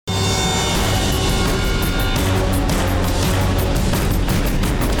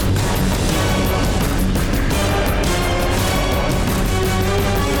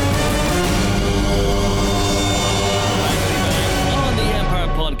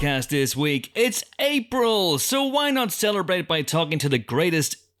podcast this week. It's April, so why not celebrate by talking to the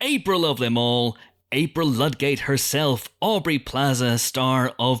greatest April of them all, April Ludgate herself, Aubrey Plaza,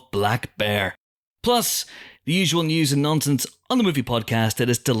 star of Black Bear. Plus, the usual news and nonsense on the movie podcast that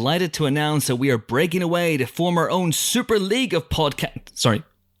is delighted to announce that we are breaking away to form our own super league of podcast. Sorry.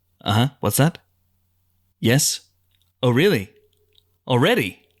 What's that? Yes? Oh, really?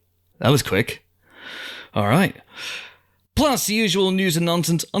 Already? That was quick. All right. Plus, the usual news and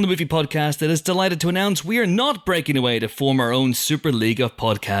nonsense on the movie podcast that is delighted to announce we are not breaking away to form our own super league of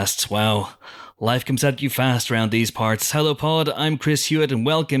podcasts. Wow. Life comes at you fast around these parts. Hello, pod. I'm Chris Hewitt, and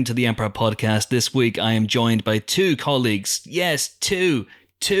welcome to the Empire Podcast. This week, I am joined by two colleagues. Yes, two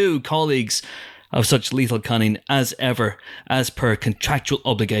colleagues of such lethal cunning as ever, as per contractual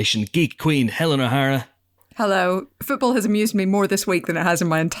obligation. Geek Queen Helen O'Hara. Hello. Football has amused me more this week than it has in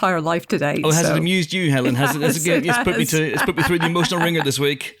my entire life to date. Oh, has it amused you, Helen? It's put me through the emotional ringer this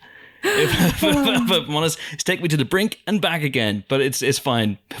week. If I'm honest, it's taken me to the brink and back again, but it's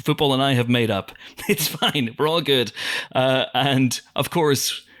fine. Football and I have made up. It's fine. We're all good. And of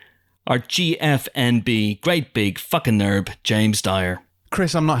course, our GFNB, great big fucking nerd, James Dyer.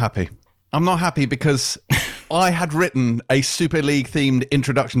 Chris, I'm not happy. I'm not happy because I had written a Super League themed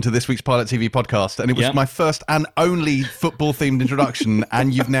introduction to this week's Pilot TV podcast, and it was my first and only football themed introduction,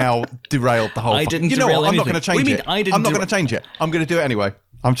 and you've now derailed the whole I didn't You know derail what? I'm not anything. going to change it. I'm not going to change it. I'm going to do it anyway.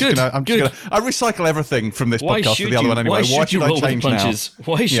 I'm just going to. I recycle everything from this podcast to the other one anyway. Why should I change punches? now?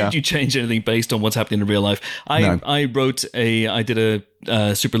 Why should you change anything based on what's happening in real life? I did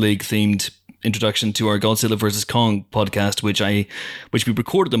a Super League themed introduction to our Godzilla vs. Kong podcast, which we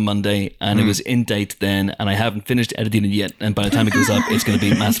recorded on Monday, and it was in date then, and I haven't finished editing it yet, and by the time it goes up, it's going to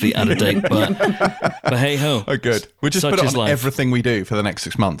be massively out of date, but hey ho. Oh, good. We'll just put it on everything we do for the next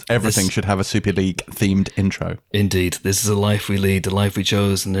 6 months. Everything should have a Super League themed intro. Indeed. This is a life we lead, the life we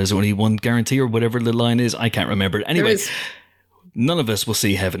chose, and there's only one guarantee, or whatever the line is. I can't remember it. Anyway, none of us will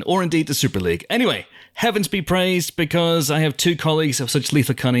see heaven, or indeed the Super League. Anyway, heavens be praised, because I have two colleagues of such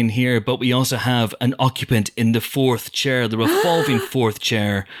lethal cunning here, but we also have an occupant in the fourth chair, the revolving fourth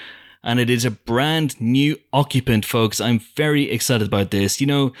chair, and it is a brand new occupant, folks. I'm very excited about this. You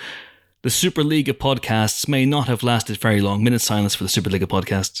know, the Super League of podcasts may not have lasted very long. Minute silence for the Super League of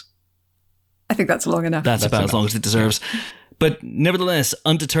podcasts. I think that's long enough. That's about enough. As long as it deserves. But nevertheless,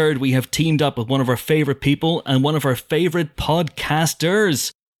 undeterred, we have teamed up with one of our favourite people and one of our favourite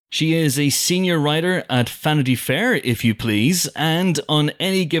podcasters. She is a senior writer at Vanity Fair, if you please, and on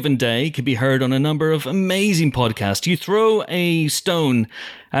any given day can be heard on a number of amazing podcasts. You throw a stone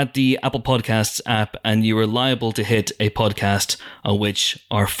at the Apple Podcasts app and you are liable to hit a podcast on which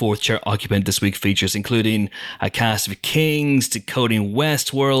our fourth chair occupant this week features, including a cast of Kings, Decoding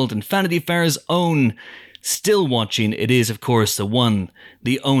Westworld, and Vanity Fair's own still watching. It is, of course, the one,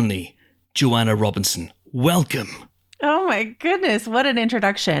 the only, Joanna Robinson. Welcome. Oh my goodness, what an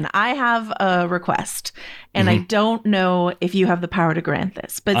introduction. I have a request, and I don't know if you have the power to grant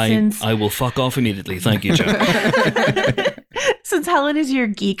this, but I will fuck off immediately. Thank you, Joe. Since Helen is your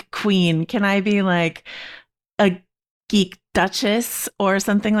geek queen, can I be like a geek duchess or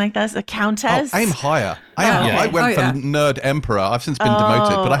something like that? A countess? Oh, aim higher. I went for nerd emperor. I've since been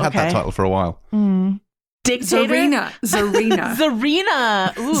demoted, but I had that title for a while. Dictator?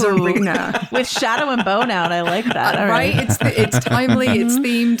 Zarina. Ooh. Zarina. With Shadow and Bone out. I like that. All right. It's timely. It's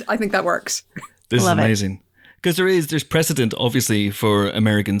themed. I think that works. This is amazing. Because there's precedent, obviously, for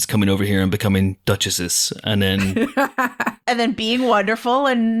Americans coming over here and becoming duchesses, and then being wonderful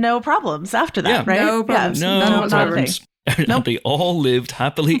and no problems after that, right? No problems. Yeah. No problems. Nope. They all lived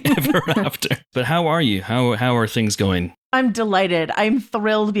happily ever after. But how are you? How are things going? I'm delighted. I'm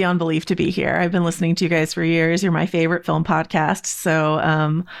thrilled beyond belief to be here. I've been listening to you guys for years. You're my favorite film podcast. So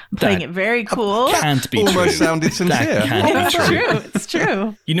I'm playing it very cool. Can't be almost true. Sounded sincere. That can't be true. It's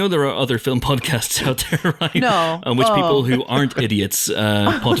true. You know there are other film podcasts out there, right? No. On which people who aren't idiots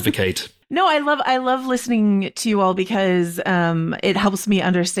pontificate. No, I love listening to you all because it helps me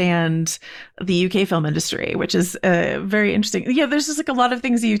understand the UK film industry, which is very interesting. Yeah, there's just like a lot of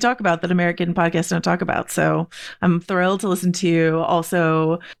things that you talk about that American podcasts don't talk about. So I'm thrilled to listen to you.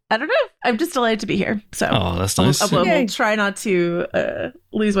 Also, I don't know. I'm just delighted to be here. So that's nice. We'll try not to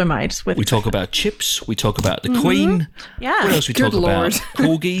lose my mind with. We talk about chips. We talk about the Queen. Yeah. What else we talk about?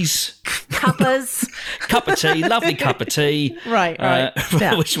 Corgis. Cuppas. Cup of tea. Lovely cup of tea. Right.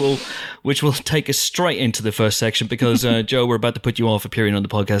 Yeah. Which will take us straight into the first section because, Joe, we're about to put you off appearing on the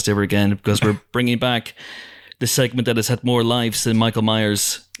podcast ever again because we're bringing back the segment that has had more lives than Michael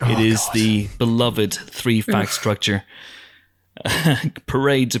Myers. It is the beloved three-fact structure.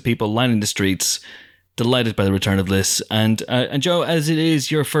 Parades of people lining the streets, Delighted by the return of this. And Joe, as it is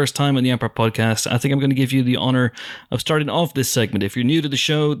your first time on the Empire podcast, I think I'm going to give you the honor of starting off this segment. If you're new to the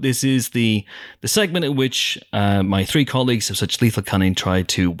show, this is the segment in which my three colleagues of such lethal cunning try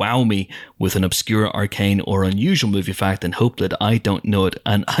to wow me with an obscure, arcane, or unusual movie fact and hope that I don't know it.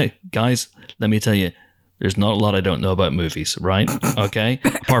 And guys, let me tell you, there's not a lot I don't know about movies, right? Okay?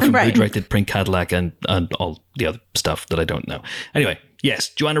 Apart from Who Directed Pink Cadillac and all the other stuff that I don't know. Anyway, yes,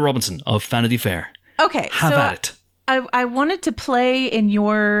 Joanna Robinson of Vanity Fair. Okay, Have at it. I wanted to play in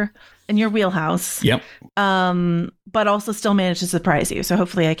your wheelhouse. Yep. But also still manage to surprise you. So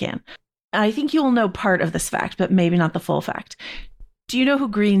hopefully I can. I think you will know part of this fact, but maybe not the full fact. Do you know who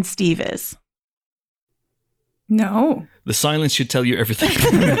Green Steve is? No. The silence should tell you everything.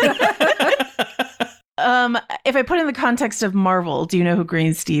 If I put in the context of Marvel, do you know who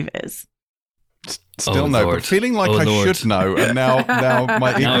Green Steve is? Still no, Lord. but feeling like I Lord. should know, and now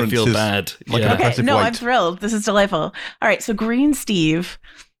my ignorance Now I feel is bad. like an oppressive No, weight. I'm thrilled. This is delightful. All right, so Green Steve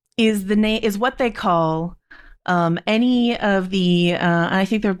is what they call any of the, I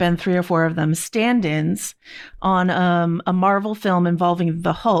think there have been 3 or 4 of them, stand-ins on a Marvel film involving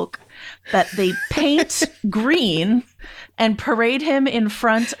the Hulk that they paint green and parade him in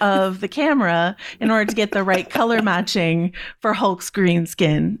front of the camera in order to get the right color matching for Hulk's green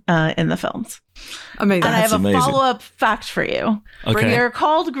skin in the films. Amazing. And I have a amazing. follow-up fact for you. Okay. They're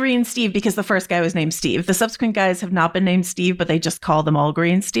called Green Steve because the first guy was named Steve. The subsequent guys have not been named Steve, but they just call them all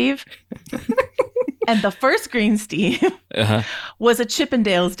Green Steve. And the first Green Steve was a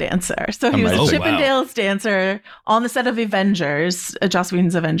Chippendales dancer. So he was a Amazing. Chippendales dancer on the set of Avengers, Joss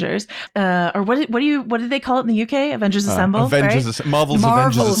Whedon's Avengers. Or what did they call it in the UK? Avengers Assemble, right? Marvel's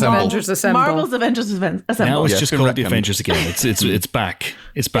Avengers Assemble. Avengers Assemble. Marvel's Avengers Assemble. Now it's Yeah, just it's been called the retconned. Avengers again. It's back.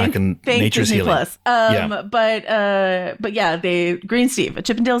 It's back and Thank nature's Disney healing. Plus. Yeah. But yeah, Green Steve, a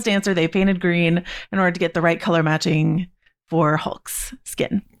Chippendales dancer, they painted green in order to get the right color matching for Hulk's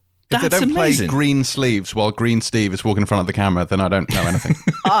skin. If they That's don't amazing. play Green Sleeves while Green Steve is walking in front of the camera, then I don't know anything.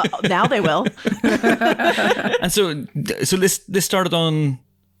 Now they will. And so this started on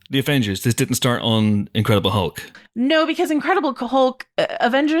the Avengers. This didn't start on Incredible Hulk. No, because Incredible Hulk,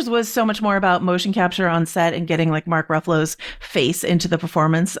 Avengers was so much more about motion capture on set and getting like Mark Ruffalo's face into the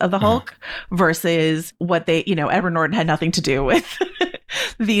performance of the Hulk versus what Edward Norton had nothing to do with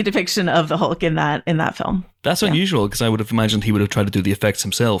the depiction of the Hulk in that film. That's unusual because I would have imagined he would have tried to do the effects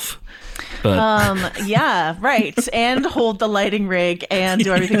himself. But Yeah, right. And hold the lighting rig and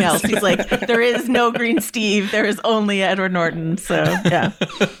do everything else. He's like, there is no Green Steve. There is only Edward Norton. So yeah,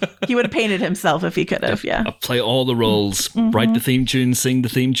 he would have painted himself if he could have. Yeah. I'll play all the roles, write the theme tune, sing the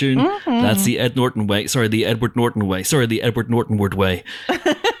theme tune. That's the Ed Norton way. Sorry, the Edward Norton way. Sorry, the Edward Nortonward way.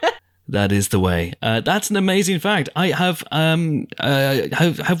 That is the way. That's an amazing fact. I have.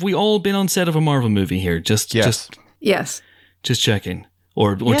 Have we all been on set of a Marvel movie here? Just Yes. just checking,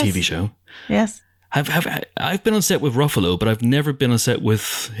 or Yes. TV show. Yes. I've been on set with Ruffalo, but I've never been on set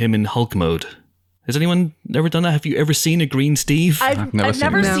with him in Hulk mode. Has anyone ever done that? Have you ever seen a Green Steve? I've never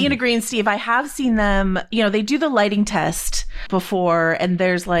never seen it. seen a Green Steve. I have seen them, they do the lighting test before, and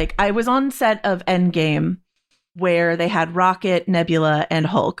there's I was on set of Endgame where they had Rocket, Nebula, and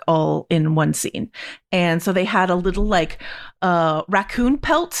Hulk all in one scene. And so they had a little raccoon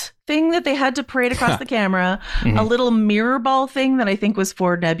pelt thing that they had to parade across the camera, a little mirror ball thing that I think was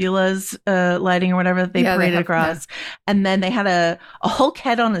for Nebula's lighting or whatever that they paraded across. Yeah. And then they had a Hulk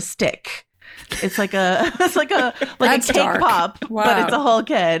head on a stick. It's like a cake dark. pop, Wow. but it's a Hulk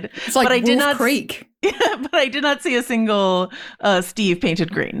head. It's like but Wolf Creek. But I did not see a single Steve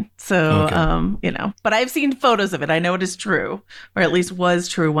painted green. So, but I've seen photos of it. I know it is true, or at least was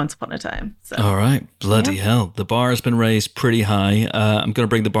true once upon a time. So. All right. Bloody hell. The bar has been raised pretty high. I'm going to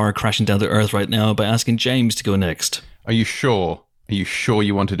bring the bar crashing down to earth right now by asking James to go next. Are you sure? Are you sure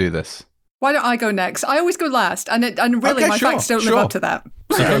you want to do this? Why don't I go next? I always go last, and really my facts don't live up to that.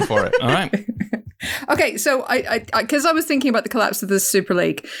 So go for it. All right. Okay, so because I was thinking about the collapse of the Super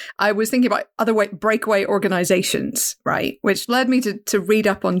League, I was thinking about other breakaway organizations, right? Which led me to read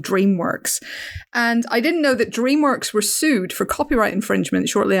up on DreamWorks. And I didn't know that DreamWorks were sued for copyright infringement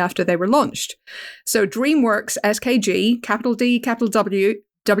shortly after they were launched. So DreamWorks, SKG, capital D, capital W,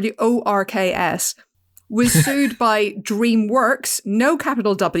 WORKS, was sued by DreamWorks, no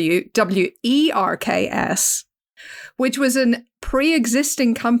capital W, WERKS, which was an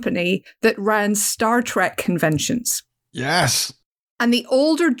pre-existing company that ran Star Trek conventions. Yes. And the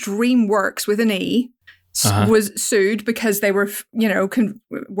older DreamWorks with an E was sued because they were,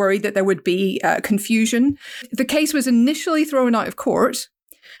 worried that there would be confusion. The case was initially thrown out of court,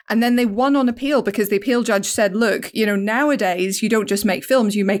 And then they won on appeal because the appeal judge said, look, nowadays you don't just make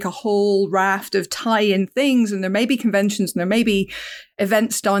films, you make a whole raft of tie-in things, and there may be conventions and there may be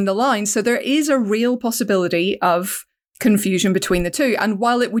events down the line. So there is a real possibility of confusion between the two. And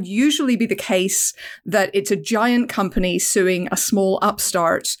while it would usually be the case that it's a giant company suing a small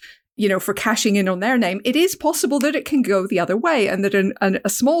upstart, for cashing in on their name, it is possible that it can go the other way, and that a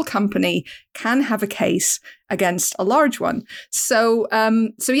small company can have a case against a large one. So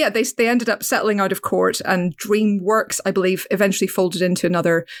yeah, they ended up settling out of court, and DreamWorks, I believe, eventually folded into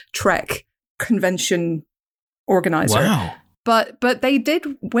another Trek convention organizer. Wow. But they did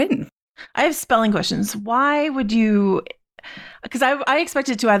win. I have spelling questions. Why would you? Because I expect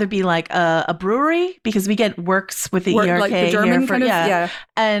it to either be like a brewery, because we get works with the ERK, like the German here for, kind of, yeah.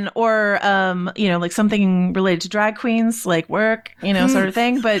 And or like something related to drag queens, like work, sort of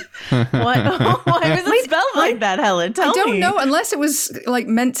thing. But what? Why was it spelled like that, Helen? Tell me. I don't know, unless it was like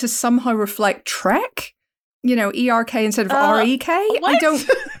meant to somehow reflect Trek. ERK instead of REK. What?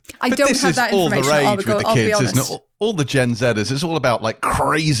 I don't have that information. All the rage with the I'll be kids, honest. isn't it? All the Gen Zers, it's all about like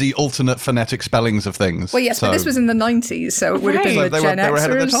crazy alternate phonetic spellings of things. Well, yes, but this was in the 90s, so it would have been So the they Gen were ahead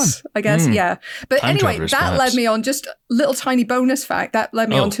of their time. Xers, I guess, yeah. But Time anyway, travelers, that perhaps. led me on, just a little tiny bonus fact, that led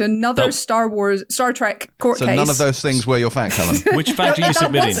me on to another Star Trek court So case. none of those things were your facts, Helen. Which fact are you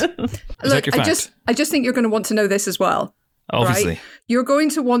submitting? Is that your fact? I just think you're going to want to know this as well. Obviously. Right? You're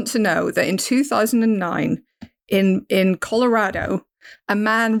going to want to know that in 2009, in Colorado, a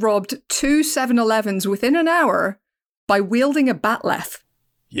man robbed 2 7-Elevens within an hour by wielding a batleth.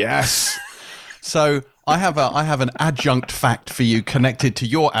 Yes. So I have an adjunct fact for you connected to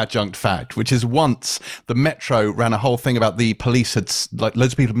your adjunct fact, which is once the Metro ran a whole thing about the police had, like,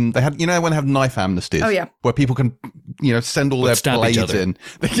 loads of people, they had, when they have knife amnesties. Oh, yeah. Where people can, send all their blades in.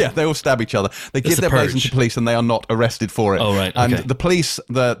 Yeah, they all stab each other. They give the their blades purge. into police and they are not arrested for it. Oh, right, And okay. the police,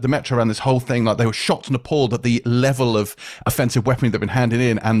 the Metro ran this whole thing, like they were shocked and appalled at the level of offensive weaponry they've been handed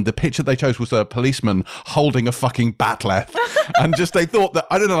in. And the picture they chose was a policeman holding a fucking batleth. And just, they thought that,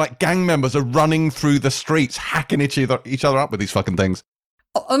 I don't know, like gang members are running through the streets, hacking each other up with these fucking things.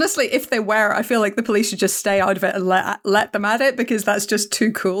 Honestly, if they were, I feel like the police should just stay out of it and let them at it, because that's just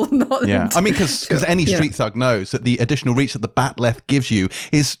too cool. Yeah, I mean, because any street thug knows that the additional reach that the batleth gives you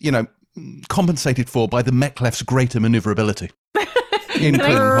is, compensated for by the mechleft's greater maneuverability.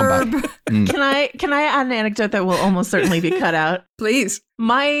 Including combat. Can I add an anecdote that will almost certainly be cut out? Please.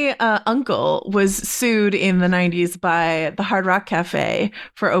 My uncle was sued in the 90s by the Hard Rock Cafe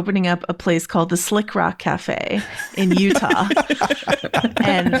for opening up a place called the Slick Rock Cafe in Utah.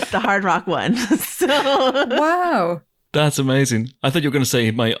 And the Hard Rock won. So Wow. That's amazing. I thought you were going to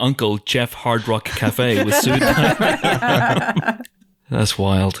say my uncle, Jeff Hard Rock Cafe, was sued. That's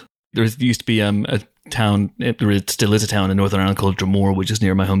wild. There used to be a town, there still is a town in Northern Ireland called Dromore, which is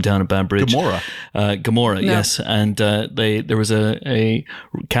near my hometown of Banbridge. Gomorrah, No. yes. And there was a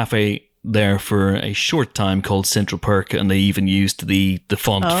cafe there for a short time called Central Perk, and they even used the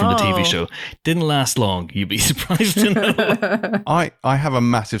font from the TV show. Didn't last long, you'd be surprised to know. I have a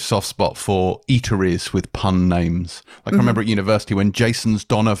massive soft spot for eateries with pun names. Like I remember at university when Jason's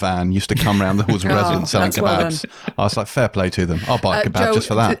Donovan used to come around the halls of residents selling that's well kebabs. I was like, fair play to them. I'll buy a kebab Joe, just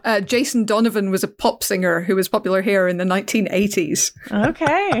for that. Jason Donovan was a pop singer who was popular here in the 1980s.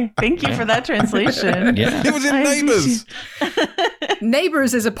 Okay. Thank you for that translation. Yeah. It was in I Neighbours.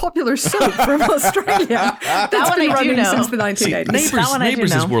 Neighbours is a popular soap from Australia. That's one been I do running know. since the 1980s. That one I do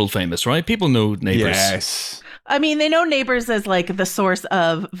Neighbours is know. world famous, right? People know Neighbours. Yes. I mean, they know Neighbours as like the source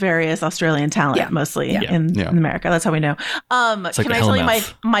of various Australian talent, mostly in America. That's how we know. like Can the I tell you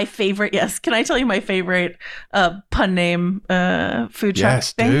Hellmouth. my favorite? Yes. Can I tell you my favorite pun name food truck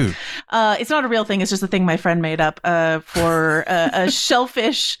Yes, thing? do. It's not a real thing. It's just a thing my friend made up for a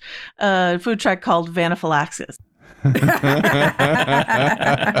shellfish food truck called Vanaphylaxis.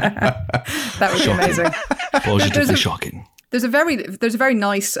 That would be amazing. Positively shocking. There's a very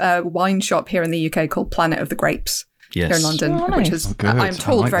nice wine shop here in the UK called Planet of the Grapes Yes. here in London, Oh, nice. which is, Oh, good. I'm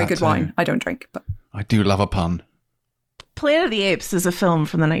told, I like very that good too. wine. I don't drink, but I do love a pun. Planet of the Apes is a film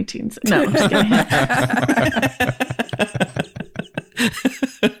from the 19th. No, I'm just kidding.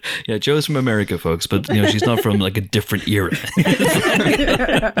 Yeah, Joe's from America, folks, but she's not from like a different era.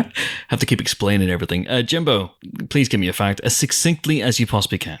 Have to keep explaining everything. Jimbo, please give me a fact as succinctly as you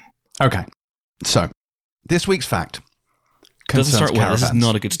possibly can. Okay. So, this week's fact Doesn't concerns start well. This is caravans.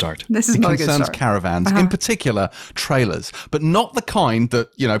 not a good start. this is It not a good concerns start. caravans, in particular trailers, but not the kind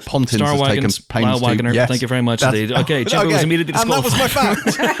that, Pontins Star has Wagons, taken pains Plow Wagoner. to. Yes, Thank you very much that's- indeed. Okay, Jimbo was immediately And that was my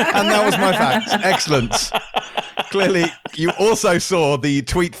disqualified. fact. And that was my fact. Excellent. Clearly, you also saw the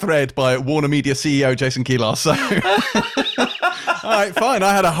tweet thread by Warner Media CEO Jason Kilar. So All right, fine.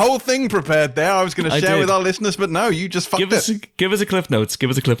 I had a whole thing prepared there. I was going to share with our listeners, but no, you just fucked it. Give us a Cliff Notes. Give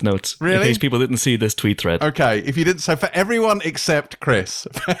us a Cliff Notes. Really? In case people didn't see this tweet thread. Okay, if you didn't, so for everyone except Chris,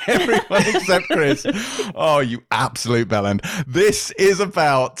 oh, you absolute bellend. This is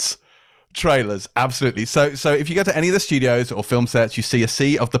about trailers, absolutely. So if you go to any of the studios or film sets, you see a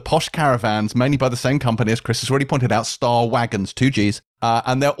sea of the posh caravans, mainly by the same company, as Chris has already pointed out, Star Wagons, 2Gs.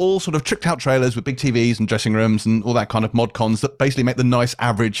 And they're all sort of tricked out trailers with big TVs and dressing rooms and all that kind of mod cons that basically make the nice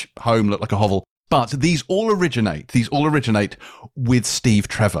average home look like a hovel. But these all originate with Steve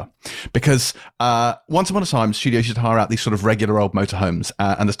Trevor, because once upon a time, studios used to hire out these sort of regular old motorhomes,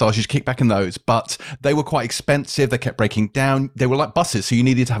 and the stars used to kick back in those, but they were quite expensive. They kept breaking down. They were like buses, so you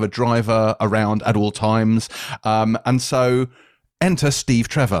needed to have a driver around at all times. And so enter Steve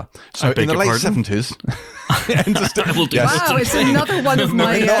Trevor. So in the late 70s... Wow, it's another one of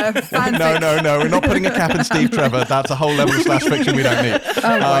my fanfics. No, we're not putting a cap in Steve Trevor. That's a whole level of slash fiction we don't need.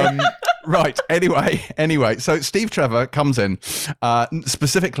 Right. Anyway, so Steve Trevor comes in,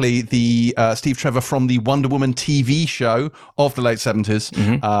 specifically the Steve Trevor from the Wonder Woman TV show of the late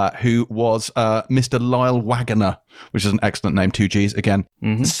 70s, who was Mr. Lyle Waggoner, which is an excellent name, 2Gs again.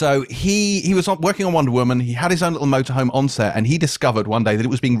 So he was working on Wonder Woman. He had his own little motorhome on set, and he discovered one day that it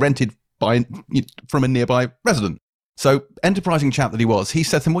was being rented from a nearby resident. So, enterprising chap that he was, he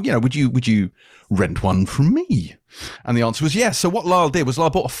said to him, well, would you rent one from me? And the answer was yes. So what Lyle did was Lyle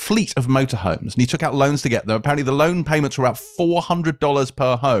bought a fleet of motorhomes, and he took out loans to get them. Apparently the loan payments were about $400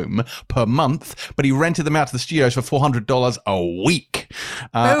 per home per month, but he rented them out to the studios for $400 a week.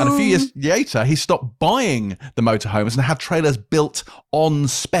 And a few years later, he stopped buying the motorhomes and had trailers built on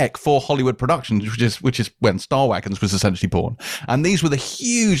spec for Hollywood productions, which is when Star Wagons was essentially born. And these were the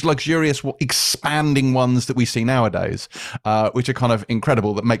huge, luxurious, expanding ones that we see nowadays, which are kind of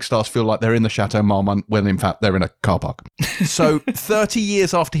incredible, that make stars feel like they're in the Chateau Marmont when in fact they're in a car park. So 30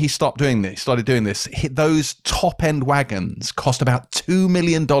 years after he started doing this, those top end wagons cost about $2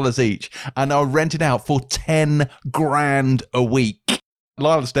 million each and are rented out for 10 grand a week.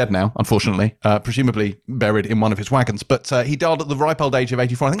 Lyle's dead now, unfortunately, presumably buried in one of his wagons, but he died at the ripe old age of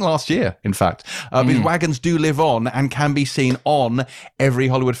 84, I think last year, in fact. His wagons do live on and can be seen on every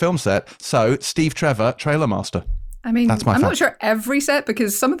Hollywood film set. So Steve Trevor, Trailer Master. I mean, I'm not sure every set,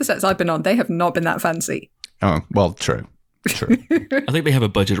 because some of the sets I've been on, they have not been that fancy. Oh, well, true. I think they have a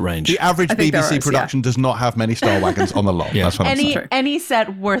budget range. The average BBC production does not have many Star Wagons on the lot. That's what I'm saying. Any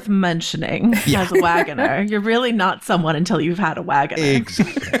set worth mentioning has a wagoner. You're really not someone until you've had a wagoner.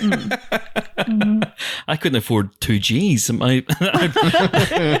 Exactly. I couldn't afford 2Gs.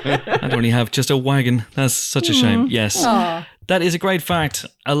 I'd only have just a wagon. That's such a shame. Yes. Aww. That is a great fact.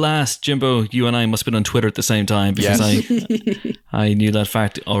 Alas, Jimbo, you and I must have been on Twitter at the same time, because I knew that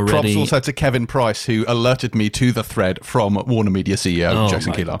fact already. Props also to Kevin Price, who alerted me to the thread from Warner Media CEO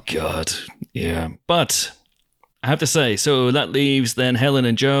Jackson Keeler. Oh, my God. Yeah. But I have to say, so that leaves then Helen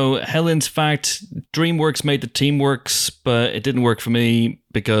and Joe. Helen's fact, DreamWorks made the Teamworks, but it didn't work for me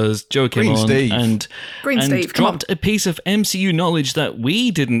because Joe came on and dropped a piece of MCU knowledge that we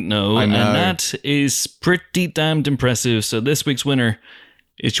didn't know, and that is pretty damned impressive. So this week's winner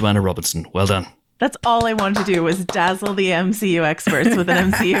is Joanna Robinson. Well done. That's all I wanted to do was dazzle the MCU experts with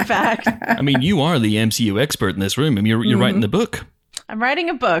an MCU fact. I mean, you are the MCU expert in this room. I mean, you're writing the book. I'm writing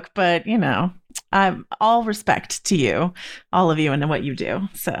a book, but, all respect to you, all of you, and what you do.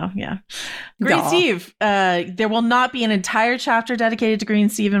 So, yeah. Green Steve. There will not be an entire chapter dedicated to Green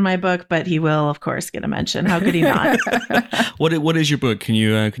Steve in my book, but he will, of course, get a mention. How could he not? What is your book? Can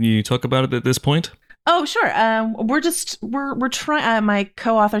you talk about it at this point? Oh, sure. We're trying. My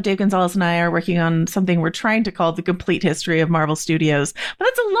co-author Dave Gonzalez and I are working on something we're trying to call the complete history of Marvel Studios, but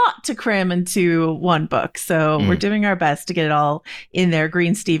that's a lot to cram into one book. So we're doing our best to get it all in there,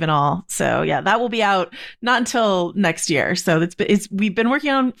 Green Steve and all. So yeah, that will be out not until next year. So we've been working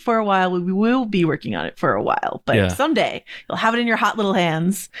on it for a while. We will be working on it for a while, but someday you'll have it in your hot little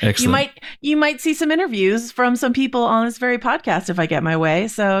hands. Excellent. You might see some interviews from some people on this very podcast if I get my way.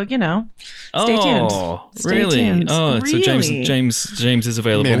 So stay tuned. Oh, really? Tuned. Oh, really? So James is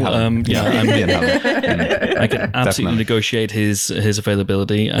available. I can absolutely negotiate his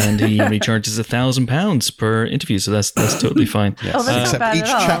availability, and he only charges £1,000 per interview, so that's totally fine. Yes. Oh, that's except each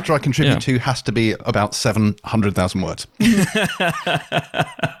chapter I contribute to has to be about 700,000 words.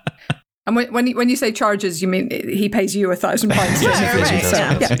 And when you say charges, you mean he pays you £1,000?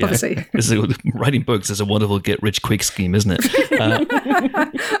 Obviously. This is, writing books is a wonderful get-rich-quick scheme, isn't it?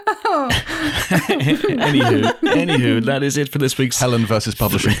 Anywho, that is it for this week's... Helen versus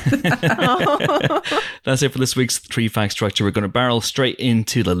publishing. That's it for this week's 3-fact structure. We're going to barrel straight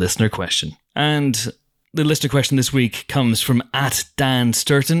into the listener question. And The listener question this week comes from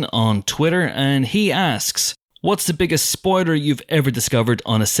 @Dan_Sturton on Twitter, and he asks, what's the biggest spoiler you've ever discovered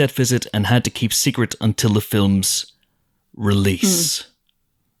on a set visit and had to keep secret until the film's release?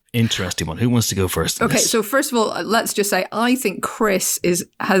 Interesting one. Who wants to go first? Okay, so first of all, let's just say I think Chris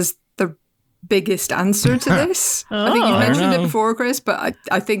has the biggest answer to this. I think you mentioned it before, Chris, but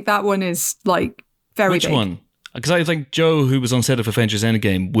I think that one is like very Which big. one? Because I think Joe, who was on set of Avengers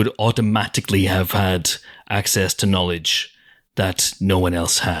Endgame, would automatically have had access to knowledge that no one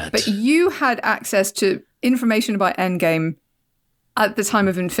else had. But you had access to information about Endgame at the time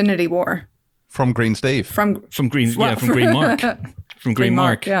of Infinity War. From Green Steve. From Green Mark. From Green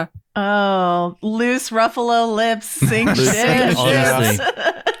Mark. Yeah. Oh, loose Ruffalo lips sink ships.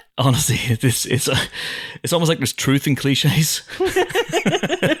 Honestly, it's almost like there's truth in cliches.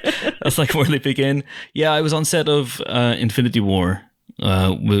 That's like where they begin. Yeah, I was on set of Infinity War.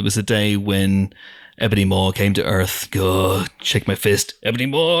 It was a day when Ebony Maw came to Earth. Go shake my fist, Ebony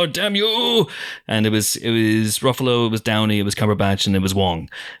Maw, damn you! And it was Ruffalo, it was Downey, it was Cumberbatch, and it was Wong.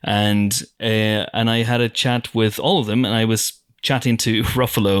 And I had a chat with all of them, and I was chatting to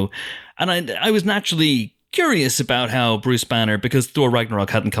Ruffalo, and I was naturally curious about how Bruce Banner, because Thor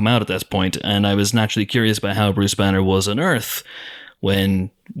Ragnarok hadn't come out at this point, and I was naturally curious about how Bruce Banner was on Earth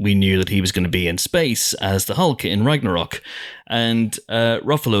when we knew that he was going to be in space as the Hulk in Ragnarok. And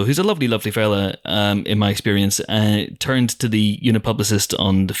Ruffalo, who's a lovely, lovely fella in my experience, turned to the unit publicist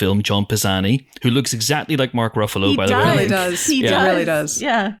on the film, John Pisani, who looks exactly like Mark Ruffalo, by the way. He really does. He really does.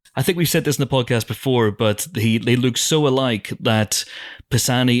 Yeah. I think we've said this in the podcast before, but they look so alike that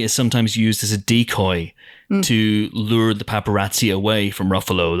Pisani is sometimes used as a decoy to lure the paparazzi away from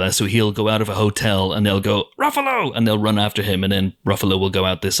Ruffalo. So he'll go out of a hotel and they'll go, Ruffalo! And they'll run after him, and then Ruffalo will go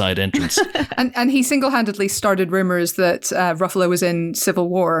out this side entrance. and he single-handedly started rumours that Ruffalo was in Civil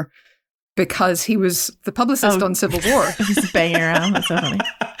War because he was the publicist on Civil War. He's banging around. That's so funny.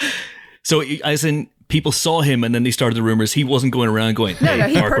 So, as in, people saw him and then they started the rumours. He wasn't going around going, hey, no,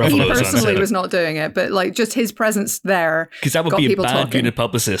 he Ruffalo personally was not doing it, but like just his presence there. Because that would be a bad unit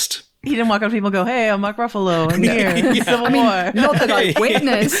publicist. He didn't walk up to people and go, hey, I'm Mark Ruffalo. I'm here. Civil War. Not that I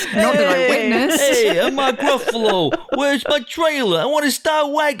witnessed. Hey, I'm Mark Ruffalo. Where's my trailer? I want to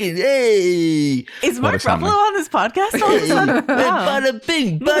start wagging. Hey. Is Mark Ruffalo on this podcast all of a sudden? Wow. Bada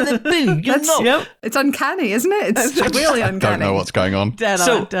bing, bada bing. You know. Yep. It's uncanny, isn't it? It's really uncanny. Don't know what's going on. Dead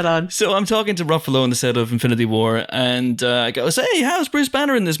on. So I'm talking to Ruffalo on the set of Infinity War, and I go, hey, how's Bruce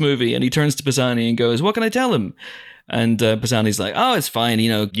Banner in this movie? And he turns to Pisani and goes, what can I tell him? And Pisani's like, oh, it's fine,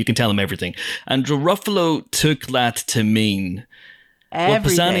 you can tell him everything. And Ruffalo took that to mean everything. What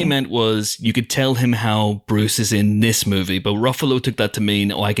Pisani meant was you could tell him how Bruce is in this movie, but Ruffalo took that to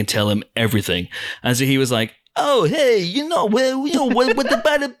mean, I can tell him everything. And so he was like, oh, hey, what the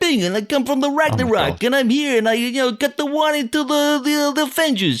bada bing, and I come from the Ragnarok, and I'm here, and I, got the one into the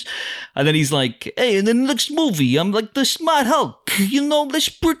Avengers. And then he's like, hey, in the next movie, I'm like the smart Hulk, that's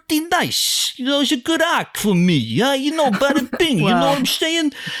pretty nice. It's a good arc for me, bada bing, wow. You know what I'm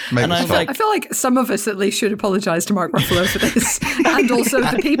saying? And I feel like some of us at least should apologise to Mark Ruffalo for this, and also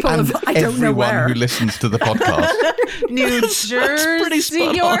the people of I don't know where. Everyone who listens to the podcast. New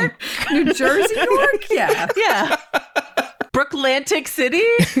Jersey, York? New Jersey, York? Yeah. Yeah. Brooklantic City?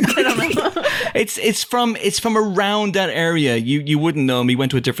 I don't know. It's from around that area. You wouldn't know him. He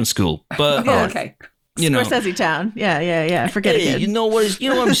went to a different school. But okay. Scorsese Town. Yeah. Forget it. You know what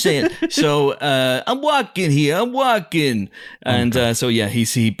I'm saying. So I'm walking here. And so yeah,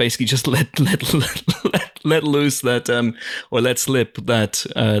 he basically just let loose that or let slip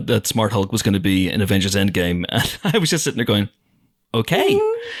that Smart Hulk was going to be in Avengers Endgame. And I was just sitting there going, okay.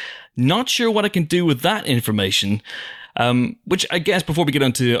 Not sure what I can do with that information, which I guess before we get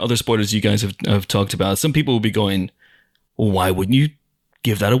on to other spoilers you guys have talked about, some people will be going, well, why wouldn't you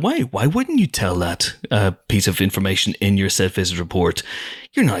give that away? Why wouldn't you tell that piece of information in your set visit report?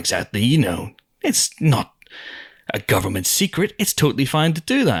 You're not exactly, it's not a government secret. It's totally fine to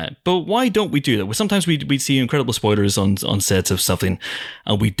do that. But why don't we do that? Well, sometimes we see incredible spoilers on sets of something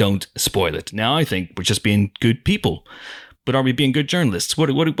and we don't spoil it. Now, I think we're just being good people. But are we being good journalists?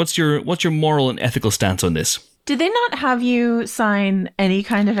 What's your moral and ethical stance on this? Did they not have you sign any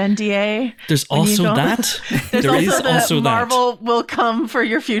kind of NDA? There's also that. There is also that. Marvel will come for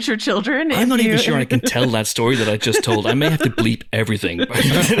your future children. I'm not even sure I can tell that story that I just told. I may have to bleep everything, by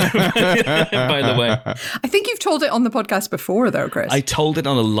the way. I think you've told it on the podcast before, though, Chris. I told it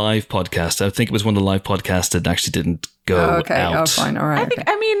on a live podcast. I think it was one of the live podcasts that actually didn't go out. Oh, fine. All right.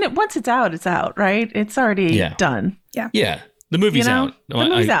 I mean, once it's out, right? It's already done. Yeah. Yeah. The movie's out. The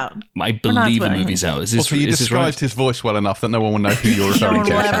movie's out. I believe the movie's out. Is this, so you disguised his voice well enough that no one will know who you're referring to.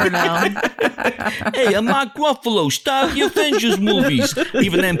 No one will ever know. Hey, I'm Mark Ruffalo, star of the Avengers movies.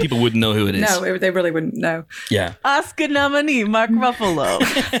 Even then, people wouldn't know who it is. No, they really wouldn't know. Yeah. Oscar nominee, Mark Ruffalo.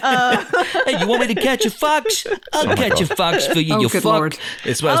 Hey, you want me to catch a fox? I'll catch a fox for you, you fuck. Lord.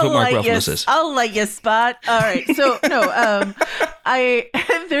 It's what Mark Ruffalo says. I'll light your spot. All right. So, no,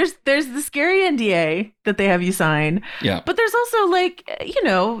 there's the scary NDA that they have you sign. Yeah. But there's also, like,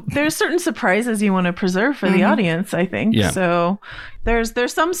 there's certain surprises you want to preserve for the audience, I think. Yeah. So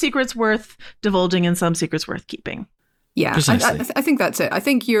there's some secrets worth divulging and some secrets worth keeping. Yeah, I think that's it. I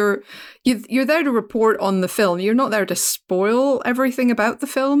think you're there to report on the film. You're not there to spoil everything about the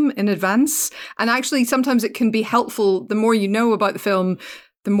film in advance. And actually, sometimes it can be helpful. The more you know about the film,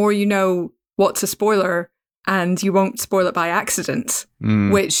 the more you know what's a spoiler, and you won't spoil it by accident,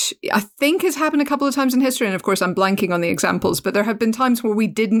 which I think has happened a couple of times in history. And of course, I'm blanking on the examples, but there have been times where we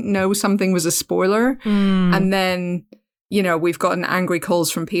didn't know something was a spoiler. And then, we've gotten angry calls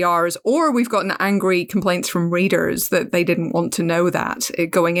from PRs, or we've gotten angry complaints from readers that they didn't want to know that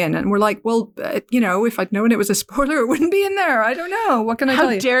going in. And we're like, well, if I'd known it was a spoiler, it wouldn't be in there. I don't know. What can I tell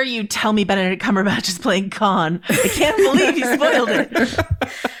you? How dare you tell me Benedict Cumberbatch is playing Khan? I can't believe you spoiled it.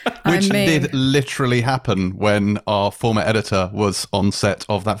 Which did literally happen when our former editor was on set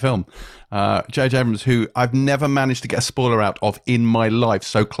of that film. J.J. Abrams, who I've never managed to get a spoiler out of in my life,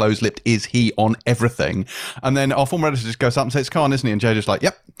 so close-lipped is he on everything. And then our former editor just goes up and says, it's Khan, isn't he? And JJ's like,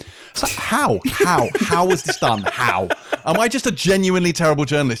 yep. It's like, how was this done? How? Am I just a genuinely terrible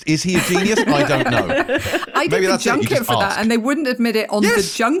journalist? Is he a genius? I don't know. I did the junket for that, and they wouldn't admit it on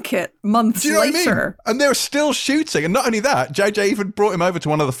the junket months later. What I mean? And they were still shooting. And not only that, JJ even brought him over to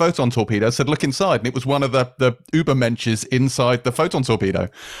one of the photon torpedoes, said, look inside. And it was one of the Ubermenches inside the photon torpedo.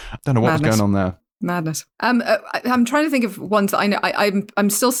 I don't know what was going on there. Madness. I'm trying to think of ones that I know. I'm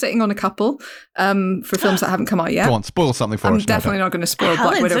still sitting on a couple for films that haven't come out yet. Go on, spoil something for us. I'm definitely not going to spoil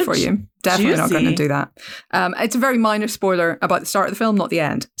Black Widow for you. Definitely not going to do that. It's a very minor spoiler about the start of the film, not the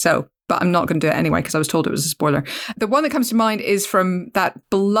end. But I'm not going to do it anyway because I was told it was a spoiler. The one that comes to mind is from that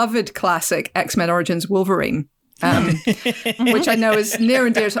beloved classic X-Men Origins Wolverine. Which I know is near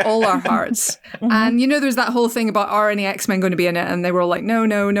and dear to all our hearts. And there's that whole thing about, are any X-Men going to be in it? And they were all like,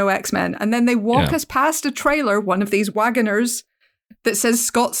 no X-Men. And then they walk us past a trailer, one of these wagoners, that says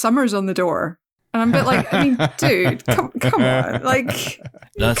Scott Summers on the door. And I'm a bit like, I mean, dude, come on. Like,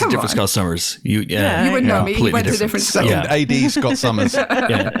 that's a different Scott Summers. You wouldn't know me. You went to a different school. Second AD Scott Summers.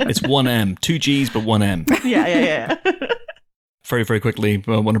 It's one M, 2 G's, but one M. Yeah. Very, very quickly,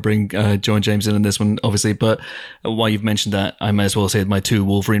 I want to bring Joe and James in this one, obviously, but while you've mentioned that, I might as well say my 2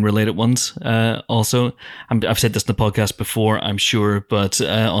 Wolverine-related ones also. I've said this in the podcast before, I'm sure, but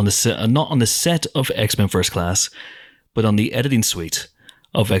not on the set of X-Men First Class, but on the editing suite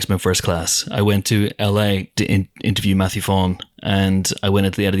of X-Men First Class. I went to LA to interview Matthew Vaughn, and I went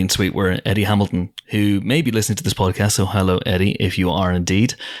into the editing suite where Eddie Hamilton, who may be listening to this podcast, so hello, Eddie, if you are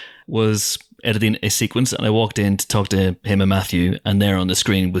indeed, was editing a sequence, and I walked in to talk to him and Matthew, and there on the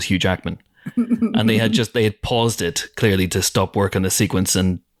screen was Hugh Jackman. And they had paused it clearly to stop work on the sequence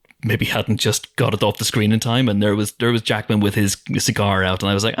and maybe hadn't just got it off the screen in time, and there was Jackman with his cigar out, and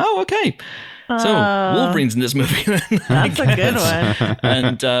I was like, oh, okay. So Wolverine's in this movie. That's a good one.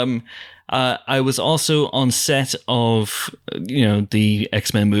 And I was also on set of, the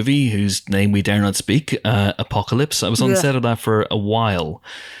X-Men movie, whose name we dare not speak, Apocalypse. I was on set of that for a while.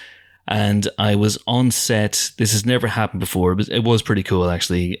 And I was on set, this has never happened before, but it was pretty cool,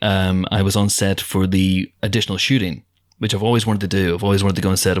 actually. I was on set for the additional shooting, which I've always wanted to do. I've always wanted to go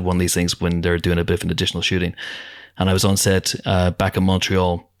on set of one of these things when they're doing a bit of an additional shooting. And I was on set back in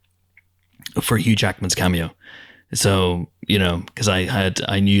Montreal for Hugh Jackman's cameo. So, because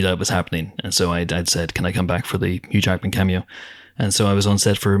I knew that was happening. And so I'd said, can I come back for the Hugh Jackman cameo? And so I was on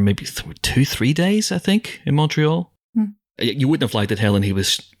set for maybe 2-3 days, I think, in Montreal. You wouldn't have liked it, Helen. He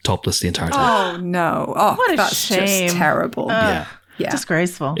was topless the entire time. Oh, no. Oh, what a that's shame. Just terrible. Yeah.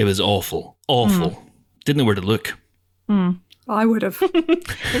 Disgraceful. It was awful. Didn't know where to look. I would have.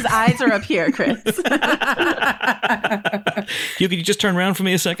 His eyes are up here, Chris. Could you just turn around for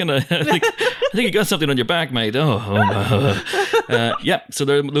me a second? I think you got something on your back, mate. Yeah, so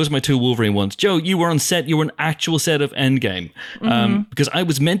those are my 2 Wolverine ones. Joe, you were on set. You were an actual set of Endgame. Because I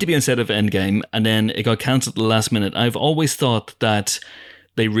was meant to be on set of Endgame, and then it got cancelled at the last minute. I've always thought that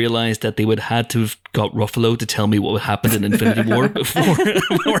they realised that they would had to have got Ruffalo to tell me what would happen in Infinity War before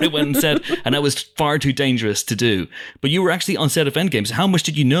I went and said, and that was far too dangerous to do. But you were actually on set of Endgame, so how much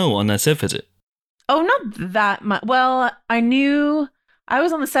did you know on that set visit? Oh, not that much. Well, I knew I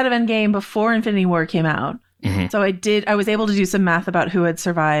was on the set of Endgame before Infinity War came out. So I was able to do some math about who had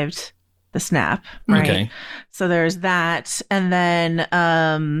survived the snap, right? Okay. So there's that. And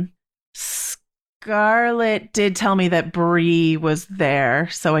then Scarlett did tell me that Bree was there,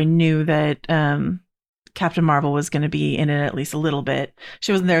 so I knew that Captain Marvel was going to be in it at least a little bit.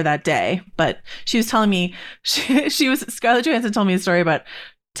 She wasn't there that day, but she was telling me, Scarlett Johansson told me a story about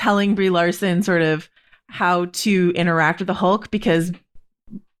telling Brie Larson sort of how to interact with the Hulk, because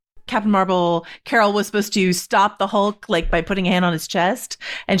Captain Marvel, Carol was supposed to stop the Hulk like by putting a hand on his chest,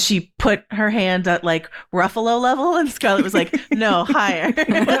 and she put her hand at like Ruffalo level, and Scarlett was like, no, higher.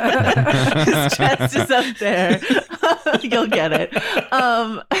 His chest is up there. You'll get it.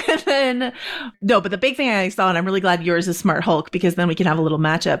 And then but the big thing I saw, and I'm really glad yours is Smart Hulk, because then we can have a little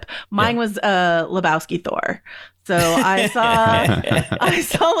matchup. Mine was Lebowski Thor. So I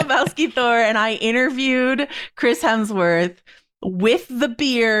saw Lebowski Thor, and I interviewed Chris Hemsworth with the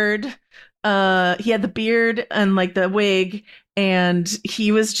beard. He had the beard and like the wig, and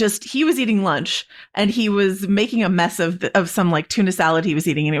he was eating lunch, and he was making a mess of some like tuna salad he was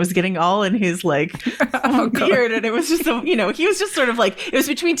eating, and it was getting all in his like beard. And it was just, he was just sort of like, it was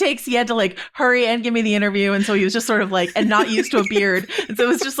between takes. He had to like hurry and give me the interview. And so he was just sort of like, and not used to a beard. And so it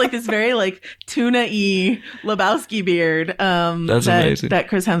was just like this very like tuna-y Lebowski beard That's amazing. that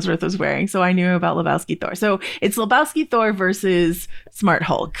Chris Hemsworth was wearing. So I knew about Lebowski Thor. So it's Lebowski Thor versus Smart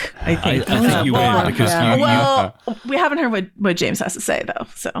Hulk, I think. I think you win because we haven't heard what James has to say, though.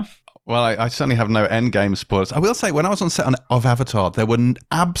 So, well, I certainly have no Endgame spoilers. I will say, when I was on set of Avatar, there were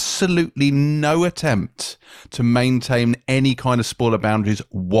absolutely no attempt to maintain any kind of spoiler boundaries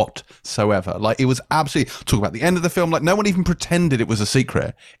whatsoever. Like, it was absolutely, talk about the end of the film, like no one even pretended it was a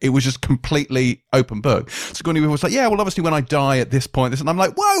secret. It was just completely open book. Sigourney Weaver was like, yeah, well, obviously when I die at this point, and I'm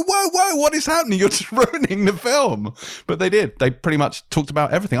like, whoa, what is happening? You're just ruining the film. But they did. They pretty much talked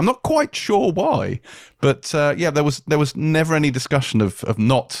about everything. I'm not quite sure why, but there was never any discussion of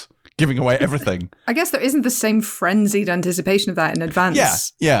not giving away everything. I guess there isn't the same frenzied anticipation of that in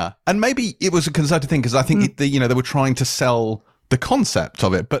advance. Yeah. And maybe it was a concerted thing, because I think they were trying to sell the concept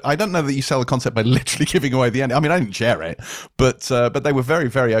of it, but I don't know that you sell the concept by literally giving away the end. I mean, I didn't share it, but they were very,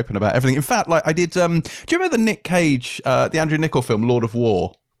 very open about everything. In fact, like I did, do you remember the Nick Cage, the Andrew Niccol film, Lord of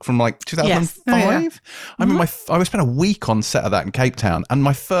War? From like 2005. Yes. Oh, yeah. I mean, I spent a week on set of that in Cape Town, and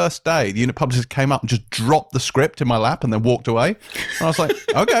my first day, the unit publicist came up and just dropped the script in my lap and then walked away. And I was like,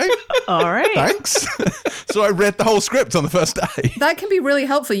 okay, all right, thanks. So I read the whole script on the first day. That can be really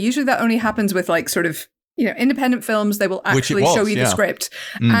helpful. Usually that only happens with like sort of, independent films. They will actually show you the script.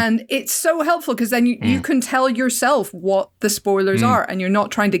 And it's so helpful, because then you can tell yourself what the spoilers are, and you're not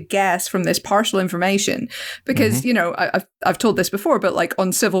trying to guess from this partial information. Because, I've told this before, but like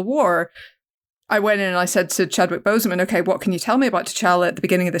on Civil War, I went in and I said to Chadwick Boseman, okay, what can you tell me about T'Challa at the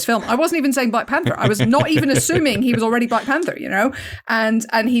beginning of this film? I wasn't even saying Black Panther. I was not even assuming he was already Black Panther, And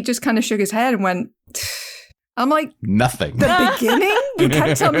he just kind of shook his head and went, I'm like, nothing. The beginning? You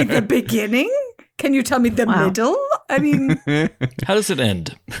can't tell me the beginning? Can you tell me the middle? I mean, how does it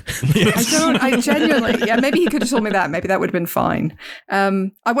end? I genuinely, maybe he could have told me that. Maybe that would have been fine.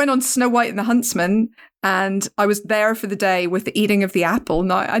 I went on Snow White and the Huntsman, and I was there for the day with the eating of the apple.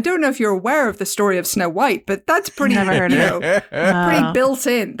 Now, I don't know if you're aware of the story of Snow White, but that's pretty, pretty built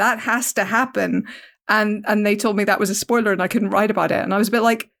in. That has to happen. And they told me that was a spoiler and I couldn't write about it. And I was a bit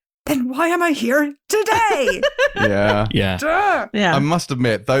like, then why am I here today? Yeah. I must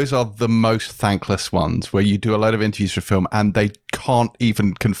admit, those are the most thankless ones, where you do a load of interviews for film and they can't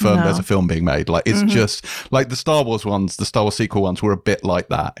even confirm there's a film being made. Like, it's just like the Star Wars ones, the Star Wars sequel ones were a bit like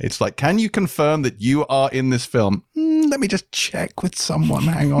that. It's like, can you confirm that you are in this film? Let me just check with someone.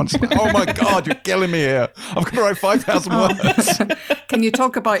 Hang on. Like, oh my God, you're killing me here. I've got to write 5,000 words. Can you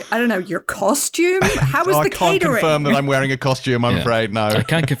talk about, I don't know, your costume? How is the catering? I can't confirm that I'm wearing a costume, I'm afraid, no. I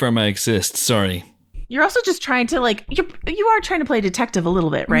can't confirm I exist, sorry. You're also just trying to like, you are trying to play detective a little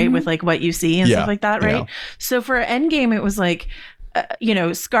bit, right? With like what you see and stuff like that, right? Yeah. So for Endgame, it was like,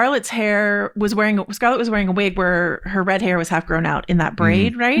 Scarlett was wearing a wig where her red hair was half grown out in that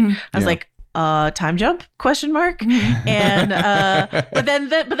braid, right? I was like, time jump ? And but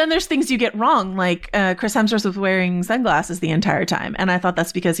then there's things you get wrong, like Chris Hemsworth was wearing sunglasses the entire time, and I thought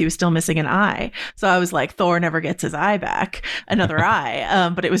that's because he was still missing an eye. So I was like, Thor never gets his eye back, another eye.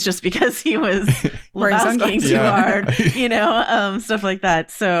 But it was just because he was Lebowskiing too hard, stuff like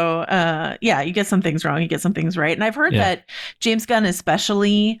that. So you get some things wrong, you get some things right. And I've heard that James Gunn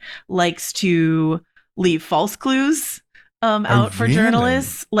especially likes to leave false clues out for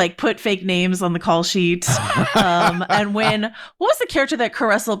journalists, like put fake names on the call sheet. And what was the character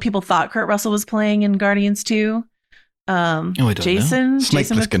that people thought Kurt Russell was playing in Guardians 2? Jason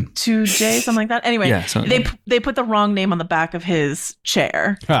Plissken. with 2J, something like that. Anyway, they put the wrong name on the back of his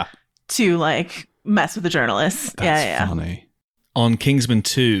chair to like mess with the journalists. That's funny. On Kingsman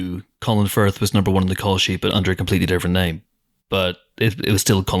 2, Colin Firth was number 1 on the call sheet, but under a completely different name. But it was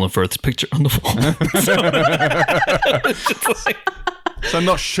still Colin Firth's picture on the wall. So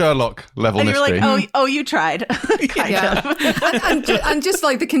not Sherlock level mystery. You're like, oh, you tried. and just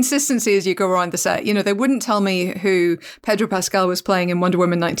like the consistency as you go around the set, they wouldn't tell me who Pedro Pascal was playing in Wonder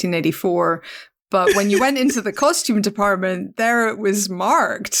Woman 1984. But when you went into the costume department, there it was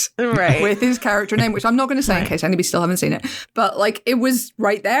marked with his character name, which I'm not going to say in case anybody still haven't seen it. But like it was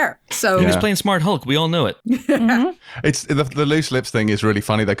right there. So he was playing Smart Hulk. We all know it. Mm-hmm. It's the loose lips thing is really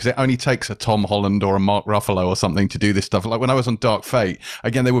funny though, because it only takes a Tom Holland or a Mark Ruffalo or something to do this stuff. Like when I was on Dark Fate,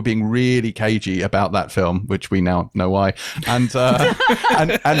 again they were being really cagey about that film, which we now know why. And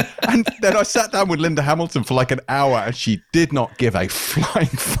and then I sat down with Linda Hamilton for like an hour, and she did not give a flying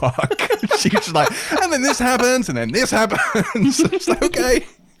fuck. She was just like, and then this happens, and then this happens. It's like, okay.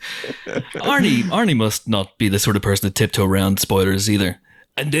 Arnie must not be the sort of person to tiptoe around spoilers either.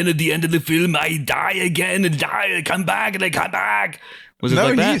 And then at the end of the film, I die again and die, I come back and I come back. Was it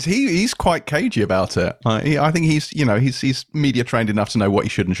like that? He's quite cagey about it. I think he's media trained enough to know what he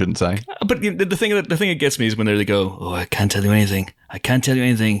should and shouldn't say. But the thing that gets me is when they go, oh, I can't tell you anything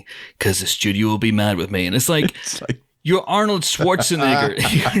because the studio will be mad with me. And it's like you're Arnold Schwarzenegger.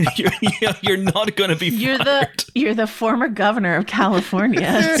 You're not going to be fired. You're the former governor of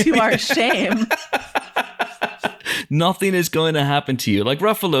California, to our shame. Nothing is going to happen to you. Like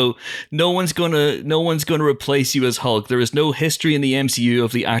Ruffalo, no one's going to replace you as Hulk. There is no history in the MCU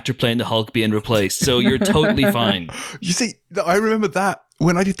of the actor playing the Hulk being replaced. So you're totally fine. You see, I remember that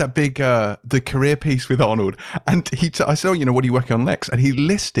when I did that big the career piece with Arnold, and I said, what are you working on next? And he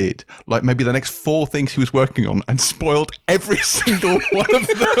listed like maybe the next 4 things he was working on and spoiled every single one of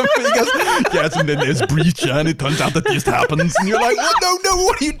them. He goes, yes, and then there's breach, and it turns out that this happens, and you're like, what? No,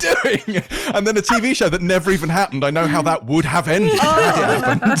 what are you doing? And then a TV show that never even happened. I know how that would have ended had it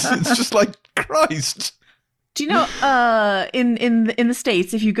happened. It's just like, Christ. Do you know, in the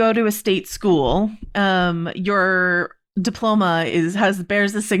States, if you go to a state school, your diploma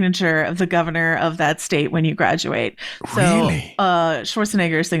bears the signature of the governor of that state when you graduate. So really?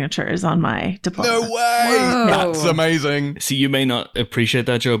 Schwarzenegger's signature is on my diploma. No way! Whoa. That's amazing. See, you may not appreciate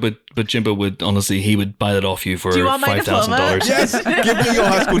that, Joe, but Jimbo would honestly, he would buy that off you for $5,000. Yes, give me your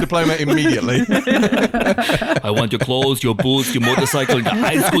high school diploma immediately. I want your clothes, your boots, your motorcycle, your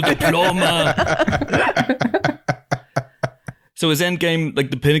high school diploma. So is Endgame like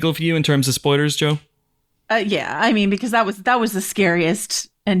the pinnacle for you in terms of spoilers, Joe? Yeah, I mean, because that was the scariest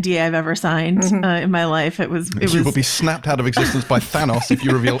NDA I've ever signed in my life. It was. You will be snapped out of existence by Thanos if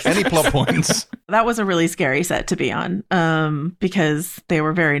you reveal any plot points. That was a really scary set to be on, because they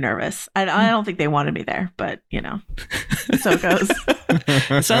were very nervous. I don't think they wanted me there, but so it goes.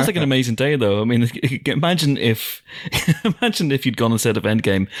 It sounds like an amazing day, though. I mean, imagine if you'd gone on set of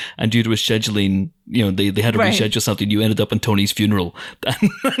Endgame and due to a scheduling, they had to reschedule something. You ended up on Tony's funeral.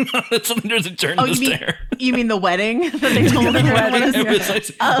 There's a journalist there. You mean the wedding that they told me?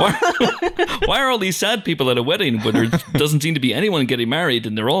 Why are all these sad people at a wedding where there doesn't seem to be anyone getting married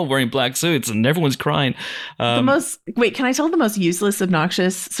and they're all wearing black suits and everyone's crying? Can I tell the most useless,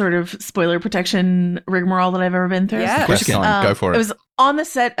 obnoxious sort of spoiler protection rigmarole that I've ever been through? Yeah, of course you can. Go for it. It was on the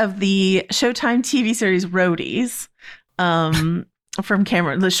set of the Showtime TV series Roadies. From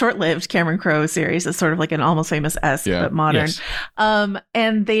the short-lived Cameron Crowe series. It's sort of like an Almost Famous-esque, but modern. Yes.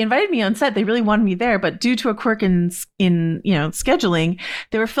 And they invited me on set. They really wanted me there, but due to a quirk in scheduling,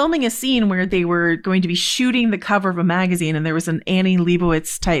 they were filming a scene where they were going to be shooting the cover of a magazine, and there was an Annie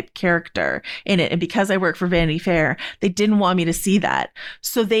Leibovitz type character in it. And because I work for Vanity Fair, they didn't want me to see that.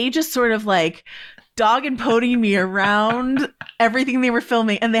 So they just sort of like dog and ponying me around everything they were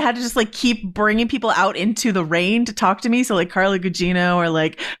filming, and they had to just like keep bringing people out into the rain to talk to me. So like Carla Gugino or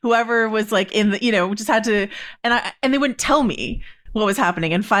like whoever was like in the, just had to, and they wouldn't tell me what was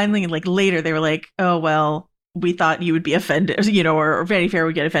happening. And finally, like later, they were like, "Oh well, we thought you would be offended, or Vanity Fair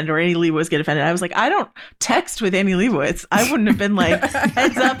would get offended, or Annie Leibovitz get offended." I was like, I don't text with Annie Leibovitz. I wouldn't have been like,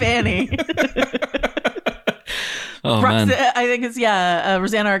 "Heads up, Annie." Oh, man. I think it's,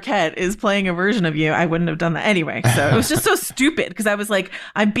 Rosanna Arquette is playing a version of you. I wouldn't have done that anyway. So it was just so stupid because I was like,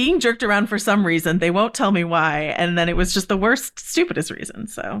 I'm being jerked around for some reason. They won't tell me why. And then it was just the worst, stupidest reason.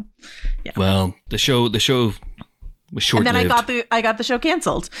 So, yeah. Well, the show was short-lived. And then I got the show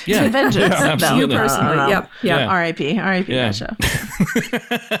canceled. Yeah. Vengeance. Yeah, absolutely. You personally, yep. R.I.P. Yeah. that show.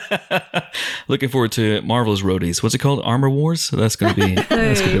 Looking forward to Marvel's Roadies. What's it called? Armor Wars? So that's going to be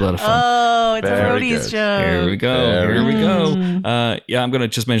a lot of fun. Oh, it's Very a Roadies good. show. Here we go. Here we go. I'm going to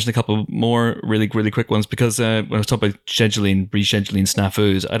just mention a couple more really quick ones because when I was talking about rescheduling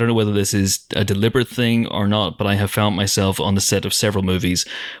snafus, I don't know whether this is a deliberate thing or not, but I have found myself on the set of several movies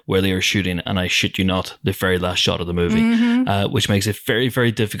where they are shooting, and I shit you not, the very last shot of the movie, which makes it very,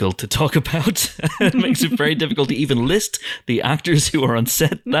 very difficult to talk about. It makes it very difficult to even list the actors who are on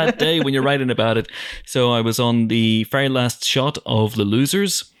set that day when you're writing about it. So I was on the very last shot of The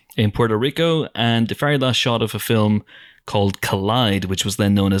Losers in Puerto Rico and the very last shot of a film called Collide, which was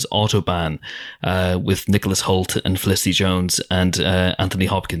then known as Autobahn, with Nicholas Hoult and Felicity Jones and Anthony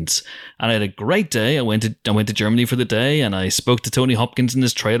Hopkins. And I had a great day. I went to Germany for the day, and I spoke to Tony Hopkins in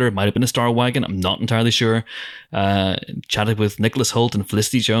his trailer. It might have been a Star Wagon. I'm not entirely sure. Chatted with Nicholas Hoult and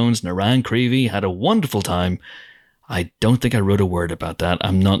Felicity Jones, Naran Creevy. Had a wonderful time. I don't think I wrote a word about that.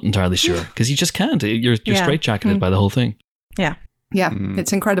 I'm not entirely sure because you just can't. You're straitjacketed by the whole thing. Yeah. Yeah,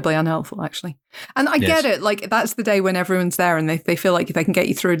 it's incredibly unhelpful, actually. And I get it. Like, that's the day when everyone's there and they feel like they can get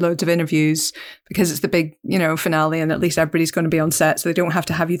you through loads of interviews because it's the big, finale and at least everybody's going to be on set. So they don't have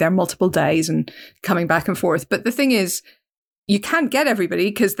to have you there multiple days and coming back and forth. But the thing is, you can't get everybody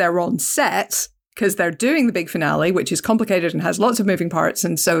because they're on set, because they're doing the big finale, which is complicated and has lots of moving parts.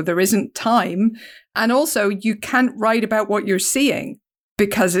 And so there isn't time. And also, you can't write about what you're seeing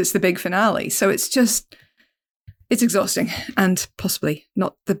because it's the big finale. So it's exhausting and possibly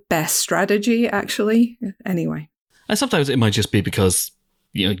not the best strategy, actually. Anyway. And sometimes it might just be because,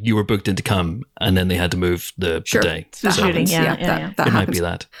 you were booked in to come and then they had to move the day. That happens. Yeah. That it happens. might be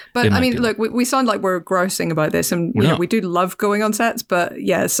that. But look, we sound like we're grousing about this and we do love going on sets, but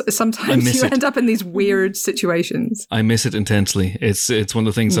yes, sometimes you end up in these weird situations. I miss it intensely. It's one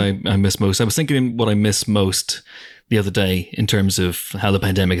of the things I miss most. I was thinking what I miss most the other day in terms of how the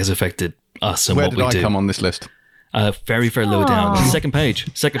pandemic has affected us and what we do. Where did I come on this list? Very, very low down. Second page,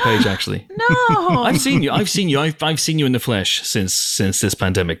 actually. No, I've seen you. I've seen you in the flesh since this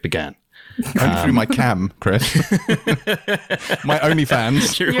pandemic began. Only through my cam, Chris. My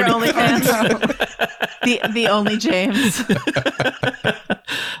OnlyFans. Your OnlyFans. the only James.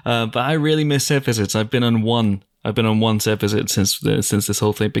 But I really miss set visits. I've been on one set visit since this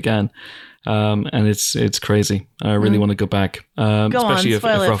whole thing began. And it's crazy. I really want to go back, especially if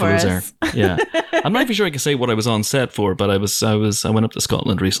Rafa was there. Yeah, I'm not even sure I can say what I was on set for, but I went up to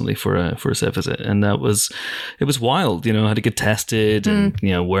Scotland recently for a set visit, and it was wild. I had to get tested and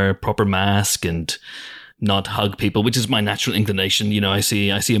wear a proper mask and not hug people, which is my natural inclination. I see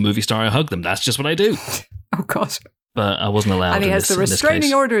a movie star, I hug them. That's just what I do. Oh God. But I wasn't allowed. And he has the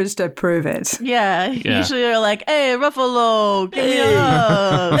restraining orders to prove it. Yeah. Usually they're like, "Hey, Ruffalo, give me a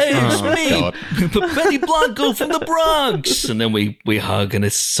hug." Hey, it's me, Betty Blanco from the Bronx. And then we hug, and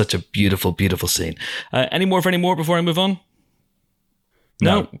it's such a beautiful, beautiful scene. Any more before I move on?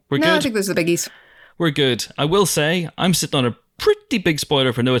 No, we're good. No, I think those are the biggies. We're good. I will say I'm sitting on a pretty big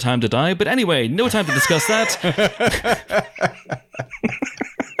spoiler for No Time to Die, but anyway, no time to discuss that.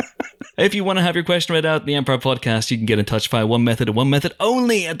 If you want to have your question read out in the Empire Podcast, you can get in touch via one method and one method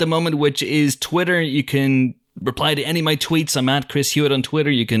only at the moment, which is Twitter. You can reply to any of my tweets. I'm at Chris Hewitt on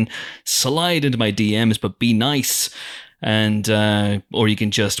Twitter. You can slide into my DMs, but be nice. And or you can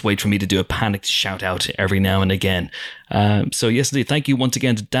just wait for me to do a panicked shout out every now and again. So yes, indeed, thank you once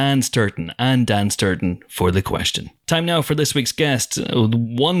again to Dan Sturton for the question. Time now for this week's guest,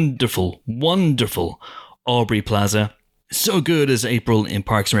 wonderful Aubrey Plaza. So good as April in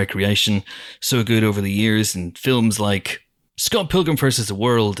Parks and Recreation, so good over the years in films like Scott Pilgrim vs. the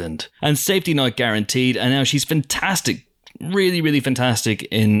World and Safety Not Guaranteed, and now she's fantastic, really, really fantastic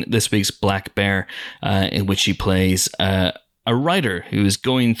in this week's Black Bear, in which she plays a writer who is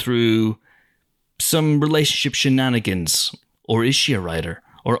going through some relationship shenanigans. Or is she a writer?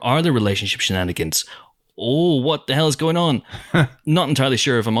 Or are there relationship shenanigans? Oh, what the hell is going on? Not entirely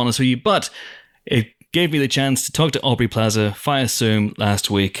sure, if I'm honest with you, but it gave me the chance to talk to Aubrey Plaza via Zoom last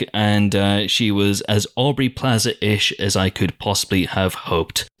week, and she was as Aubrey Plaza-ish as I could possibly have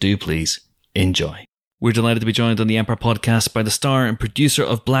hoped. Do please enjoy. We're delighted to be joined on the Empire Podcast by the star and producer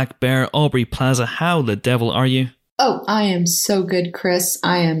of Black Bear, Aubrey Plaza. How the devil are you? Oh, I am so good, Chris.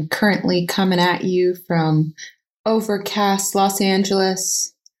 I am currently coming at you from overcast Los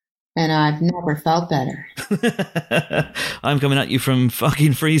Angeles, and I've never felt better. I'm coming at you from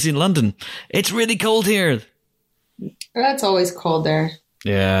fucking freezing London. It's really cold here. That's always cold there.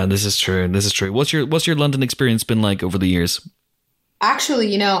 Yeah, this is true. What's your London experience been like over the years?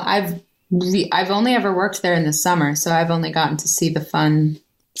 Actually, I've I've only ever worked there in the summer, so I've only gotten to see the fun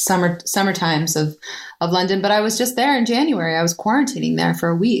summer times of London. But I was just there in January. I was quarantining there for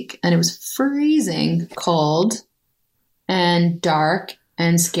a week, and it was freezing cold and dark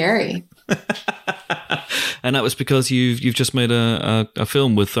and scary. And that was because you've just made a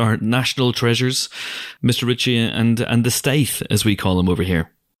film with our national treasures, Mr. Ritchie and the Staith, as we call him over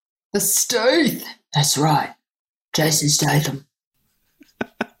here. The Staith. That's right. Jason Statham.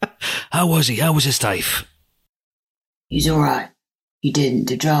 How was he? How was his Staith? He's all right. He did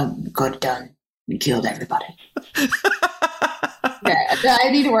the job, got it done, and killed everybody. Okay, I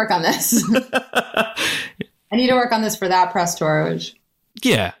need to work on this. I need to work on this for that press tour. Which...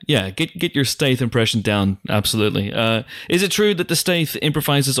 Yeah. Get your Staith impression down. Absolutely. Is it true that the Staith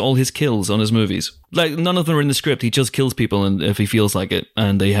improvises all his kills on his movies? Like, none of them are in the script. He just kills people, and if he feels like it,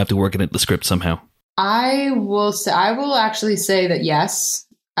 and they have to work it into the script somehow. I will actually say that yes.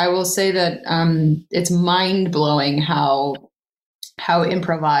 I will say that it's mind blowing how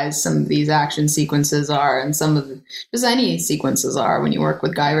improvised some of these action sequences are, and some of just any sequences are when you work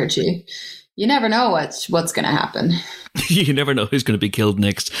with Guy Ritchie. You never know what's going to happen. You never know who's going to be killed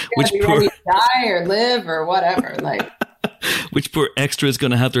next. Which poor die or live or whatever. Like, which poor extra is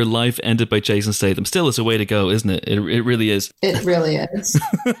going to have their life ended by Jason Statham? Still, it's a way to go, isn't it? It really is. It really is.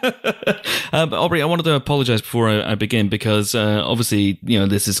 Aubrey, I wanted to apologize before I begin because obviously,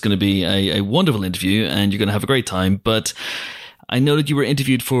 this is going to be a wonderful interview and you're going to have a great time. But I know that you were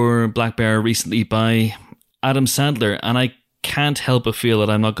interviewed for Black Bear recently by Adam Sandler, and I can't help but feel that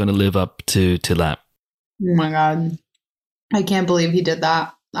I'm not going to live up to that. Oh my God. I can't believe he did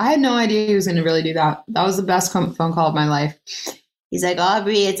that. I had no idea he was going to really do that. That was the best phone call of my life. He's like,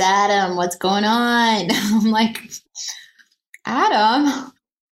 Aubrey, it's Adam. What's going on? I'm like, Adam,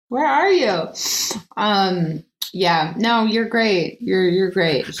 where are you? Yeah, no, you're great. You're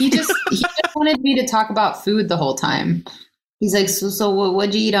great. He just wanted me to talk about food the whole time. He's like, so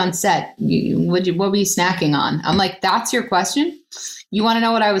what'd you eat on set? What were you snacking on? I'm like, that's your question? You want to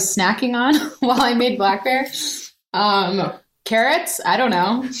know what I was snacking on while I made Black Bear? Carrots? I don't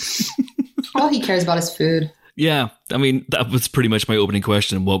know. All he cares about is food. Yeah, I mean, that was pretty much my opening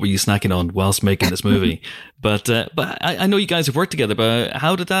question. What were you snacking on whilst making this movie? but I know you guys have worked together, but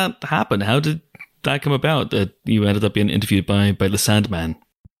how did that happen? How did that come about that you ended up being interviewed by the Sandman?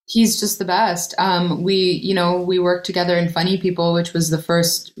 He's just the best. We worked together in Funny People, which was the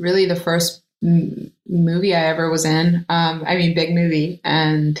first movie I ever was in. Big movie.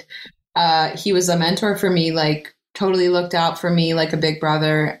 And he was a mentor for me, like totally looked out for me like a big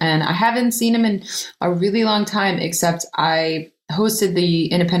brother. And I haven't seen him in a really long time, except I hosted the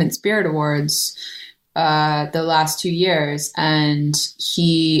Independent Spirit Awards the last 2 years. And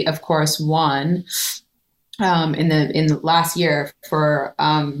he, of course, won in the last year for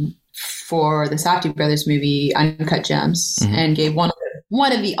the Safdie brothers movie Uncut Gems, mm-hmm. and gave one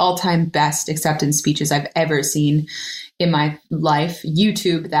of the all-time best acceptance speeches I've ever seen in my life.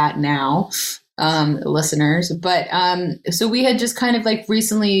 YouTube that now, listeners. But so we had just kind of like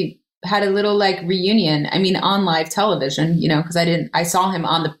recently had a little like reunion. I mean, on live television, because I saw him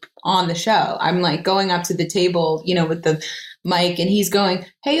on the show. I'm like going up to the table, with the mic, and he's going,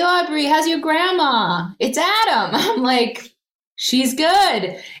 "Hey Aubrey, how's your grandma? It's Adam." I'm like, "She's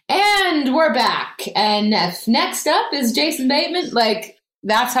good." And we're back. And next up is Jason Bateman. Like,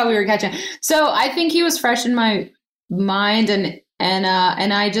 that's how we were catching. So I think he was fresh in my mind, and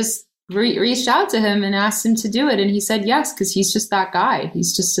I just reached out to him and asked him to do it, and he said yes, because he's just that guy.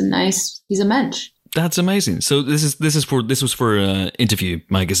 He's just he's a mensch. That's amazing. So this was for Interview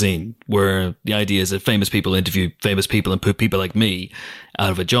magazine, where the idea is that famous people interview famous people and put people like me out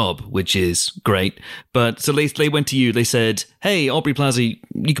of a job, which is great. But so they went to you. They said, "Hey, Aubrey Plaza,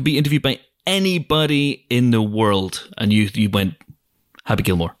 you could be interviewed by anybody in the world," and you went Happy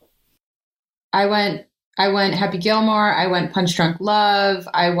Gilmore. I went Happy Gilmore. I went Punch Drunk Love.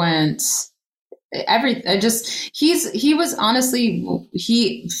 I went everything. He was honestly,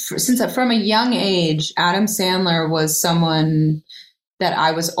 since from a young age, Adam Sandler was someone that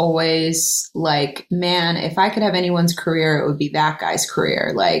I was always like, man, if I could have anyone's career, it would be that guy's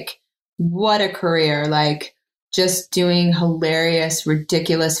career. Like, what a career. Like, just doing hilarious,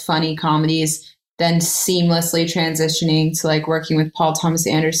 ridiculous, funny comedies, then seamlessly transitioning to like working with Paul Thomas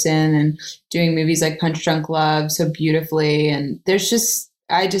Anderson and doing movies like Punch Drunk Love so beautifully. And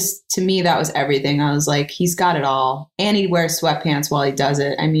to me, that was everything. I was like, he's got it all. And he wears sweatpants while he does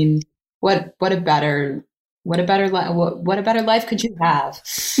it. I mean, what a better life could you have?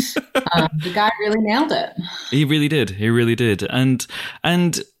 The guy really nailed it. He really did.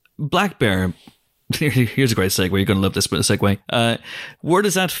 And Black Bear, here's a great segue. You're going to love this bit of segue. Where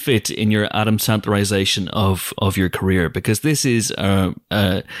does that fit in your Adam Sandlerization of your career? Because this is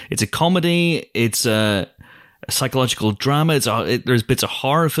it's a comedy. It's a psychological drama. There's bits of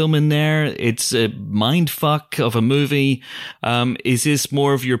horror film in there. It's a mind fuck of a movie. Is this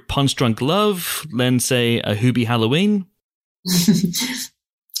more of your punch drunk love than, say, a Hubie Halloween?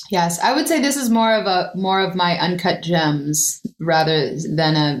 Yes, I would say this is more of my uncut gems rather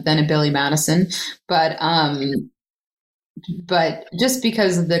than a Billy Madison, but just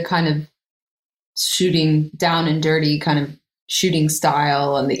because of the kind of shooting down and dirty kind of shooting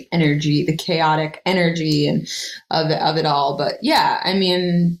style and the energy, the chaotic energy and of it all. But yeah, I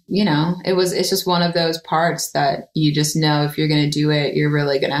mean, it's just one of those parts that you just know if you're going to do it, you're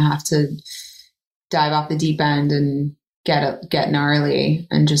really going to have to dive off the deep end and get gnarly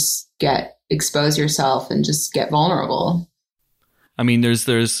and just expose yourself and just get vulnerable. I mean,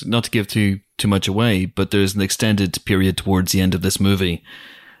 there's not to give too much away, but there's an extended period towards the end of this movie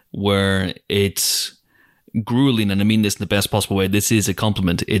where it's grueling, and I mean this in the best possible way. This is a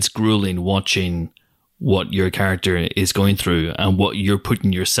compliment. It's grueling watching what your character is going through and what you're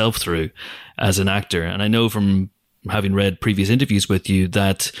putting yourself through as an actor. And I know from having read previous interviews with you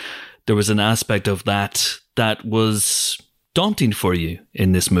that there was an aspect of that was daunting for you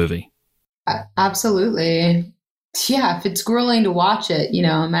in this movie. Absolutely. Yeah, if it's grueling to watch it,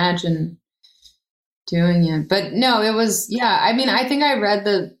 imagine doing it. But no, it was, yeah, I mean, I think I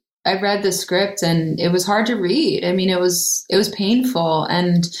read the script and it was hard to read. I mean, it was painful,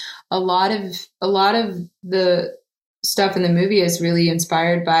 and a lot of the stuff in the movie is really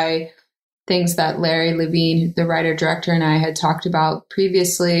inspired by things that Larry Levine, the writer director, and I had talked about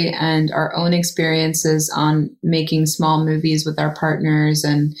previously, and our own experiences on making small movies with our partners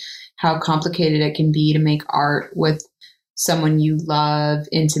and how complicated it can be to make art with someone you love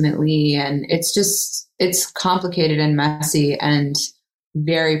intimately. And it's complicated and messy and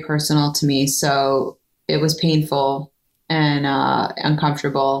very personal to me. So it was painful and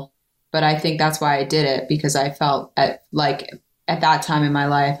uncomfortable, but I think that's why I did it, because I felt at that time in my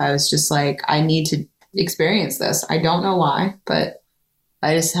life, I was just like, I need to experience this. I don't know why, but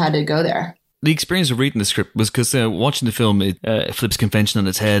I just had to go there. The experience of reading the script was because watching the film, it flips convention on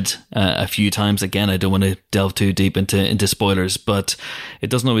its head a few times. Again, I don't want to delve too deep into spoilers, but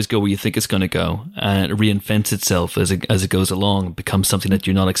it doesn't always go where you think it's going to go, and it reinvents itself as it goes along, becomes something that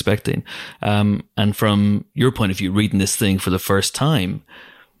you're not expecting. And from your point of view, reading this thing for the first time,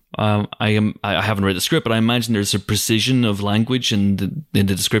 I haven't read the script, but I imagine there's a precision of language in the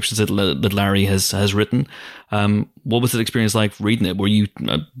descriptions that Larry has written. What was that experience like reading it? Were you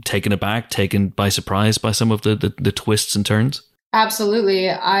taken aback, taken by surprise by some of the twists and turns? Absolutely.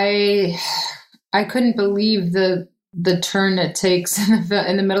 I couldn't believe the turn it takes in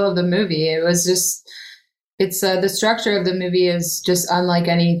the middle of the movie. It was just, the structure of the movie is just unlike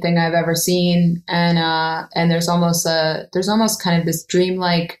anything I've ever seen, and there's almost kind of this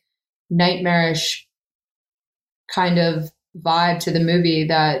dreamlike, nightmarish kind of vibe to the movie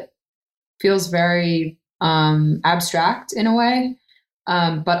that feels very abstract in a way,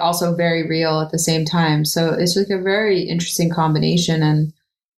 but also very real at the same time. So it's like a very interesting combination,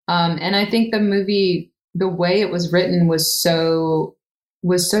 and I think the movie, the way it was written, was so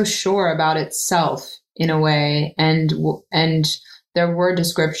sure about itself in a way, and there were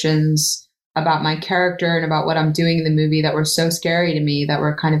descriptions about my character and about what I'm doing in the movie that were so scary to me, that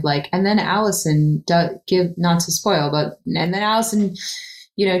were kind of like, and then Allison not to spoil, but and then Allison,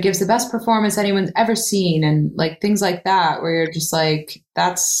 gives the best performance anyone's ever seen, and like things like that, where you're just like,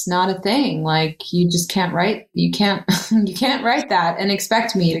 that's not a thing. Like, you just can't write, you can't write that and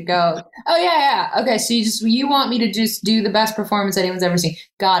expect me to go, oh yeah. Okay. So you want me to just do the best performance anyone's ever seen.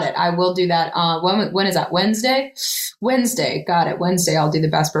 Got it. I will do that. When is that? Wednesday. Got it. Wednesday. I'll do the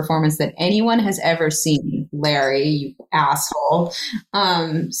best performance that anyone has ever seen. Larry, you asshole.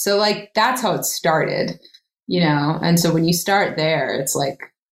 So like, that's how it started, and so when you start there, it's like,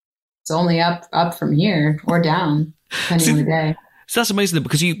 it's only up from here or down, depending on the day. So that's amazing,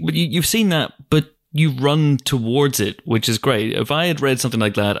 because you've seen that, but you run towards it, which is great. If I had read something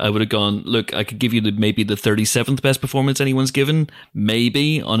like that, I would have gone, look, I could give you maybe the 37th best performance anyone's given,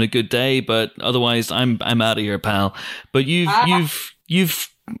 maybe on a good day, but otherwise I'm out of here, pal. But you've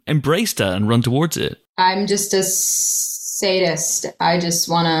embraced that and run towards it. I'm just a sadist. I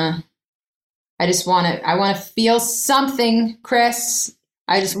want to feel something, Chris.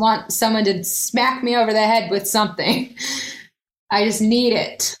 I just want someone to smack me over the head with something. I just need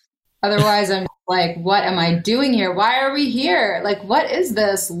it. Otherwise, I'm like, what am I doing here? Why are we here? Like, what is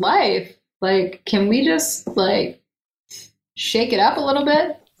this life? Like, can we just like shake it up a little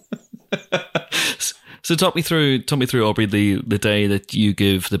bit? So talk me through, Aubrey, the day that you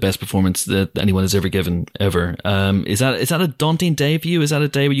give the best performance that anyone has ever given ever. Is that a daunting day for you? Is that a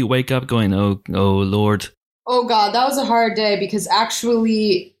day where you wake up going, oh Lord? Oh God, that was a hard day because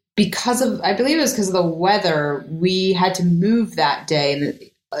actually, I believe it was because of the weather, we had to move that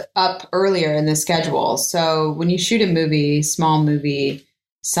day up earlier in the schedule. So when you shoot a movie, small movie,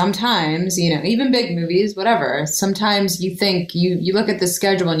 sometimes, even big movies, whatever, sometimes you think you look at the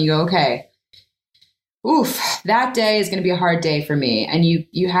schedule and you go, okay, oof, that day is going to be a hard day for me. And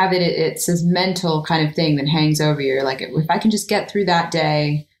you have it's this mental kind of thing that hangs over you. You're like, if I can just get through that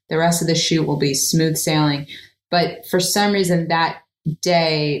day, the rest of the shoot will be smooth sailing. But for some reason, that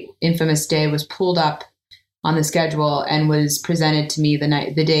day, infamous day, was pulled up on the schedule and was presented to me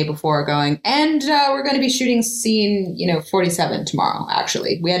the day before, going, and we're going to be shooting scene 47 tomorrow.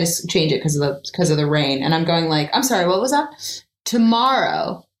 Actually, we had to change it because of the rain. And I'm going like, I'm sorry, what was that?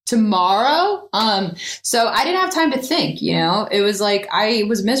 Tomorrow. So I didn't have time to think, it was like, I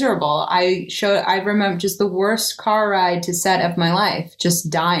was miserable. I remember just the worst car ride to set of my life,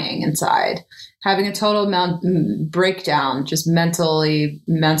 just dying inside, having a total breakdown, just mentally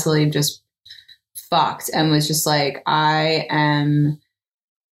just fucked, and was just like,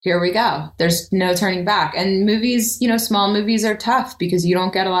 here we go. There's no turning back. And movies, small movies are tough because you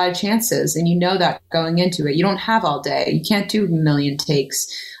don't get a lot of chances, and that going into it. You don't have all day. You can't do a million takes.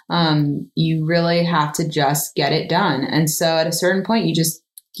 You really have to just get it done. And so at a certain point, you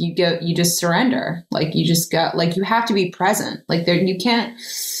just surrender. Like you just got, like, you have to be present. Like you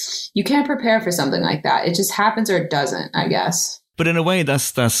can't prepare for something like that. It just happens or it doesn't, I guess. But in a way,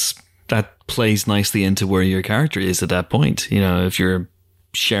 that plays nicely into where your character is at that point. If you're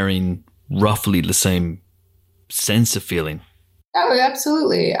sharing roughly the same sense of feeling. Oh,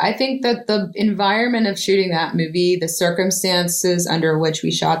 absolutely. I think that the environment of shooting that movie, the circumstances under which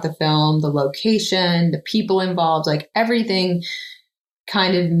we shot the film, the location, the people involved, like everything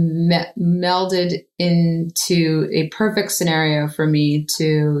kind of melded into a perfect scenario for me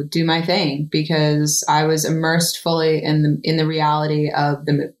to do my thing, because I was immersed fully in the reality of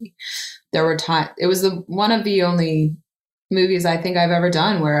the movie. There were it was one of the only movies I think I've ever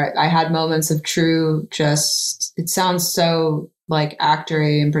done where I had moments of true, it sounds so like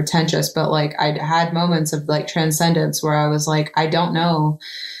actory and pretentious, but like I had moments of like transcendence where I was like, I don't know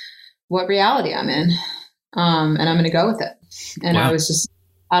what reality I'm in. And I'm going to go with it. And wow. I was just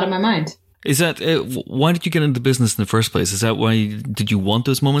out of my mind. Is that, why did you get into the business in the first place? Is that why, did you want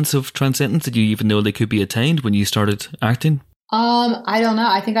those moments of transcendence? Did you even know they could be attained when you started acting? I don't know.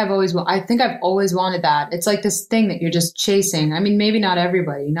 I think I've always wanted that. It's like this thing that you're just chasing. I mean, maybe not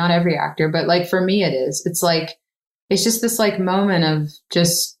everybody, not every actor, but like for me it is. It's like, it's just this like moment of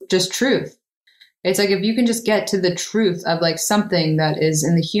just truth. It's like, if you can just get to the truth of like something that is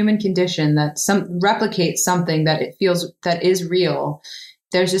in the human condition, that replicates something that it feels that is real.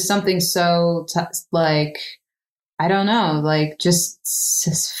 There's just something so like, I don't know, like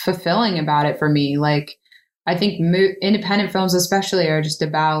just fulfilling about it for me. Like, I think independent films especially are just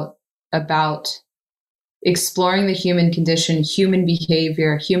about exploring the human condition, human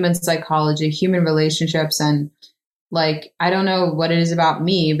behavior, human psychology, human relationships. And like, I don't know what it is about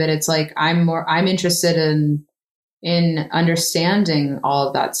me, but it's like, I'm interested in understanding all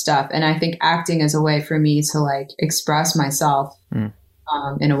of that stuff. And I think acting is a way for me to like express myself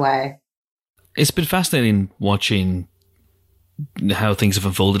in a way. It's been fascinating watching how things have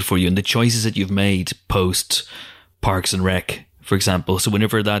unfolded for you and the choices that you've made post Parks and Rec, for example. So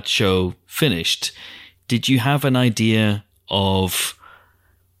whenever that show finished, did you have an idea of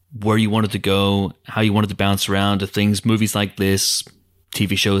where you wanted to go, how you wanted to bounce around to things, movies like this,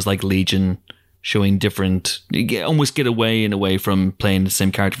 TV shows like Legion, showing different, almost get away from playing the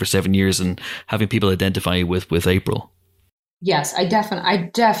same character for 7 years and having people identify you with April? Yes, I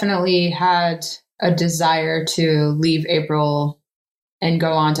definitely had a desire to leave April and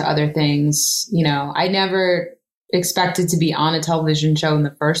go on to other things. You know, I never expected to be on a television show in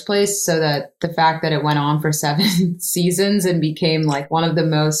the first place. So that the fact that it went on for 7 seasons and became like one of the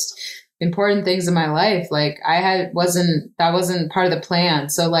most important things in my life, like that wasn't part of the plan.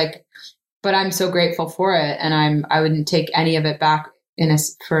 So like, but I'm so grateful for it. And I wouldn't take any of it back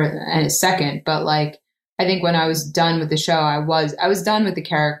for a second. But like, I think when I was done with the show, I was done with the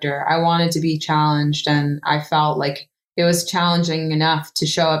character. I wanted to be challenged, and I felt like it was challenging enough to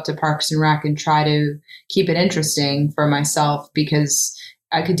show up to Parks and Rec and try to keep it interesting for myself, because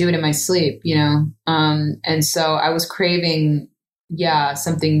I could do it in my sleep, you know? And so I was craving,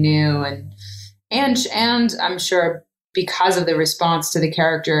 something new, and I'm sure because of the response to the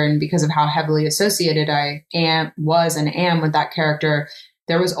character and because of how heavily associated I am with that character,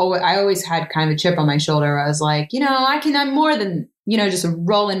 I always had kind of a chip on my shoulder where I was like, I'm more than, just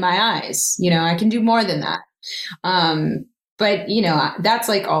rolling my eyes, I can do more than that. But that's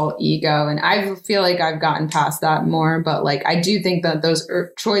like all ego. And I feel like I've gotten past that more, but like, I do think that those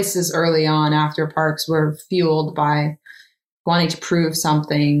choices early on after Parks were fueled by wanting to prove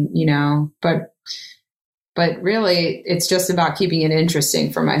something, but really it's just about keeping it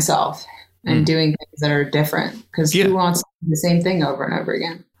interesting for myself and doing things that are different, because who wants the same thing over and over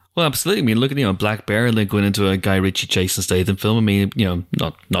again? Well, absolutely. I mean, look at, Black Bear, like going into a Guy Ritchie Jason Statham film. I mean,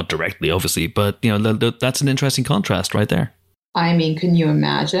 not directly, obviously, but, that's an interesting contrast right there. I mean, can you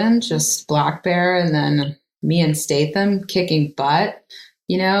imagine just Black Bear and then me and Statham kicking butt,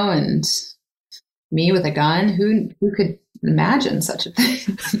 and me with a gun? Who could imagine such a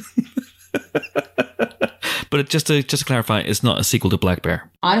thing? But just to clarify, it's not a sequel to Black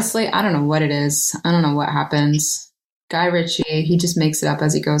Bear. Honestly, I don't know what it is. I don't know what happens. Guy Ritchie, he just makes it up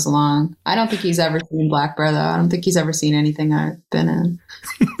as he goes along. I don't think he's ever seen Black Bear, though. I don't think he's ever seen anything I've been in.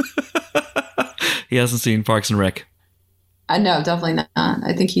 He hasn't seen Parks and Rec. No, definitely not.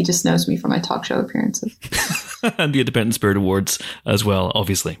 I think he just knows me from my talk show appearances. And the Independent Spirit Awards as well,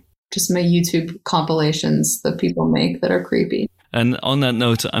 obviously. Just my YouTube compilations that people make that are creepy. And on that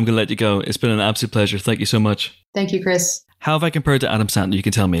note, I'm going to let you go. It's been an absolute pleasure. Thank you so much. Thank you, Chris. How have I compared to Adam Sandler? You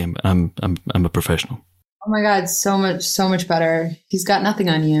can tell me. I'm a professional. Oh my God, so much better. He's got nothing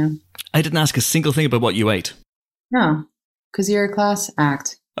on you. I didn't ask a single thing about what you ate. No, because you're a class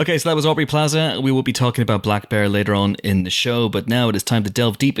act. Okay, so that was Aubrey Plaza. We will be talking about Black Bear later on in the show, but now it is time to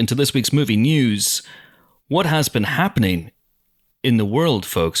delve deep into this week's movie news. What has been happening in the world,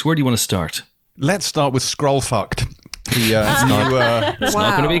 folks? Where do you want to start? Let's start with Scroll Fucked. It's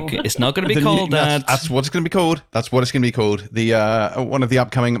not going to be called that. That's what it's going to be called. That's what it's going to be called. The one of the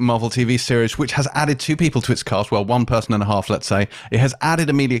upcoming Marvel TV series, which has added 2 people to its cast. Well, 1 person and a half, let's say. It has added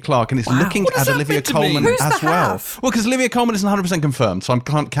Emilia Clarke, and it's looking to add Olivia Colman as well. Well, because Olivia Colman isn't 100% confirmed, so I'm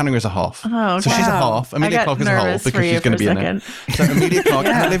counting her as a half. Oh, okay. So she's a half. Emilia Clarke is a whole because she's going to be in it. So Emilia Clarke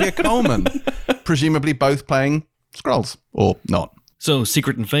and Olivia Colman, presumably both playing Skrulls or not. So,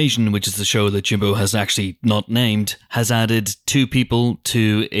 Secret Invasion, which is the show that Jimbo has actually not named, has added 2 people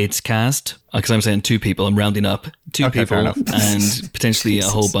to its cast. Because I'm saying 2 people, I'm rounding up. 2 people and potentially a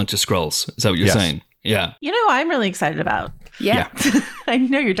whole bunch of Skrulls. Is that what you're saying? Yeah. I'm really excited about. Yeah. I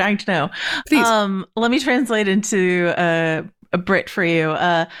know you're dying to know. Please. Let me translate into a Brit for you.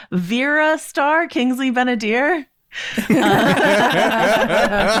 Vera star Kingsley Ben-Adir.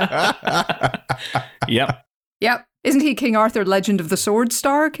 Yep. Isn't he King Arthur, Legend of the Sword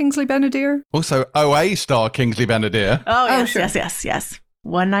star, Kingsley Ben-Adir? Also, OA star Kingsley Ben-Adir. Oh, yes.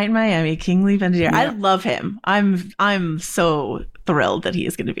 One Night in Miami, Kingsley Ben-Adir. Yeah. I love him. I'm so thrilled that he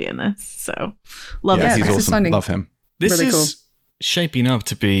is going to be in this. So, love him. He's awesome. Love him. This really is shaping up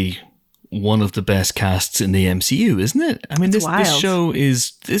to be one of the best casts in the MCU, isn't it? I mean, this show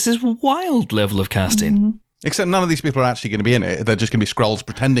is wild level of casting. Mm-hmm. Except none of these people are actually going to be in it. They're just going to be Skrulls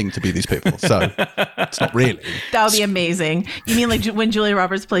pretending to be these people. So it's not really. That would be amazing. You mean like when Julia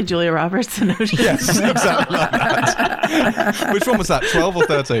Roberts played Julia Roberts in Ocean's? Yes, exactly like that. Which one was that, 12 or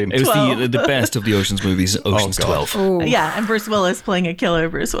 13? It was the best of the Ocean's movies, Ocean's 12. Oh. Yeah, and Bruce Willis playing a killer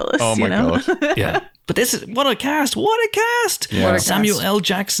Bruce Willis. Oh my God. Yeah. But this is, what a cast. Yeah. Samuel L.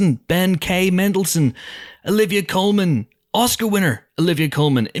 Jackson, Ben K. Mendelsohn, Olivia Colman, Oscar winner Olivia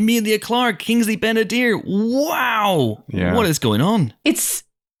Colman, Emilia Clarke, Kingsley Ben-Adir. Wow. Yeah. What is going on? It's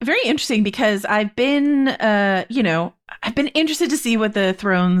very interesting because I've been, I've been interested to see what the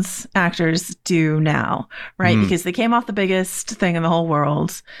Thrones actors do now, right? Because they came off the biggest thing in the whole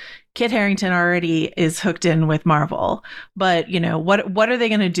world. Kit Harington already is hooked in with Marvel, but what are they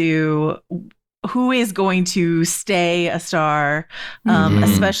going to do? Who is going to stay a star,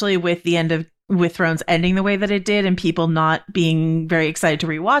 especially with the end of Thrones ending the way that it did and people not being very excited to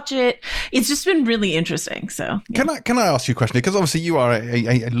rewatch it? It's just been really interesting. So yeah. Can I ask you a question? Because obviously you are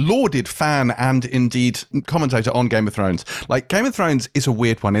a lauded fan and indeed commentator on Game of Thrones. Like, Game of Thrones is a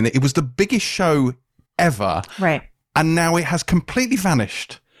weird one, and it was the biggest show ever, right? And now it has completely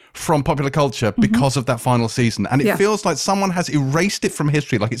vanished from popular culture because of that final season, and it feels like someone has erased it from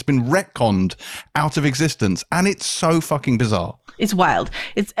history, like it's been retconned out of existence, and it's so fucking bizarre. It's wild.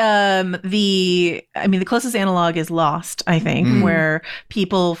 It's the closest analog is Lost, I think, where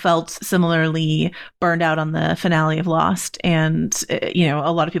people felt similarly burned out on the finale of Lost, and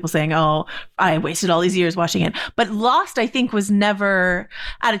a lot of people saying, "Oh, I wasted all these years watching it." But Lost, I think, was never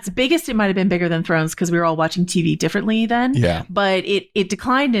at its biggest. It might have been bigger than Thrones because we were all watching TV differently then. Yeah. But it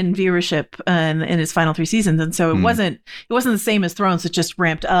declined in viewership in its final 3 seasons, and so it wasn't the same as Thrones. It just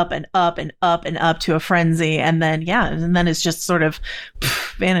ramped up and up and up and up to a frenzy, and then it's just sort of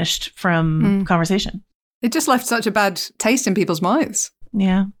vanished from conversation. It just left such a bad taste in people's mouths.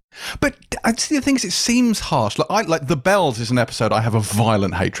 Yeah. But I'd see the things, it seems harsh. Like The Bells is an episode I have a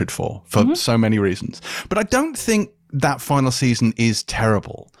violent hatred for so many reasons. But I don't think that final season is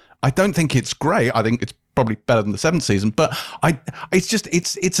terrible. I don't think it's great. I think it's probably better than the 7th season, but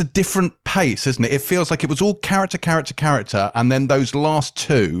it's a different pace, isn't it? It feels like it was all character, and then those last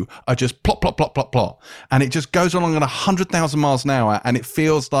 2 are just plot, plot, plot, plot, plot. And it just goes along at 100,000 miles an hour, and it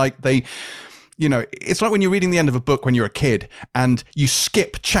feels like they... You know, it's like when you're reading the end of a book when you're a kid and you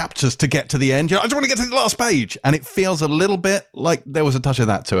skip chapters to get to the end. You're like, I just want to get to the last page. And it feels a little bit like there was a touch of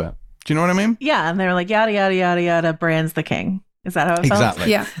that to it. Do you know what I mean? Yeah. And they were like, yada, yada, yada, yada, Bran's the king. Is that how it felt? Exactly.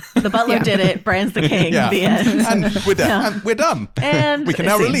 Yeah. The butler did it. Bran's the king. The end. And we're done. Yeah. And we're done. And we can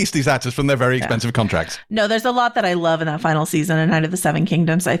now release these actors from their very expensive contracts. No, there's a lot that I love in that final season. And Night of the Seven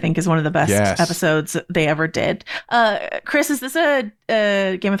Kingdoms, I think, is one of the best episodes they ever did. Chris, is this a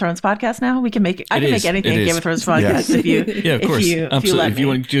Game of Thrones podcast now? I can make anything a Game of Thrones podcast if you. Yeah, of course. Absolutely. If you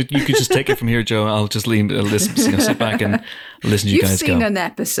want, you could just take it from here, Joe. I'll just listen, sit back and listen to you guys go. You've seen an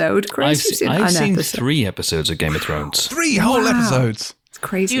episode, Chris. I've seen 3 episodes of Game of Thrones. 3 whole episodes. It's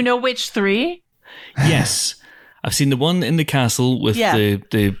crazy. Do you know which 3? Yes. I've seen the one in the castle with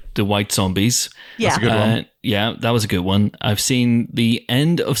the white zombies. Yeah. That's a good one. Yeah, that was a good one. I've seen the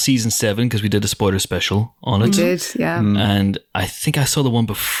end of season 7 because we did a spoiler special on it. We did, yeah. And I think I saw the one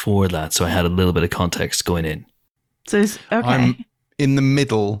before that, so I had a little bit of context going in. So okay. I'm in the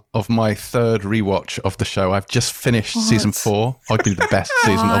middle of my 3rd rewatch of the show. I've just finished season 4. Arguably the best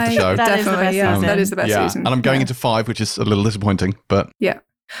season of the show. That is the best season. That is the best season. And I'm going into 5, which is a little disappointing, but... Yeah.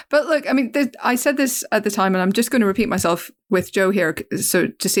 But look, I mean, I said this at the time, and I'm just going to repeat myself with Jo here, so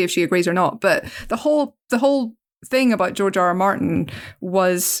to see if she agrees or not. But the whole thing about George R.R. Martin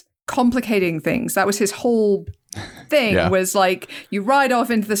was complicating things. That was his whole thing, was like, you ride off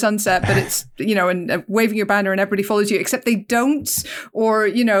into the sunset, but it's, you know, and waving your banner and everybody follows you, except they don't. Or,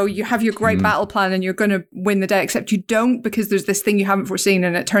 you know, you have your great battle plan and you're going to win the day, except you don't, because there's this thing you haven't foreseen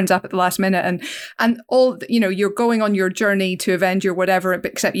and it turns up at the last minute. And all, you know, you're going on your journey to avenge your whatever,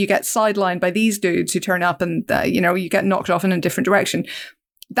 except you get sidelined by these dudes who turn up and, you know, you get knocked off in a different direction.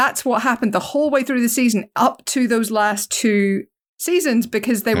 That's what happened the whole way through the season up to those last 2 seasons,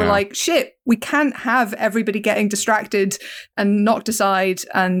 because they were like, shit, we can't have everybody getting distracted and knocked aside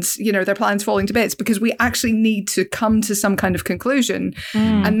and, you know, their plans falling to bits, because we actually need to come to some kind of conclusion.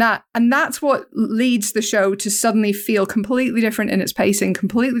 And that's what leads the show to suddenly feel completely different in its pacing,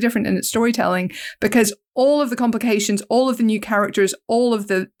 completely different in its storytelling, because all of the complications, all of the new characters, all of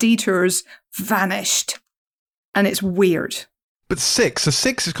the detours vanished. And it's weird. But 6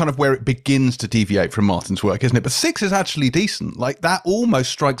 is kind of where it begins to deviate from Martin's work, isn't it? But 6 is actually decent. Like, that almost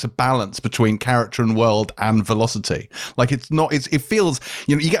strikes a balance between character and world and velocity. Like, it feels,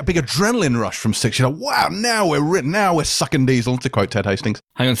 you know, you get a big adrenaline rush from 6. You're like, wow, now we're sucking diesel, to quote Ted Hastings.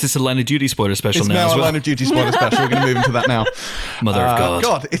 Hang on, is this a Line of Duty spoiler special it's now? It's now a Line of Duty spoiler special. We're going to move into that now. Mother of God.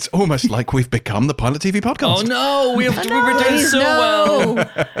 God, it's almost like we've become the Pilot TV podcast. Oh no, we were doing so well.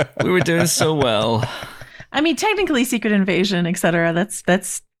 We were doing so well. I mean, technically, Secret Invasion, etc.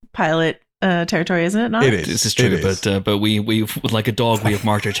 That's pilot territory, isn't it? Not? It is. This is true, but we like a dog, we have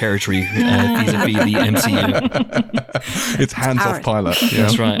marked our territory vis-a-vis the MCU. It's hands-off pilot. Yeah.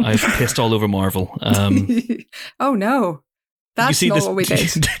 That's right. I've pissed all over Marvel. Oh no, that's not what we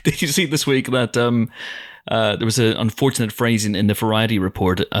did. Did you see this week that there was an unfortunate phrasing in the Variety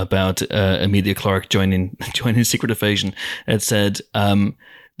report about Emilia Clarke joining Secret Invasion? It said,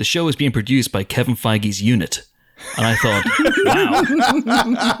 the show is being produced by Kevin Feige's unit. And I thought, wow,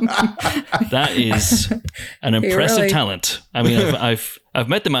 that is an impressive talent. I mean, I've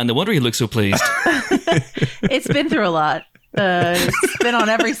met the man. No wonder he looks so pleased. It's been through a lot. It's been on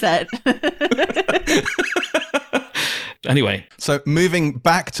every set. Anyway. So moving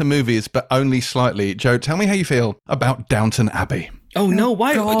back to movies, but only slightly. Joe, tell me how you feel about Downton Abbey. Oh, no,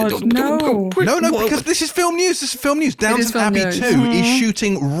 why? God, no, because this is film news. Downton Abbey 2 is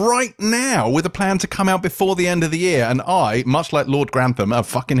shooting right now with a plan to come out before the end of the year. And I, much like Lord Grantham, are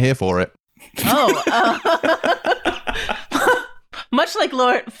fucking here for it. Much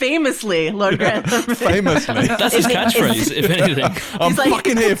like famously Lord Grantham. Famously. That's his catchphrase, if anything. I'm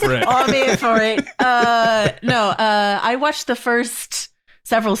fucking here for it. I'm here for it. I watched the first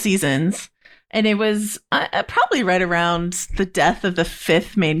several seasons. And it was probably right around the death of the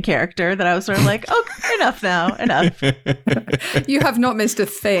 5th main character that I was sort of like, oh, enough now, enough. You have not missed a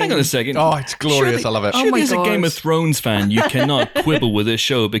thing. Hang on a second. Oh, it's glorious. I love it. Surely my as a God. Game of Thrones fan, you cannot quibble with this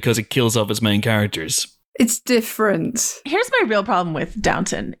show because it kills off its main characters. It's different. Here's my real problem with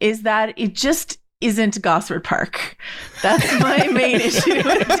Downton is that it just isn't Gosford Park. That's my main issue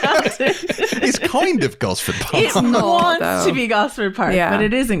with Downton. It's kind of Gosford Park. It not, wants though. to be Gosford Park, Yeah. but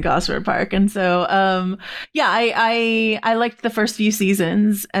it isn't Gosford Park. And so, I liked the first few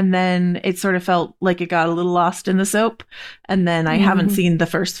seasons, and then it sort of felt like it got a little lost in the soap. And then I haven't seen the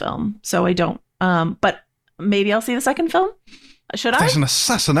first film, so I don't. But maybe I'll see the second film. Should I? There's an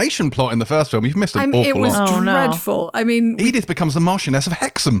assassination plot in the first film. You've missed an It awful was lot. Oh, no. dreadful. I mean, Edith becomes the Marchioness of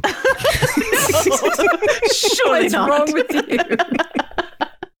Hexham. Surely what's not. wrong with you?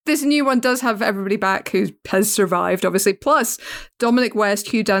 This new one does have everybody back who has survived, obviously. Plus, Dominic West,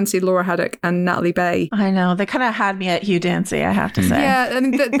 Hugh Dancy, Laura Haddock, and Natalie Bay. I know. They kind of had me at Hugh Dancy, I have to say. Yeah, I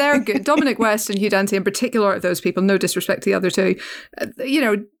mean, they're good. Dominic West and Hugh Dancy in particular are those people, no disrespect to the other two.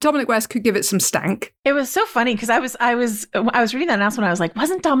 Dominic West could give it some stank. It was so funny because I was reading that announcement. I was like,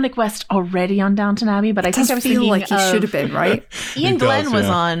 wasn't Dominic West already on Downton Abbey? But I think I was feel thinking like he should have been, right? Ian He Glenn does, was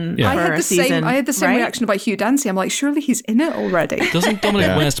yeah. on Yeah. for a season. I had the same right? reaction about Hugh Dancy. I'm like, surely he's in it already. Doesn't Dominic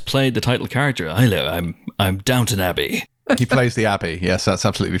Yeah. West play the title character? Hello, I'm Downton Abbey. He plays the Abbey. Yes, that's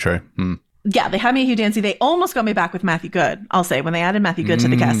absolutely true. Yeah, they had me at Hugh Dancy. They almost got me back with Matthew Good. I'll say when they added Matthew Good to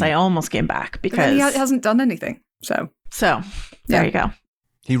the cast, I almost came back But then because he hasn't done anything. So, so there Yeah. you go.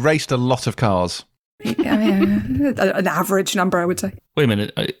 He raced a lot of cars. an average number, I would say. Wait a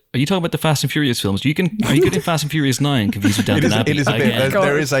minute. Are you talking about the Fast and Furious films? Are you getting Fast and Furious 9 confused with Downton Abbey? It is a bit. again?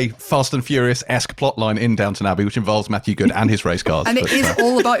 There is a Fast and Furious-esque plotline in Downton Abbey, which involves Matthew Good and his race cars. And it but, is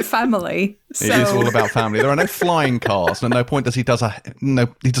all about family. So. It is all about family. There are no flying cars, and at no point does he doesn't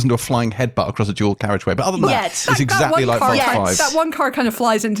do a flying headbutt across a dual carriageway. But other than that, Yet. it's That exactly one like car Fast that Five. one car kind of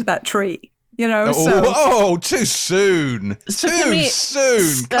flies into that tree. Too soon. So Too can we-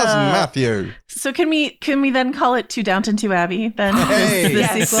 soon, cousin Matthew. So can we then call it To Downton to Abbey then? Hey. The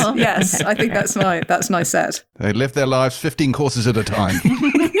Yes, sequel? yes, I think that's nice said. They live their lives 15 courses at a time.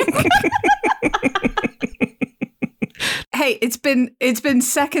 Hey, it's been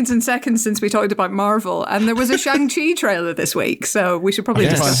seconds and seconds since we talked about Marvel, and there was a Shang-Chi trailer this week, so we should probably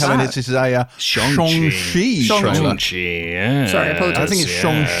Yes. discuss Helen, that. it's a Shang-Chi trailer. Shang-Chi, yeah. Sorry, I apologize. I think it's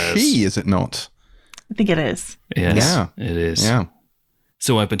Shang-Chi, is it not? I think it is. Yes, Yeah. it is. Yeah.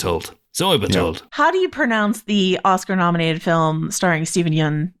 So I've been told. How do you pronounce the Oscar-nominated film starring Stephen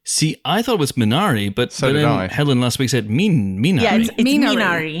Yeun? See, I thought it was Minari, but So then did I. Helen last week said Minari. Yeah, it's Minari.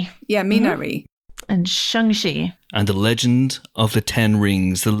 Minari. Yeah, Minari. And Shang-Chi. And the Legend of the Ten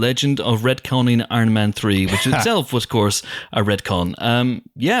Rings, the legend of retconning Iron Man 3, which itself was, of course, a retcon.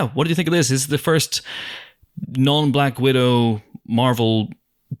 What do you think of this? This is the first non-Black Widow Marvel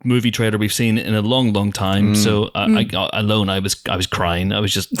movie trailer we've seen in a long, long time. So I was crying. I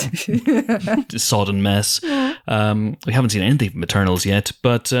was just a sodden mess. We haven't seen anything from Eternals yet,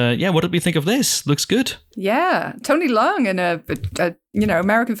 but what did we think of this? Looks good. Yeah, Tony Leung in a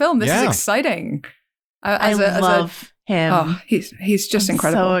American film. This is Yeah. exciting. I love him. Oh, he's just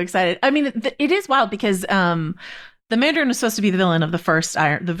incredible. So excited. I mean, it is wild because the Mandarin was supposed to be the villain of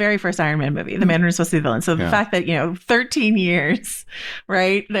the very first Iron Man movie. The Mandarin was supposed to be the villain. So the fact that 13 years,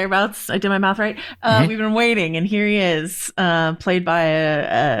 right thereabouts, I did my math right. We've been waiting, and here he is, played by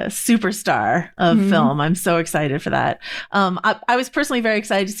a superstar of film. I'm so excited for that. I was personally very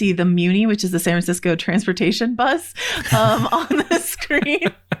excited to see the Muni, which is the San Francisco transportation bus, on the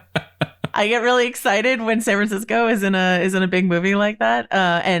screen. I get really excited when San Francisco is in a big movie like that,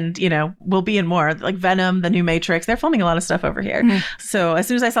 and we'll be in more like Venom, the new Matrix. They're filming a lot of stuff over here. So as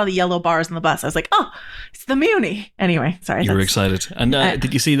soon as I saw the yellow bars on the bus, I was like, "Oh, it's the Muni." Anyway, sorry. You were excited, and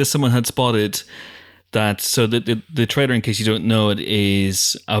did you see that someone had spotted that? So the trailer, in case you don't know, it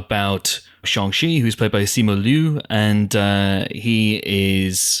is about Shang-Chi, who's played by Simu Liu, and he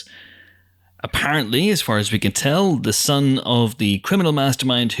is, apparently, as far as we can tell, the son of the criminal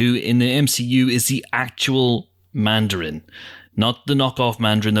mastermind who in the MCU is the actual Mandarin. Not the knockoff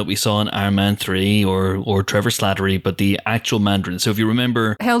Mandarin that we saw in Iron Man 3 or Trevor Slattery, but the actual Mandarin. So if you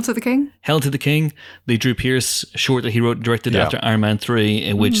remember Hail to the King. Hail to the King, the Drew Pearce short that he wrote and directed after Iron Man 3,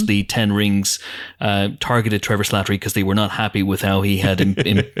 in which the Ten Rings targeted Trevor Slattery because they were not happy with how he had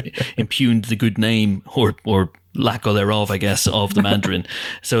impugned the good name or lack of thereof, I guess, of the Mandarin.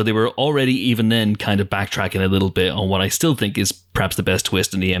 So they were already even then kind of backtracking a little bit on what I still think is perhaps the best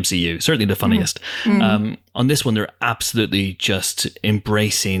twist in the MCU, certainly the funniest. On this one, they're absolutely just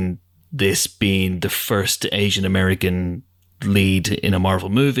embracing this being the first Asian American lead in a Marvel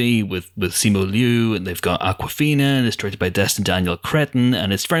movie with Simu Liu, and they've got Awkwafina, and it's directed by Destin Daniel Cretton,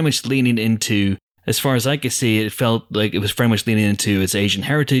 and it's very much leaning into, as far as I could see, it felt like it was very much leaning into its Asian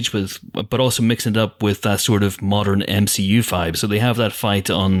heritage, but also mixing it up with that sort of modern MCU vibe. So they have that fight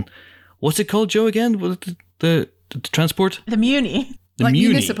on, what's it called, Joe, again? The transport? The Muni. The like Muni.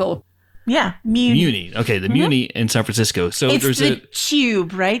 municipal. Yeah, Muni. Okay, the Muni in San Francisco. So It's there's the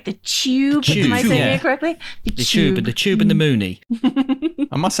tube, right? The tube. Am I saying it correctly? the tube and the Muni.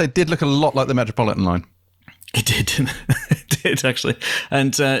 I must say, it did look a lot like the Metropolitan line. It did. It did, actually.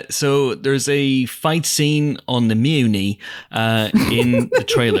 And so there's a fight scene on the Muni in the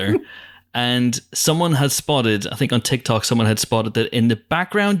trailer. And someone had spotted, I think on TikTok, someone had spotted that in the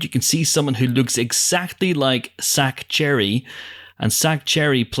background, you can see someone who looks exactly like Sack Cherry. And Sack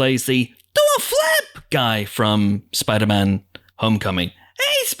Cherry plays the do a flip guy from Spider-Man Homecoming.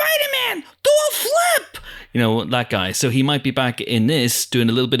 Hey, Spider-Man, do a flip! You know, that guy. So he might be back in this doing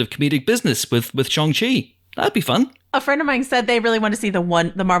a little bit of comedic business with Shang-Chi. That'd be fun. A friend of mine said they really want to see the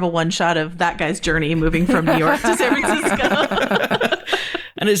Marvel one shot of that guy's journey moving from New York to San Francisco.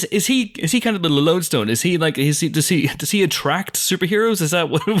 And is he kind of the lodestone? Is he like does he attract superheroes? Is that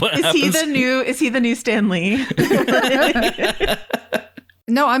what is happens? Is he the new Stan Lee?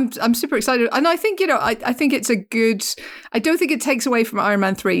 No, I'm super excited. And I think, I think it's a good, I don't think it takes away from Iron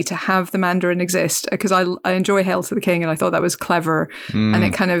Man 3 to have the Mandarin exist, because I enjoy Hail to the King, and I thought that was clever. And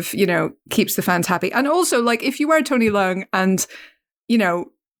it kind of, keeps the fans happy. And also, like, if you were Tony Leung and,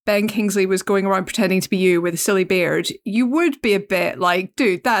 Ben Kingsley was going around pretending to be you with a silly beard, you would be a bit like,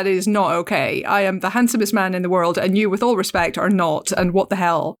 dude, that is not okay. I am the handsomest man in the world, and you, with all respect, are not. And what the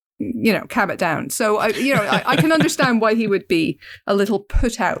hell? Calm it down. So, I can understand why he would be a little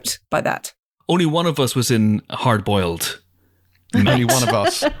put out by that. Only one of us was in Hard Boiled. Only one of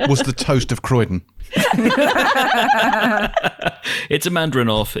us was the toast of Croydon. It's a Mandarin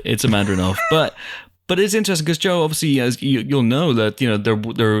off. But it's interesting because, Joe, obviously, as you'll know that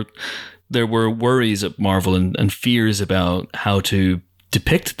there were worries at Marvel and fears about how to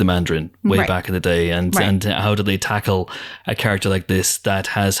depict the Mandarin way back in the day, and how do they tackle a character like this that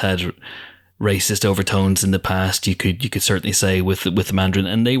has had racist overtones in the past. You could certainly say with the Mandarin,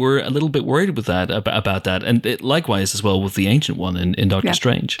 and they were a little bit worried with that about that, and likewise as well with the Ancient One in Doctor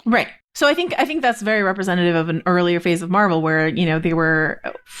Strange. Right. So I think that's very representative of an earlier phase of Marvel where, they were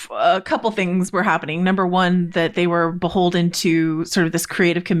a couple things were happening. Number one, that they were beholden to sort of this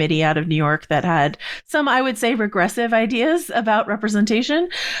creative committee out of New York that had some, I would say, regressive ideas about representation.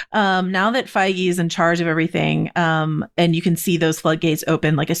 Now that Feige is in charge of everything, and you can see those floodgates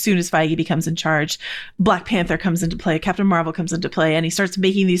open, like as soon as Feige becomes in charge, Black Panther comes into play, Captain Marvel comes into play, and he starts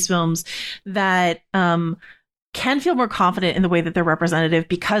making these films that, can feel more confident in the way that they're representative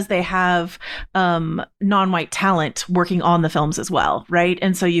because they have non-white talent working on the films as well, right?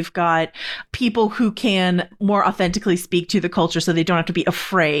 And so you've got people who can more authentically speak to the culture so they don't have to be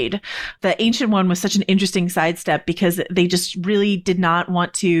afraid. The Ancient One was such an interesting sidestep because they just really did not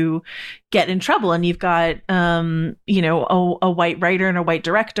want to get in trouble. And you've got, a white writer and a white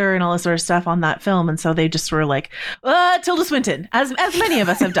director and all this sort of stuff on that film. And so they just were like, Tilda Swinton, as many of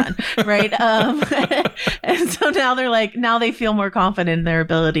us have done, right? And so now now they feel more confident in their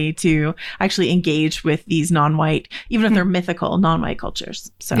ability to actually engage with these non-white, even if they're mythical non-white cultures.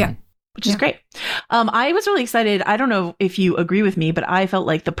 So. Yeah. Which is great. I was really excited. I don't know if you agree with me, but I felt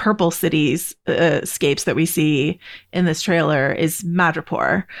like the purple cities scapes that we see in this trailer is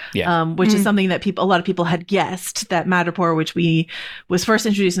Madripoor, which is something that a lot of people had guessed that Madripoor, which was first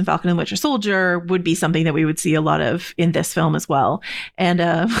introduced in Falcon and Winter Soldier, would be something that we would see a lot of in this film as well. And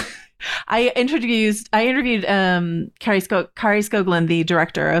I interviewed Kari Skoglund, the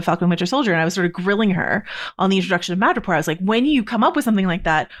director of Falcon and Winter Soldier, and I was sort of grilling her on the introduction of Madripoor. I was like, when you come up with something like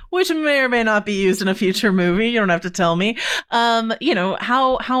that, which may or may not be used in a future movie, you don't have to tell me,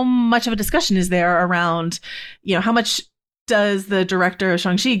 how much of a discussion is there around, how much does the director of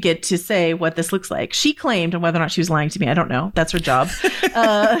Shang-Chi get to say what this looks like? She claimed, and whether or not she was lying to me, I don't know. That's her job.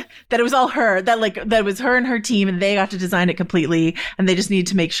 That it was all her. That was her and her team, and they got to design it completely, and they just needed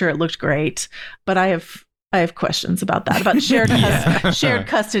to make sure it looked great. But I have questions about that, about shared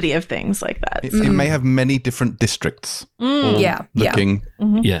custody of things like that. It may have many different districts. Looking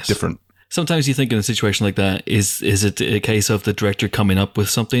different. Sometimes you think in a situation like that, is it a case of the director coming up with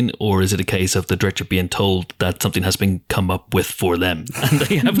something, or is it a case of the director being told that something has been come up with for them and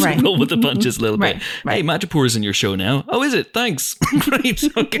they have to roll with the punches a little bit? Hey, Madripoor is in your show now. Oh, is it? Thanks. Great.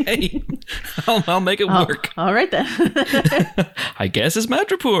 Okay. I'll make it work. All right then. I guess it's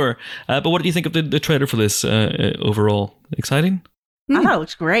Madripoor. But what do you think of the trailer for this overall? Exciting? I thought it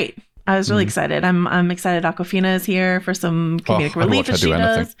looked great. I was really excited. I'm excited Awkwafina is here for some comedic relief as she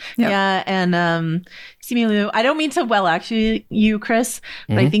does. Yeah, and Simu, I don't mean to actually you, Chris,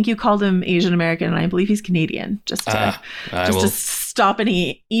 but I think you called him Asian American, and I believe he's Canadian. Just to stop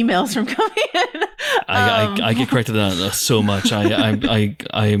any emails from coming in. I get corrected on that so much.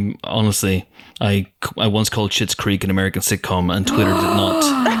 I'm honestly, I once called Schitt's Creek an American sitcom, and Twitter did not.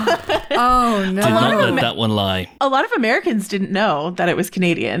 Oh no! Did not let that one lie. A lot of Americans didn't know that it was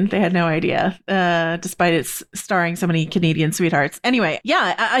Canadian. They had no idea, despite it starring so many Canadian sweethearts. Anyway,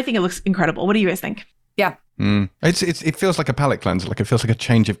 yeah, I think it looks incredible. What do you guys think? Yeah. It feels like a palate cleanser, like it feels like a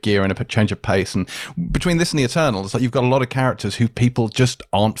change of gear and a change of pace. And between this and the Eternals, like you've got a lot of characters who people just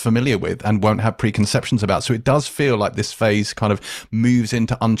aren't familiar with and won't have preconceptions about. So it does feel like this phase kind of moves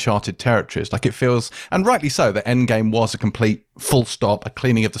into uncharted territories. Like it feels, and rightly so, that Endgame was a complete full stop, a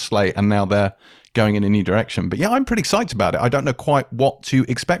cleaning of the slate, and now they're going in a new direction. But yeah, I'm pretty psyched about it. I don't know quite what to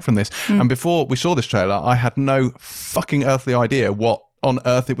expect from this. And before we saw this trailer, I had no fucking earthly idea what on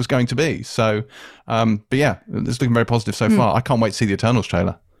earth it was going to be. So, but yeah, it's looking very positive so far. I can't wait to see the Eternals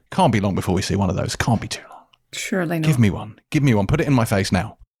trailer. Can't be long before we see one of those. Can't be too long. Surely not. Give me one. Put it in my face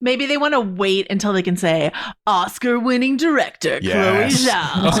now. Maybe they want to wait until they can say Oscar-winning director Chloe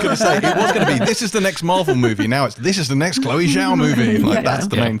Zhao. I was going to say, it was going to be, this is the next Marvel movie. Now this is the next Chloe Zhao movie. Like that's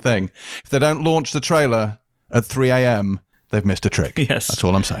the main thing. If they don't launch the trailer at 3 a.m., they've missed a trick. Yes. That's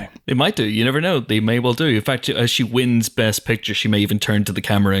all I'm saying. They might do. You never know. They may well do. In fact, as she wins Best Picture, she may even turn to the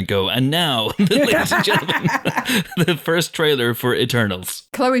camera and go, and now, ladies and gentlemen, the first trailer for Eternals.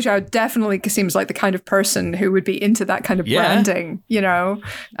 Chloe Zhao definitely seems like the kind of person who would be into that kind of branding, you know?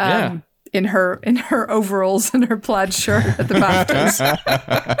 In her overalls and her plaid shirt at the BAFTAs.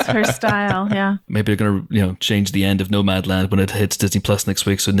 It's her style, yeah. Maybe they're going to, change the end of Nomadland when it hits Disney Plus next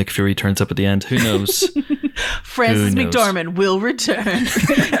week, so Nick Fury turns up at the end. Who knows? Frances McDormand will return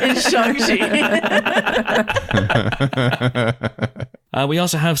in Shang-Chi. We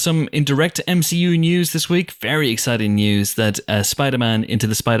also have some indirect MCU news this week. Very exciting news that Spider-Man Into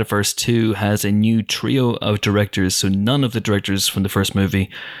the Spider-Verse 2 has a new trio of directors. So none of the directors from the first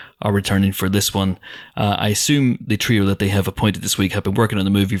movie are returning for this one. I assume the trio that they have appointed this week have been working on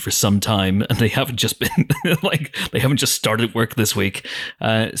the movie for some time, and they haven't just been they haven't just started work this week.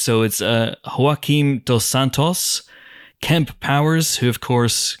 So it's Joaquim Dos Santos, Kemp Powers, who of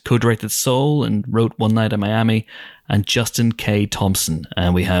course co-directed Soul and wrote One Night in Miami, and Justin K. Thompson.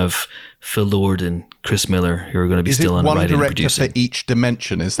 And we have Phil Lord and Chris Miller, who are going to be still on writing and producing. Is it one director for each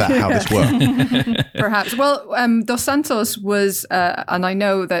dimension? Is that how this works? Perhaps. Well, Dos Santos was, and I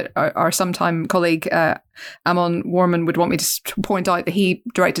know that our sometime colleague Amon Warman would want me to point out that he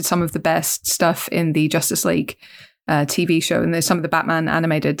directed some of the best stuff in the Justice League TV show, and there's some of the Batman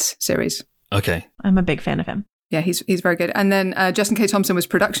animated series. Okay. I'm a big fan of him. Yeah, he's very good. And then Justin K. Thompson was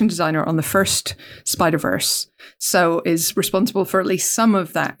production designer on the first Spider-Verse, so is responsible for at least some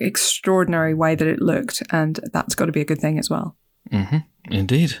of that extraordinary way that it looked, and that's got to be a good thing as well. Mm-hmm.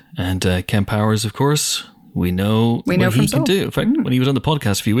 Indeed. And Ken Powers, of course, we know what he can do. In fact, when he was on the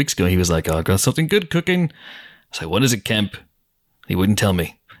podcast a few weeks ago, he was like, I've got something good cooking. I was like, what is it, Kemp? He wouldn't tell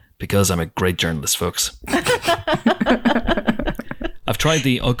me, because I'm a great journalist, folks. I've tried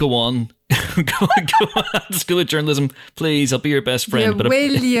the, go on, go on, school of journalism, please, I'll be your best friend. Go on.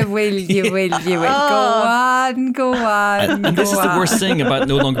 And this is the worst thing about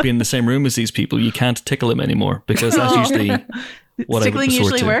no longer being in the same room as these people. You can't tickle them anymore, because that's usually what tickling I would resort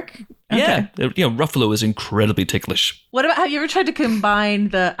usually to. Work? Yeah, Ruffalo is incredibly ticklish. What about, have you ever tried to combine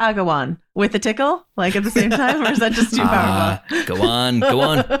the agawan with the tickle, like at the same time, or is that just too powerful? Go on.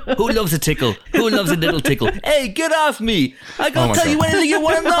 Who loves a tickle? Who loves a little tickle? Hey, get off me! I gotta tell you anything you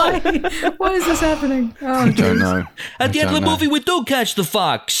want to know. Why is this happening? I don't know. At the end of the movie, we do catch the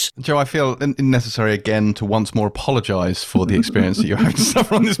fox. Joe, I feel necessary again to once more apologise for the experience that you're having to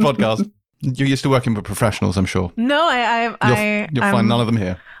suffer on this podcast. You're used to working with professionals, I'm sure. No, You'll find none of them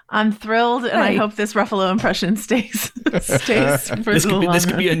here. I'm thrilled, and I hope this Ruffalo impression stays for this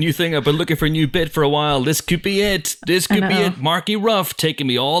could be a new thing. I've been looking for a new bit for a while. This could be it. Marky Ruff taking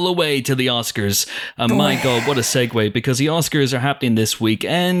me all the way to the Oscars. My God, what a segue, because the Oscars are happening this week,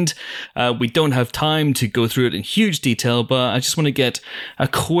 and we don't have time to go through it in huge detail, but I just want to get a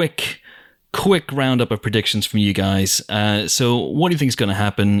quick roundup of predictions from you guys. So what do you think is going to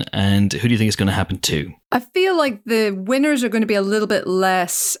happen, and who do you think is going to happen to? I feel like the winners are going to be a little bit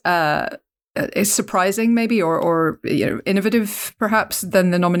less surprising, maybe, or innovative, perhaps,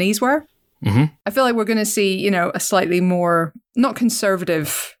 than the nominees were. Mm-hmm. I feel like we're going to see, a slightly more, not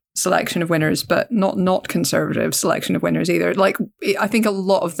conservative selection of winners, but not conservative selection of winners either. Like, I think a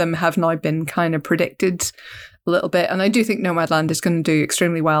lot of them have now been kind of predicted a little bit. And I do think Nomadland is going to do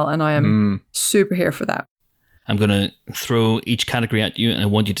extremely well, and I am super here for that. I'm going to throw each category at you, and I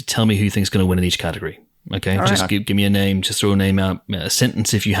want you to tell me who you think is going to win in each category. Okay? All just right. give me a name. Just throw a name out, a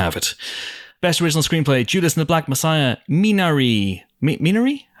sentence if you have it. Best Original Screenplay, Judas and the Black Messiah, Minari.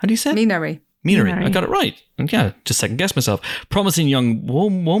 Minari? How do you say it? Minari. Minari. I got it right. Yeah, just second guess myself. Promising Young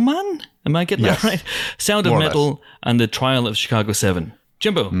Woman? Am I getting that right? Sound of Metal and The Trial of Chicago 7.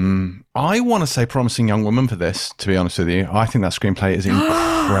 Jimbo. I want to say Promising Young Woman for this, to be honest with you. I think that screenplay is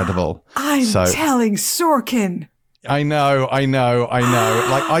incredible. I'm telling Sorkin. I know.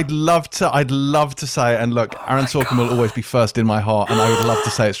 Like, I'd love to say it. And look, Aaron Sorkin will always be first in my heart. And I would love to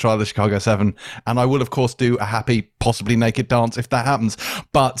say it's Trial of the Chicago 7. And I will, of course, do a happy, possibly naked dance if that happens.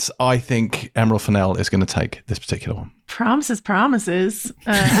 But I think Emerald Fennell is going to take this particular one. Promises. That's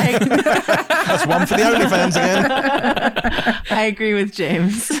one for the OnlyFans again. I agree with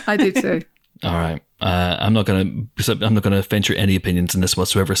James. I do too. All right. I'm not going to venture any opinions in this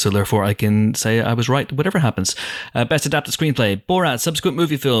whatsoever, so therefore I can say I was right, whatever happens. Best Adapted Screenplay, Borat, subsequent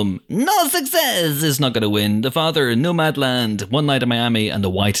movie film, no success, is not going to win. The Father, Nomadland, One Night in Miami, and The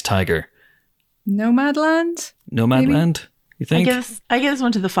White Tiger. Nomadland? Nomadland, you think? I give this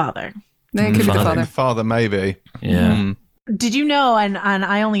one to The Father. No, it could be The Father. Father, maybe. Yeah. Did you know, and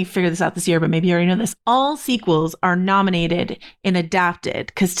I only figured this out this year, but maybe you already know this, all sequels are nominated in adapted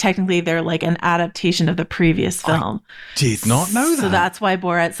because technically they're like an adaptation of the previous film. I did not know that. So that's why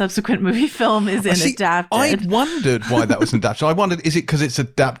Borat's subsequent movie film is adapted. I wondered why that was adapted. I wondered, is it because it's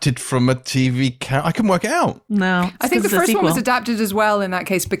adapted from a TV character? I couldn't work it out. No. I think the first one was adapted as well in that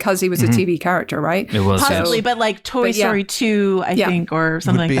case because he was a TV character, right? It was. Possibly, but like Toy Story 2, I think, or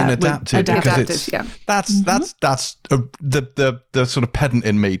something like that. Adapted. That's the sort of pedant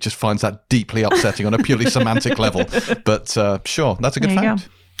in me just finds that deeply upsetting on a purely semantic level. But sure, that's a good fact.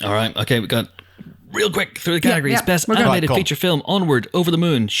 All right. Okay, we got real quick through the categories. Best animated feature film, Onward, Over the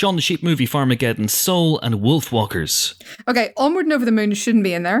Moon, Shaun the Sheep movie, Farmageddon, Soul, and Wolfwalkers. Okay, Onward and Over the Moon shouldn't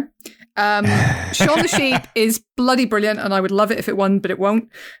be in there. Shaun the Sheep is bloody brilliant, and I would love it if it won, but it won't.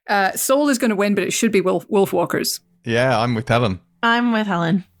 Soul is going to win, but it should be Wolfwalkers. Yeah, I'm with Helen. I'm with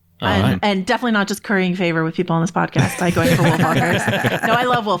Helen. And definitely not just currying favor with people on this podcast by going for Wolfwalkers. No, I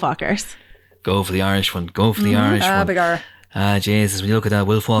love Wolfwalkers. Go for the Irish one. Go for the Irish one. Big R. Jesus, when you look at that,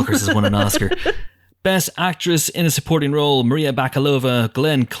 Wolfwalkers has won an Oscar. Best Actress in a Supporting Role, Maria Bakalova,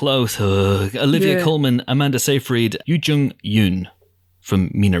 Glenn Close, Olivia Colman, Amanda Seyfried, Yoo Jung-yoon from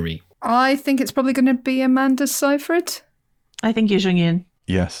Minari. I think it's probably going to be Amanda Seyfried. I think Yoo Jung-yoon.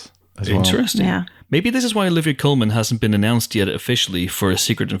 Yes. Interesting. Yeah. Maybe this is why Olivia Colman hasn't been announced yet officially for A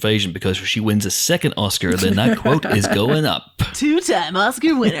Secret Invasion, because if she wins a second Oscar, then that quote is going up. 2-time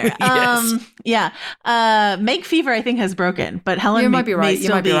Oscar winner. Yes. Make Fever, I think, has broken, but Helen might be right. may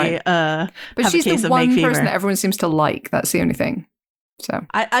still be but she's the one person that everyone seems to like. That's the only thing. So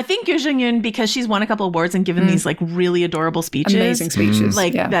I think Yoo Jung-yoon, because she's won a couple awards and given these like really adorable speeches, amazing speeches,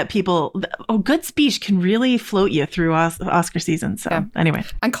 like that people, good speech can really float you through Oscar season. So anyway,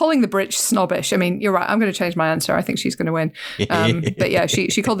 and calling the Brits snobbish. I mean, you're right. I'm going to change my answer. I think she's going to win. But yeah, she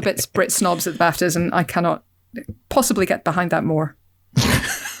called the Brits snobs at the BAFTAs, and I cannot possibly get behind that more.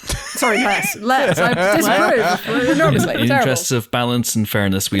 Sorry, less. I disapprove enormously. In interests of balance and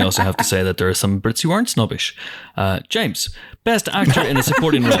fairness, we also have to say that there are some Brits who aren't snobbish. James, Best Actor in a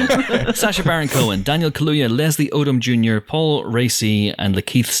Supporting Role, Sacha Baron Cohen, Daniel Kaluuya, Leslie Odom Jr., Paul Raci, and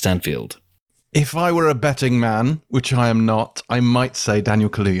Lakeith Stanfield. If I were a betting man, which I am not, I might say Daniel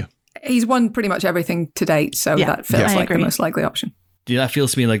Kaluuya. He's won pretty much everything to date, so that feels like the most likely option. Yeah, that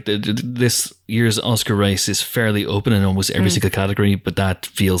feels to me like this year's Oscar race is fairly open in almost every single category, but that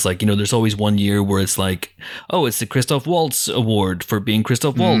feels like, there's always one year where it's like, oh, it's the Christoph Waltz Award for being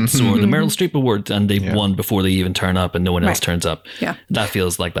Christoph Waltz, or the Meryl Streep Award, and they've won before they even turn up and no one else turns up. Yeah. That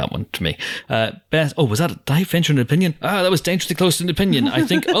feels like that one to me. Did I venture an opinion? That was dangerously close to an opinion. I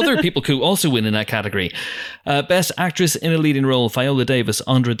think other people could also win in that category. Best Actress in a Leading Role, Viola Davis,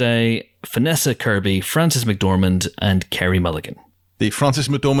 Andra Day, Vanessa Kirby, Frances McDormand, and Carey Mulligan. The Frances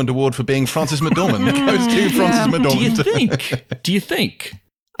McDormand Award for being Frances McDormand goes to Frances McDormand. Do you think?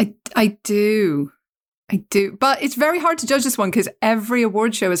 I do. But it's very hard to judge this one because every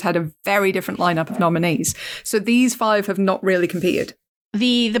award show has had a very different lineup of nominees. So these 5 have not really competed.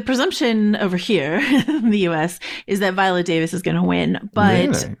 The presumption over here in the US is that Viola Davis is going to win.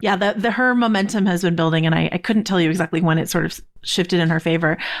 But her momentum has been building, and I couldn't tell you exactly when it sort of shifted in her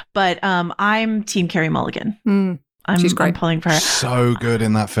favor. But I'm Team Carey Mulligan. She's great. I'm pulling for her. So good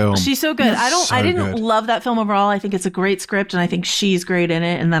in that film. She's so good. I didn't love that film overall. I think it's a great script, and I think she's great in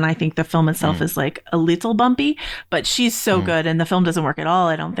it. And then I think the film itself is like a little bumpy, but she's so good, and the film doesn't work at all,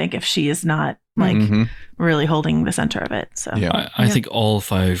 I don't think, if she is not like really holding the center of it. So I think all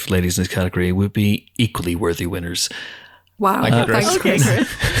 5 ladies in this category would be equally worthy winners. Wow. Thanks, okay, Chris.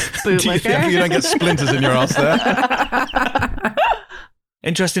 Bootlicker. You don't get splinters in your ass there.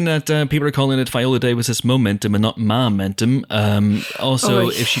 Interesting that people are calling it Viola Davis's momentum and not momentum. Also,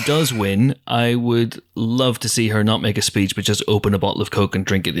 if she does win, I would love to see her not make a speech, but just open a bottle of Coke and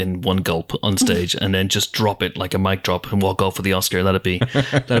drink it in one gulp on stage, and then just drop it like a mic drop and walk off with the Oscar. That'd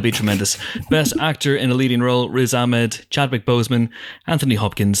be tremendous. Best actor in a leading role: Riz Ahmed, Chadwick Boseman, Anthony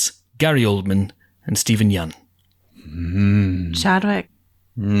Hopkins, Gary Oldman, and Stephen Yeun. Chadwick.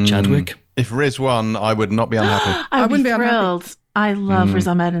 Chadwick. If Riz won, I would not be unhappy. I would wouldn't be be thrilled. unhappy. I love Riz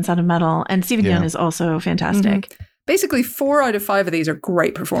Ahmed and Sound of Metal, and Stephen Yeun is also fantastic. Basically, 4 out of 5 of these are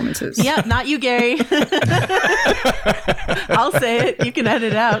great performances. Yeah, not you, Gary. I'll say it. You can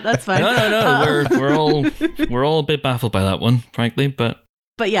edit it out. That's fine. No. We're all a bit baffled by that one, frankly. But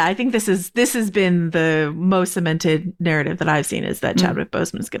yeah, I think this has been the most cemented narrative that I've seen, is that Chadwick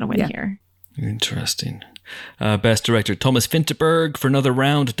Boseman is going to win here. Interesting. Best director: Thomas Vinterberg for Another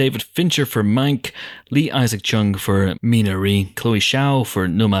Round, David Fincher for Mank, Lee Isaac Chung for Minari, Chloe Zhao for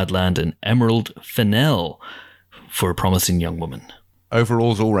Nomadland, and Emerald Fennell for Promising Young Woman.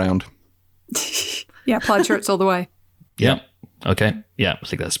 Overalls all round. Yeah, plaid shirts all the way. Yeah. Okay. Yeah, I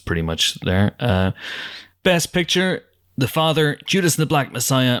think that's pretty much there. Best picture: The Father, Judas and the Black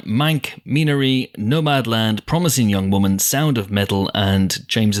Messiah, Mank, Minari, Nomadland, Promising Young Woman, Sound of Metal, and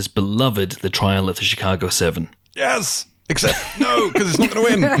James's beloved The Trial of the Chicago 7. Yes! Except, no, because it's not going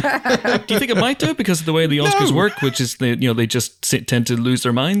to win. Do you think it might do because of the way the Oscars work, which is they just tend to lose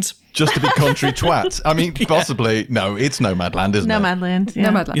their minds? Just to be contrary twats. I mean, possibly. No, it's Nomadland, isn't it? Nomadland. Yeah.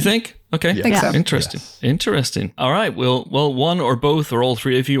 Nomadland. You think? Okay. Yeah. Think so. Interesting. Yes. Interesting. All right. Well, one or both or all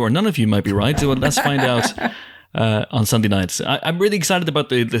 3 of you or none of you might be right. So let's find out on Sunday nights. I'm really excited about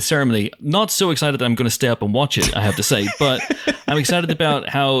the ceremony. Not so excited that I'm going to stay up and watch it, I have to say, but I'm excited about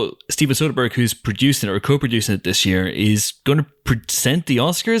how Steven Soderbergh, who's producing it or co-producing it this year, is going to present the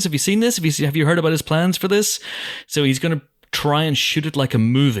Oscars. Have you seen this? Have you heard about his plans for this? So he's going to try and shoot it like a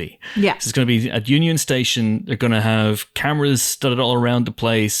movie. Yeah. So it's going to be at Union Station. They're going to have cameras studded all around the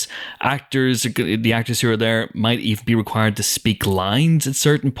place. The actors who are there might even be required to speak lines at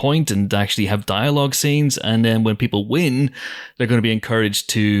certain point and actually have dialogue scenes. And then when people win, they're going to be encouraged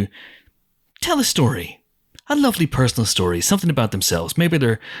to tell a story. A lovely personal story, something about themselves. Maybe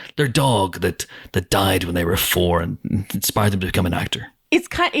their dog that died when they were 4 and inspired them to become an actor.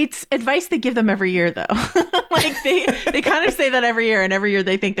 It's advice they give them every year, though. Like they kind of say that every year, and every year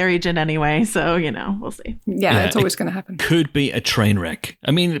they think they're agent anyway. So, we'll see. Yeah, it's always going to happen. Could be a train wreck.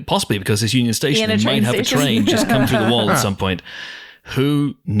 I mean, possibly because it's Union Station. They might have a train just come through the wall at some point.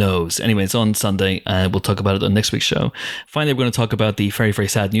 Who knows? Anyway, it's on Sunday, and we'll talk about it on next week's show. Finally, we're going to talk about the very, very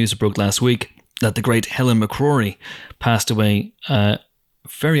sad news that broke last week, that the great Helen McCrory passed away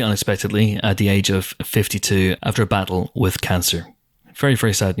very unexpectedly at the age of 52 after a battle with cancer. Very,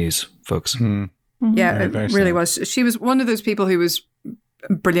 very sad news, folks. Yeah, Very, it very really sad. was. She was one of those people who was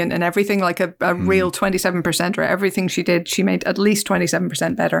brilliant in everything, like a real 27%, or everything she did, she made at least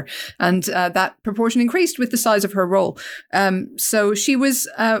 27% better. And that proportion increased with the size of her role. So she was,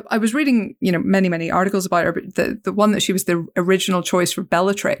 I was reading, many, many articles about her, but the one that she was the original choice for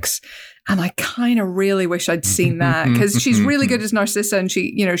Bellatrix. And I kind of really wish I'd seen that, because she's really good as Narcissa, and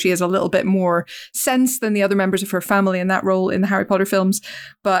she has a little bit more sense than the other members of her family in that role in the Harry Potter films.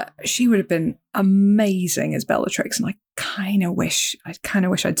 But she would have been amazing as Bellatrix, and I kind of wish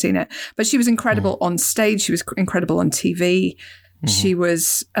I'd seen it. But she was incredible on stage. She was incredible on TV. She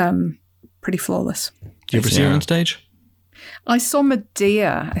was pretty flawless. Did you ever see her on stage? I saw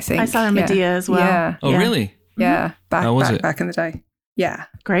Medea, I think. I saw her Medea as well. Yeah. Oh, really? Yeah. How was it? Back in the day. Yeah.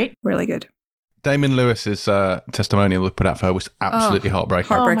 Great. Really good. Damon Lewis's testimonial we put out for her was absolutely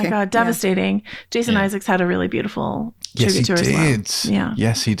heartbreaking. Oh my Heartbreaking. God, devastating. Jason Isaacs had a really beautiful tribute to her as well. Yeah.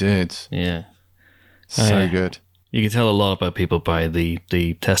 Yes, he did. Yeah. So good. You can tell a lot about people by the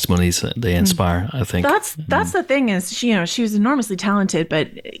testimonies that they inspire, I think. That's the thing is, she was enormously talented,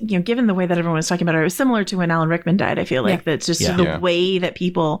 but given the way that everyone was talking about her, it was similar to when Alan Rickman died. I feel like that's just the way that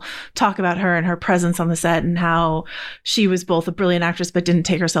people talk about her and her presence on the set, and how she was both a brilliant actress but didn't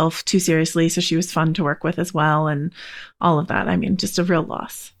take herself too seriously, so she was fun to work with as well, and all of that. I mean, just a real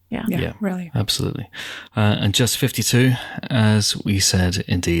loss. Yeah, really. Absolutely. And just 52, as we said,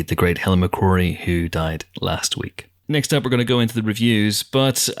 indeed, the great Helen McCrory, who died last week. next up, we're going to go into the reviews.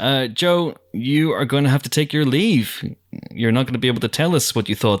 But Joe, you are going to have to take your leave. You're not going to be able to tell us what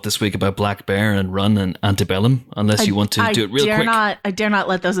you thought this week about Black Bear and Run and Antebellum, unless you want to do it real quick. I dare not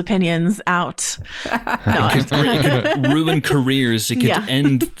let those opinions out. It could ruin careers. It could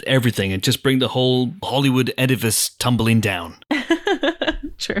end everything and just bring the whole Hollywood edifice tumbling down.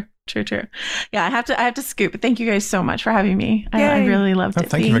 True. Yeah, I have to scoop. But thank you guys so much for having me. I really loved it.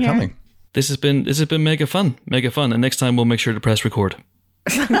 Thank you for coming. This has been mega fun. And next time we'll make sure to press record.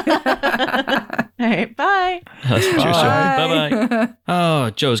 All right, bye. Cheers, Joe. Bye. Oh,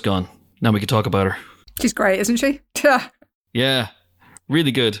 Joe's gone. Now we can talk about her. She's great, isn't she? Yeah,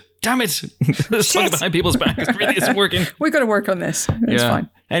 really good. Damn it! This talking behind people's backs really isn't working. We've got to work on this. It's fine.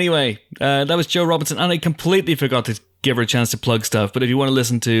 Anyway, that was Joe Robinson, and I completely forgot to give her a chance to plug stuff. But if you want to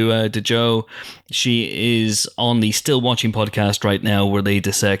listen to Joe, she is on the Still Watching podcast right now, where they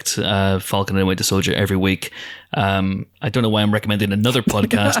dissect Falcon and Winter Soldier every week. I don't know why I'm recommending another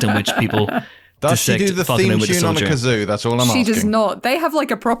podcast in which people does she do the Falcon theme tune on a kazoo? That's all I'm asking. She does not. They have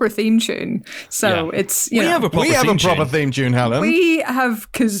like a proper theme tune. So it's, we have a proper theme tune, Helen. We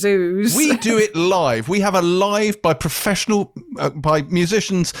have kazoos. We do it live. We have a live by professional, by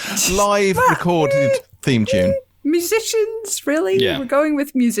musicians, live recorded theme tune. Musicians, really? Yeah. We're going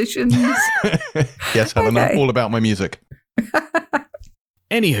with musicians. Yes, Helen, Okay. I'm all about my music.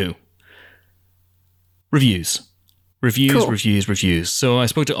 Anywho, reviews. Cool. Reviews. So I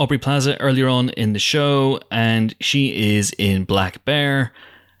spoke to Aubrey Plaza earlier on in the show, and she is in Black Bear.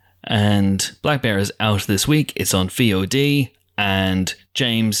 And Black Bear is out this week. It's on VOD, and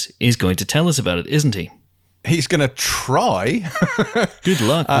James is going to tell us about it, isn't he? He's going to try. Good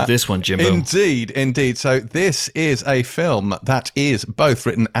luck with this one, Jimbo. Indeed. So this is a film that is both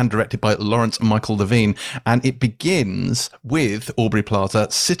written and directed by Lawrence Michael Levine, and it begins with Aubrey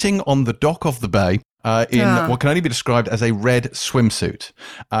Plaza sitting on the dock of the bay in what can only be described as a red swimsuit.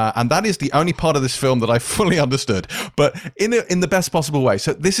 And that is the only part of this film that I fully understood, but in the best possible way.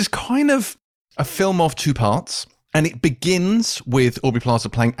 So this is kind of a film of two parts, and it begins with Aubrey Plaza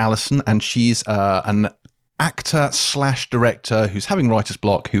playing Alison, and she's an actor / director who's having writer's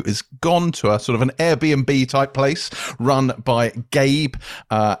block, who has gone to a sort of an Airbnb type place run by Gabe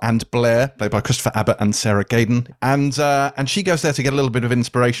and Blair, played by Christopher Abbott and Sarah Gaden, and she goes there to get a little bit of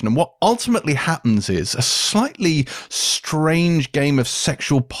inspiration. And what ultimately happens is a slightly strange game of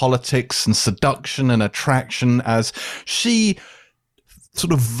sexual politics and seduction and attraction as she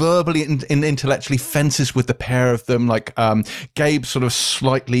sort of verbally and intellectually fences with the pair of them. Like Gabe's sort of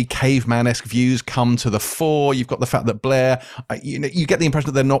slightly caveman-esque views come to the fore. You've got the fact that Blair, you get the impression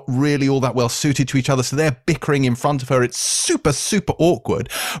that they're not really all that well suited to each other, so they're bickering in front of her. It's super, super awkward.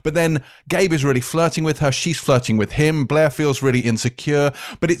 But then Gabe is really flirting with her. She's flirting with him. Blair feels really insecure.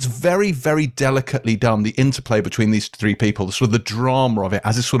 But it's very, very delicately done, the interplay between these three people, the sort of the drama of it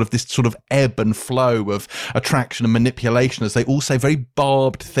as this sort of ebb and flow of attraction and manipulation, as they all say very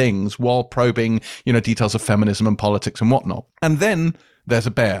barbed things while probing, details of feminism and politics and whatnot. And then there's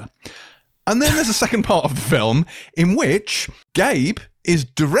a bear. And then there's a second part of the film in which Gabe is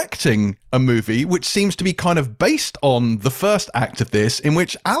directing a movie which seems to be kind of based on the first act of this, in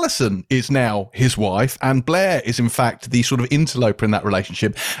which Alison is now his wife and Blair is in fact the sort of interloper in that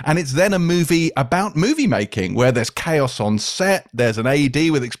relationship. And it's then a movie about movie making, where there's chaos on set, there's an AD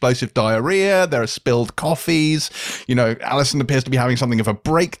with explosive diarrhea, there are spilled coffees, Alison appears to be having something of a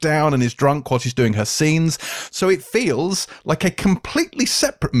breakdown and is drunk while she's doing her scenes. So it feels like a completely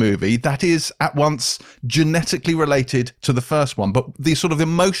separate movie that is at once genetically related to the first one, but the sort of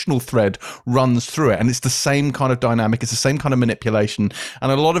emotional thread runs through it, and it's the same kind of dynamic, it's the same kind of manipulation,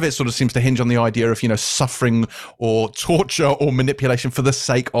 and a lot of it sort of seems to hinge on the idea of suffering or torture or manipulation for the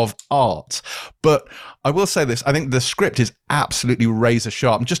sake of art. But I will say this, I think the script is absolutely razor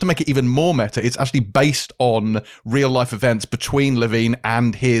sharp, and just to make it even more meta, it's actually based on real life events between Levine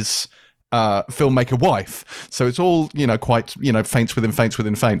and his filmmaker wife. So it's all, quite, feints within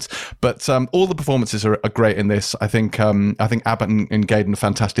feints. But all the performances are great in this. I think Abbott and Gaden are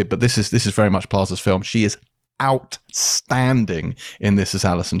fantastic, but this is very much Plaza's film. She is outstanding in this as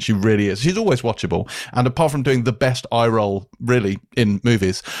Alison. She really is. She's always watchable. And apart from doing the best eye roll really in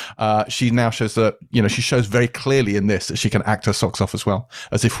movies, she now shows that, she shows very clearly in this that she can act her socks off as well,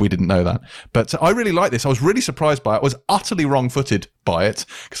 as if we didn't know that. But I really like this. I was really surprised by it. I was utterly wrong-footed by it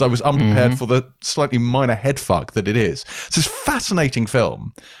because I was unprepared for the slightly minor head fuck that it is. It's this fascinating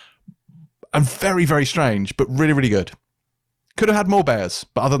film and very, very strange, but really, really good. Could have had more bears,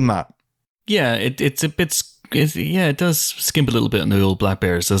 but other than that. Yeah, it's a bit... it does skimp a little bit on the old Black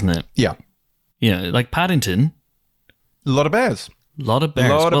Bears, doesn't it? Yeah. Yeah, like Paddington. A lot of bears. A lot of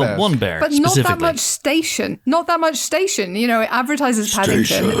bears. Bears. One bear, but not that much station. Not that much station. You know, it advertises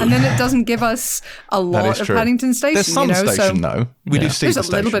Paddington, and then it doesn't give us a lot of Paddington Station. There's some station, though. We do see there's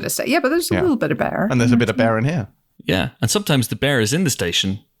a little bit of station. Yeah, but there's a little bit of bear. And there's a bit of bear in here. Yeah, and sometimes the bear is in the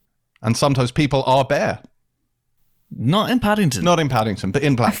station. And sometimes people are bear. Not in Paddington. Not in Paddington, but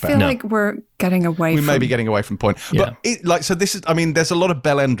in Black Bear. I feel like we're getting away We may be getting away from point. Yeah. But so this is, I mean, there's a lot of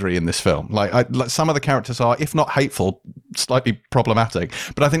bellendry in this film. Like some of the characters are, if not hateful, slightly problematic.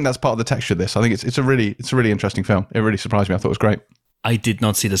 But I think that's part of the texture of this. I think it's a really interesting film. It really surprised me. I thought it was great. I did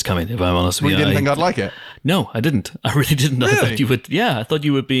not see this coming, if I'm honest with you. You didn't think I'd like it? No, I didn't. I really didn't. Really? I thought you would. Yeah, I thought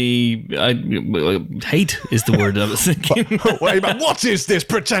you would be. Hate is the word I was thinking. What is this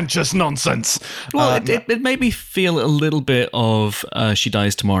pretentious nonsense? Well, it made me feel a little bit of She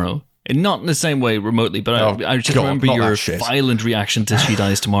Dies Tomorrow. And not in the same way remotely, but I just remember your violent reaction to She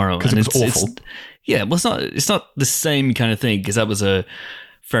Dies Tomorrow. Because it was awful. Well, it's not the same kind of thing, because that was a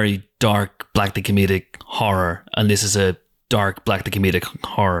very dark, blackly comedic horror, and this is a dark, blackly comedic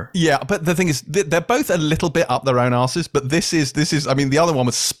horror. Yeah, but the thing is, they're both a little bit up their own asses, but this is, I mean, the other one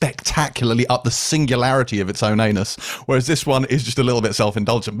was spectacularly up the singularity of its own anus, whereas this one is just a little bit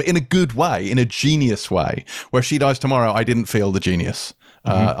self-indulgent, but in a good way, in a genius way. Where She Dies Tomorrow, I didn't feel the genius.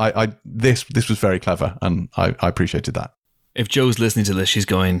 This was very clever, and I appreciated that. If Joe's listening to this, she's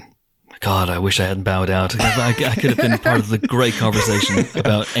going, God, I wish I hadn't bowed out. I could have been part of the great conversation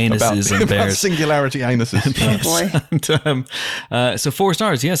about anuses and bears. About singularity anuses. Oh boy. So 4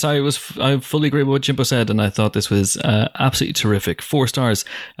 stars. Yes, I fully agree with what Jimbo said, and I thought this was absolutely terrific. 4 stars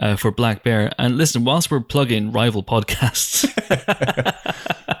for Black Bear. And listen, whilst we're plugging rival podcasts,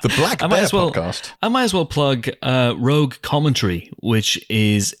 the Black Bear podcast. I might as well plug Rogue Commentary, which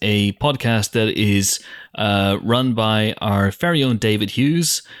is a podcast that is run by our very own David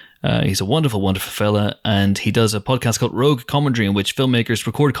Hughes. He's a wonderful, wonderful fella, and he does a podcast called Rogue Commentary, in which filmmakers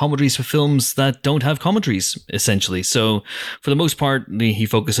record commentaries for films that don't have commentaries, essentially. So, for the most part, he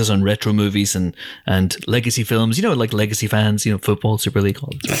focuses on retro movies and legacy films, you know, like legacy fans, you know, football, Super League, all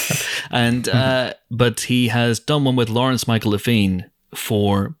that stuff. And, but he has done one with Lawrence Michael Lafine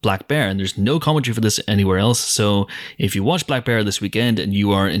for Black Bear, and there's no commentary for this anywhere else. So if you watch Black Bear this weekend and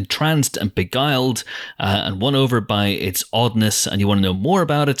you are entranced and beguiled and won over by its oddness, and you want to know more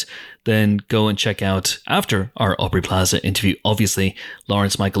about it, then go and check out, after our Aubrey Plaza interview, obviously,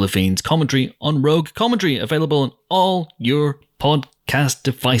 Lawrence Michael Lafine's commentary on Rogue Commentary, available on all your podcast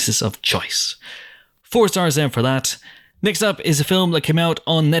devices of choice. 4 stars then for that. Next up is a film that came out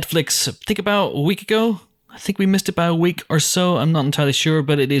on Netflix, I think about a week ago. I think we missed it by a week or so. I'm not entirely sure,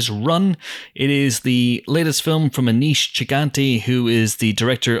 but it is Run. It is the latest film from Anish Chaganty, who is the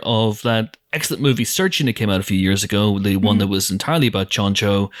director of that excellent movie Searching that came out a few years ago, the one that was entirely about John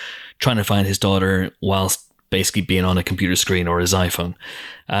Cho trying to find his daughter whilst basically being on a computer screen or his iPhone.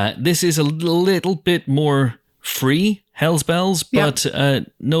 This is a little bit more free, Hell's Bells, but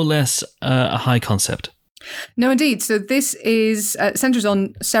no less a high concept. No, indeed. So this is centers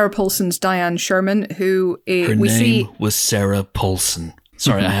on Sarah Paulson's Diane Sherman, who her name was Sarah Paulson.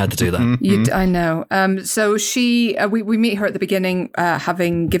 Sorry, I had to do that. I know. So she, we meet her at the beginning,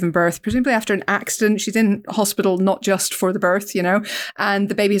 having given birth, presumably after an accident. She's in hospital, not just for the birth, you know, and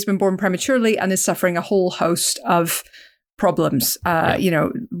the baby has been born prematurely and is suffering a whole host of problems, you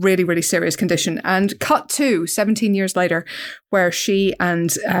know, really, really serious condition. And cut to 17 years later, where she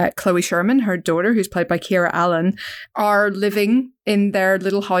and Chloe Sherman, her daughter, who's played by Kiera Allen, are living in their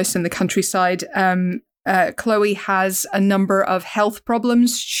little house in the countryside. Chloe has a number of health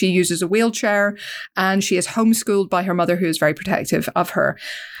problems. She uses a wheelchair, and she is homeschooled by her mother, who is very protective of her.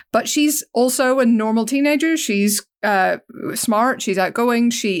 But she's also a normal teenager. She's smart. She's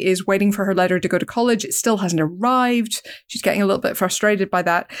outgoing. She is waiting for her letter to go to college. It still hasn't arrived. She's getting a little bit frustrated by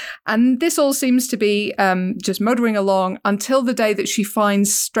that. And this all seems to be just motoring along until the day that she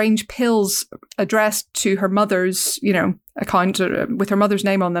finds strange pills addressed to her mother's, you know, account with her mother's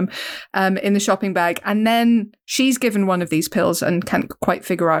name on them in the shopping bag. And then she's given one of these pills and can't quite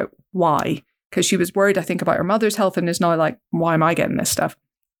figure out why, because she was worried, I think, about her mother's health and is now like, why am I getting this stuff?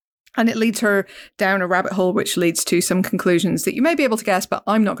 And it leads her down a rabbit hole, which leads to some conclusions that you may be able to guess, but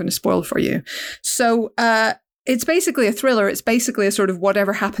I'm not going to spoil for you. So it's basically a thriller. It's basically a sort of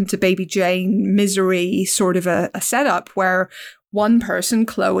whatever happened to Baby Jane misery sort of a setup where one person,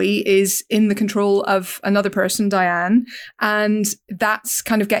 Chloe, is in the control of another person, Diane, and that's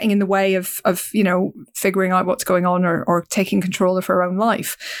kind of getting in the way of you know, figuring out what's going on or taking control of her own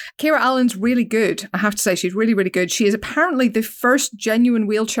life. Kiera Allen's really good. I have to say, she's really, really good. She is apparently the first genuine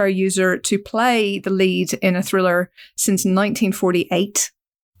wheelchair user to play the lead in a thriller since 1948.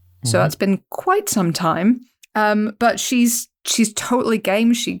 So that's been quite some time. But she's totally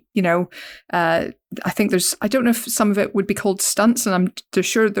game. She, I think I don't know if some of it would be called stunts, and I'm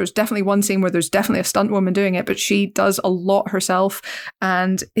sure there's definitely one scene where there's definitely a stunt woman doing it, but she does a lot herself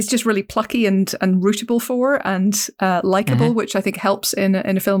and is just really plucky and rootable for and likable, which I think helps in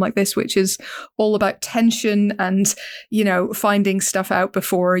a film like this, which is all about tension and, finding stuff out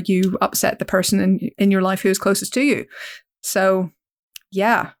before you upset the person in your life who is closest to you. So,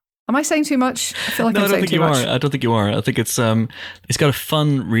 yeah. Am I saying too much? I feel like I'm saying too much. I don't think you are. I think it's got a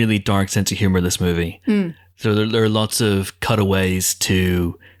fun, really dark sense of humor, this movie. So there are lots of cutaways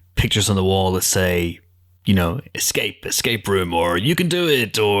to pictures on the wall that say, escape room, or you can do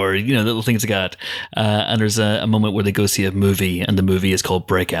it, or, little things like that. And there's a moment where they go see a movie, and the movie is called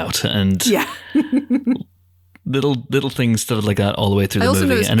Breakout. And yeah. Little things stuff like that all the way through the movie.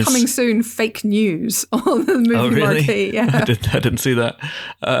 I also know it's coming soon fake news on the movie marquee. Yeah. I didn't see that.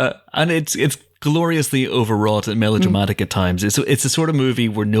 And it's gloriously overwrought and melodramatic at times. It's the sort of movie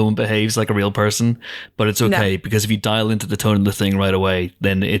where no one behaves like a real person, but it's okay because if you dial into the tone of the thing right away,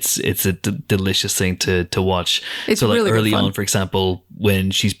 then it's a delicious thing to watch. It's so like really early fun. on, for example,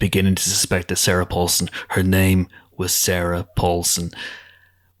 when she's beginning to suspect that Sarah Paulson, her name was Sarah Paulson.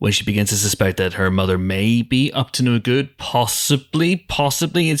 When she begins to suspect that her mother may be up to no good, possibly,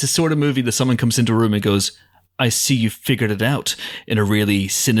 it's a sort of movie that someone comes into a room and goes, I see you figured it out, in a really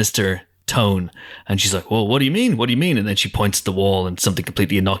sinister tone. And she's like, well, what do you mean? What do you mean? And then she points at the wall and something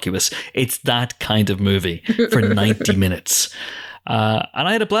completely innocuous. It's that kind of movie for 90 minutes. And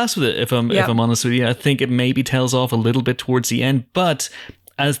I had a blast with it, if I'm honest with you. I think it maybe tails off a little bit towards the end, but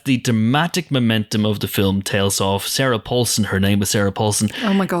as the dramatic momentum of the film tails off, Sarah Paulson, her name was Sarah Paulson,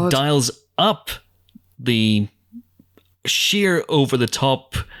 oh my God, dials up the sheer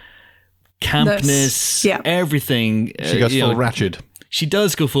over-the-top campness, everything. She goes full ratchet. She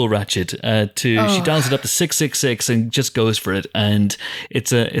does go full ratchet. She dials it up to 666 and just goes for it, and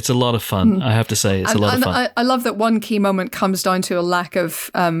it's a lot of fun. I have to say, it's a lot of fun. I love that one key moment comes down to a lack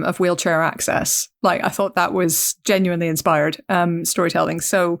of wheelchair access. Like, I thought that was genuinely inspired storytelling.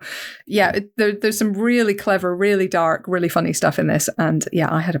 So, yeah, there's some really clever, really dark, really funny stuff in this, and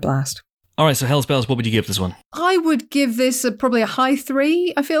yeah, I had a blast. All right, so Hell's Bells, what would you give this one? I would give this probably a high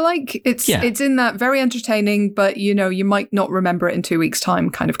 3, I feel like. It's in that very entertaining, but, you might not remember it in 2 weeks' time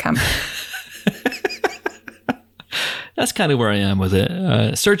kind of camp. That's kind of where I am with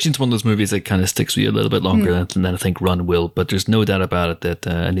it. Searching's one of those movies that kind of sticks with you a little bit longer than I think Run will, but there's no doubt about it that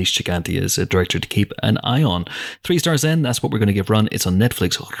Anish Chaganty is a director to keep an eye on. 3 stars in, that's what we're going to give Run. It's on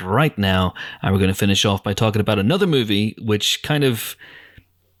Netflix right now, and we're going to finish off by talking about another movie which kind of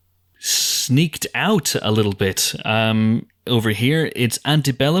sneaked out a little bit over here. It's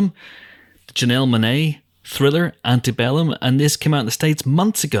Antebellum, the Janelle Monáe thriller Antebellum, and this came out in the States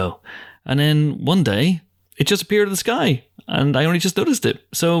months ago, and then one day it just appeared in the sky and I only just noticed it.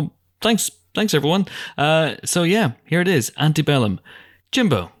 So thanks everyone. So yeah, here it is, Antebellum.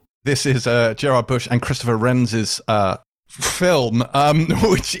 Jimbo. This is Gerard Bush and Christopher Wrenz's film,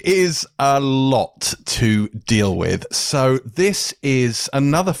 which is a lot to deal with. So this is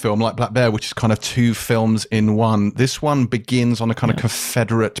another film like Black Bear, which is kind of 2 films in one. This one begins on a kind of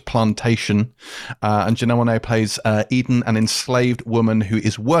Confederate plantation, and Janelle Monáe plays Eden, an enslaved woman who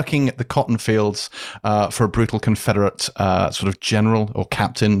is working at the cotton fields for a brutal Confederate sort of general or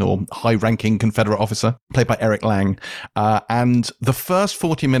captain or high-ranking Confederate officer, played by Eric Lang. And the first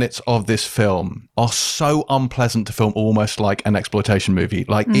 40 minutes of this film are so unpleasant to film, almost like an exploitation movie.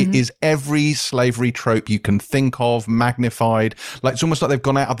 Like, it is every slavery trope you can think of magnified. Like, it's almost like they've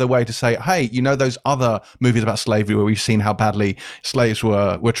gone out of their way to say, hey, those other movies about slavery where we've seen how badly slaves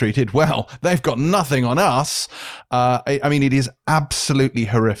were treated, well, they've got nothing on us. I mean, it is absolutely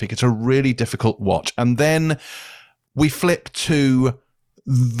horrific. It's a really difficult watch. And then we flip to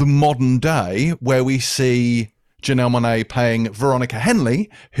the modern day where we see Janelle Monáe playing Veronica Henley,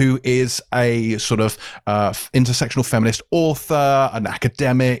 who is a sort of intersectional feminist author, an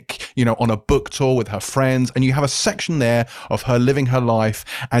academic, on a book tour with her friends. And you have a section there of her living her life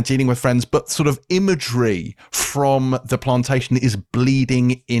and dealing with friends, but sort of imagery from the plantation is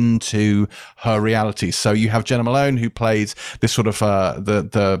bleeding into her reality. So you have Jenna Malone, who plays this sort of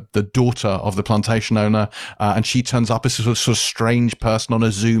the daughter of the plantation owner, and she turns up as a sort of strange person on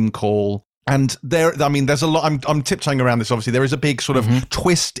a Zoom call. And there's a lot. I'm tiptoeing around this. Obviously, there is a big sort of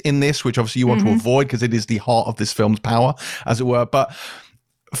twist in this, which obviously you want to avoid because it is the heart of this film's power, as it were. But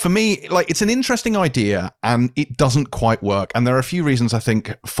for me, like, it's an interesting idea and it doesn't quite work. And there are a few reasons, I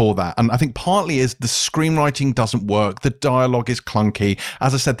think, for that. And I think partly is the screenwriting doesn't work. The dialogue is clunky.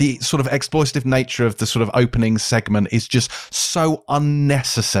 As I said, the sort of exploitative nature of the sort of opening segment is just so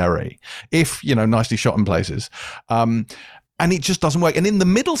unnecessary, if, nicely shot in places. And it just doesn't work. And in the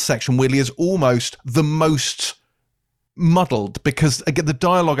middle section, weirdly, is almost the most muddled, because again the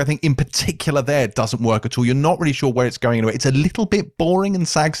dialogue, I think in particular there, doesn't work at all. You're not really sure where it's going anyway. It's a little bit boring and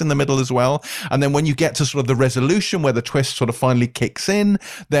sags in the middle as well. And then when you get to sort of the resolution where the twist sort of finally kicks in,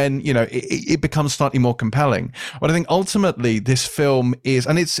 then it becomes slightly more compelling. But I think ultimately this film is,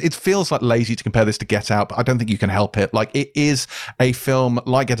 and it feels like lazy to compare this to Get Out, but I don't think you can help it. Like, it is a film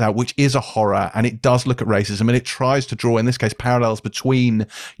like Get Out, which is a horror, and it does look at racism, and it tries to draw, in this case, parallels between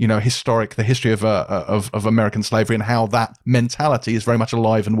the history of American slavery and how that mentality is very much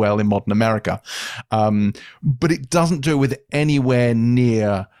alive and well in modern America. But it doesn't do it with anywhere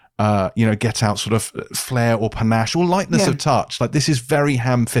near Get Out sort of flair or panache or lightness of touch. Like, this is very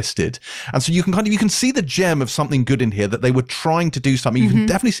ham-fisted. And so you can see the gem of something good in here, that they were trying to do something. You can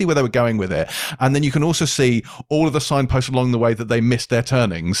definitely see where they were going with it. And then you can also see all of the signposts along the way that they missed their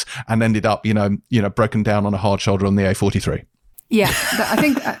turnings and ended up, broken down on a hard shoulder on the A43. Yeah,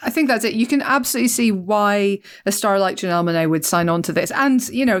 I think that's it. You can absolutely see why a star like Janelle Monáe would sign on to this. And,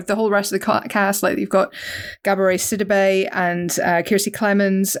 the whole rest of the cast, like you've got Gabourey Sidibe and Kiersey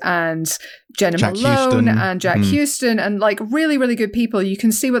Clemons and Jenna Malone and Jack Huston, and like really, really good people. You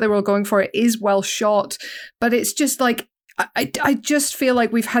can see what they were all going for. It is well shot, but it's just like, I just feel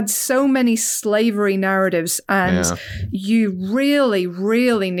like we've had so many slavery narratives, and you really,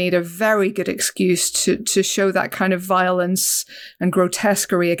 really need a very good excuse to show that kind of violence and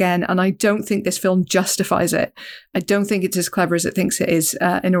grotesquerie again. And I don't think this film justifies it. I don't think it's as clever as it thinks it is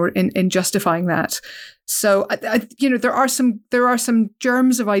in justifying that. So, there are some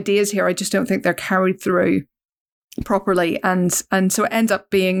germs of ideas here. I just don't think they're carried through properly, and so it ends up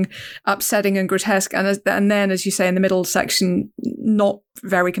being upsetting and grotesque, and then, as you say, in the middle section, not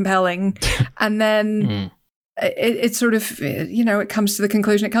very compelling, and then it sort of it comes to the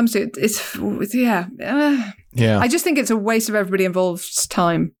conclusion it comes to. I just think it's a waste of everybody involved's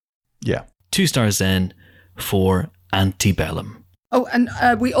time. 2 stars then for Antebellum. Oh, and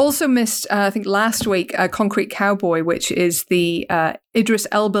we also missed, I think last week, Concrete Cowboy, which is the Idris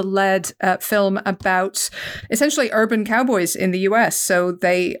Elba-led film about essentially urban cowboys in the US. So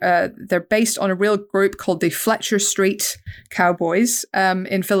they're based on a real group called the Fletcher Street Cowboys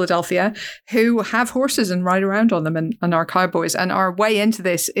in Philadelphia, who have horses and ride around on them and are cowboys. And our way into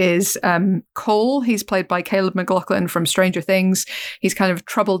this is Cole. He's played by Caleb McLaughlin from Stranger Things. He's kind of a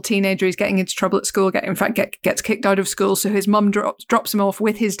troubled teenager. He's getting into trouble at school, gets kicked out of school. So his mum drops him off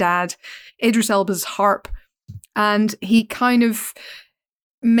with his dad, Idris Elba's harp, and he kind of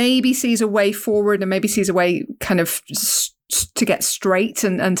maybe sees a way forward and maybe sees a way kind of to get straight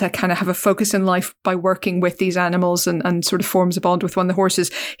and to kind of have a focus in life by working with these animals and sort of forms a bond with one of the horses.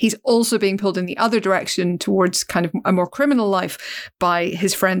 He's also being pulled in the other direction towards kind of a more criminal life by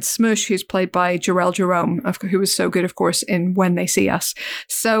his friend Smush, who's played by Jarrell Jerome, who was so good, of course, in When They See Us.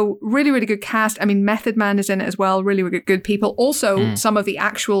 So really, really good cast. I mean, Method Man is in it as well. Really, really good people. Also, some of the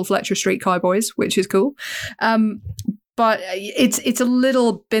actual Fletcher Street Cowboys, which is cool. But it's a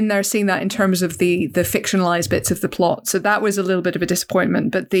little been there, seeing that in terms of the fictionalized bits of the plot. So that was a little bit of a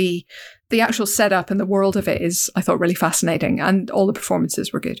disappointment. But the actual setup and the world of it is, I thought, really fascinating. And all the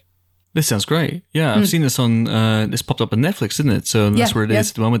performances were good. This sounds great. Yeah, I've seen this on, this popped up on Netflix, didn't it? So that's where it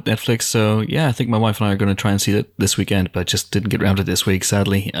is at the moment, Netflix. So yeah, I think my wife and I are going to try and see it this weekend, but just didn't get around to it this week,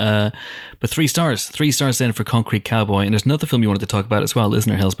 sadly. But 3 stars. 3 stars then for Concrete Cowboy. And there's another film you wanted to talk about as well, isn't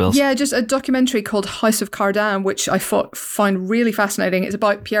there, Hellsbells? Yeah, just a documentary called House of Cardin, which I find really fascinating. It's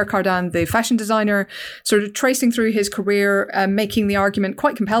about Pierre Cardin, the fashion designer, sort of tracing through his career, making the argument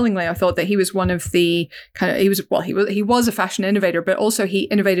quite compellingly, I thought, that he was one of the he was a fashion innovator, but also he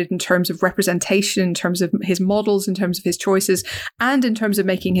innovated in terms of representation, in terms of his models, in terms of his choices, and in terms of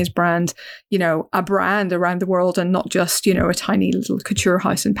making his brand, a brand around the world and not just, a tiny little couture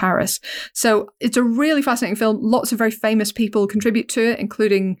house in Paris. So it's a really fascinating film. Lots of very famous people contribute to it,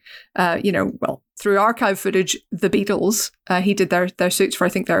 including, through archive footage, the Beatles. He did their suits for, I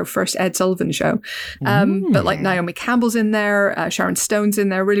think, their first Ed Sullivan show. But like Naomi Campbell's in there, Sharon Stone's in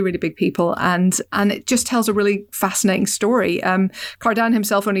there, really, really big people. And it just tells a really fascinating story. Cardin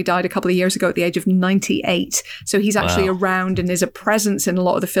himself only died a couple of years ago at the age of 98. So he's actually around and is a presence in a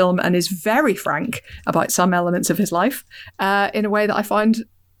lot of the film and is very frank about some elements of his life in a way that I find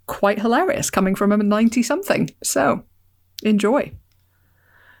quite hilarious coming from a 90-something. So enjoy.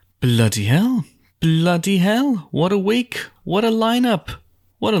 Bloody hell. Bloody hell. What a week. What a lineup.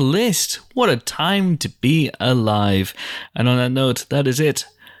 What a list. What a time to be alive. And on that note, that is it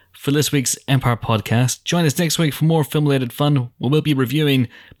for this week's Empire podcast. Join us next week for more film-related fun. We'll be reviewing,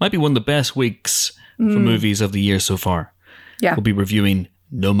 might be one of the best weeks for movies of the year so far. Yeah. We'll be reviewing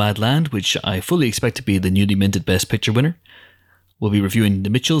Nomadland, which I fully expect to be the newly minted Best Picture winner. We'll be reviewing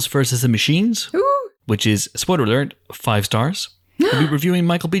The Mitchells versus the Machines, which is, spoiler alert, 5 stars. We'll be reviewing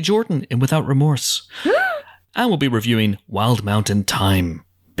Michael B. Jordan in Without Remorse. And we'll be reviewing Wild Mountain Thyme.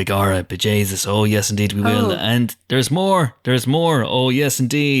 Begara, bejesus, oh yes indeed we will. And there's more, oh yes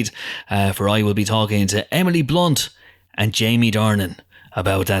indeed. For I will be talking to Emily Blunt and Jamie Dornan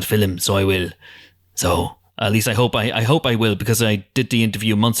about that film, so I will. So, at least I hope I will, because I did the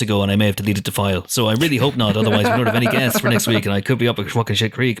interview months ago and I may have deleted the file. So I really hope not, otherwise we don't have any guests for next week and I could be up at fucking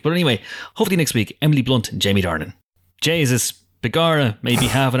shit creek. But anyway, hopefully next week, Emily Blunt and Jamie Dornan. Jesus, Begara, maybe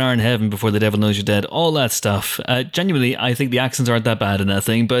half an hour in heaven before the devil knows you're dead. All that stuff. Genuinely, I think the accents aren't that bad in that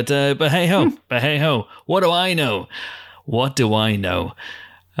thing. But hey ho. What do I know?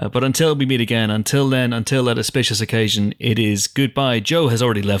 But until we meet again, until then, until that auspicious occasion, it is goodbye. Jo has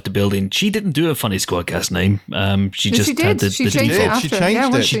already left the building. She didn't do a Funny Squadcast name. She just had the She changed default. it She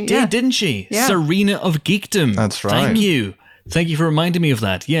changed it. She did, didn't she? Yeah. Serena of Geekdom. That's right. Thank you for reminding me of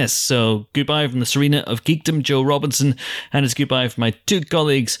that. Yes, so goodbye from the Serena of Geekdom, Jo Robinson, and it's goodbye from my 2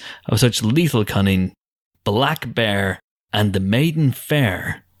 colleagues of such lethal cunning, Black Bear and the Maiden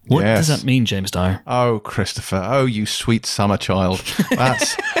Fair. What does that mean, James Dyer? Oh, Christopher. Oh, you sweet summer child.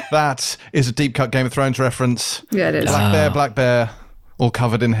 That is a deep cut Game of Thrones reference. Yeah, it is. Black Bear, all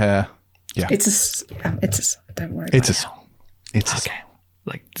covered in hair. Yeah. It's a don't worry. It's a song. It's okay.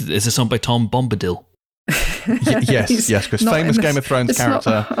 Like, is a song by Tom Bombadil? Yes, Chris. Famous Game of Thrones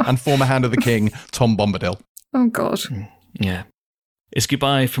character and former Hand of the King, Tom Bombadil. Oh, God. Yeah. It's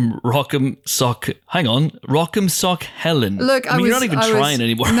goodbye from Rock'em Sock. Hang on, Rock'em Sock Helen. Look, you're not even trying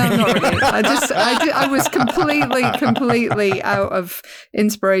anymore. No, not really. I was completely out of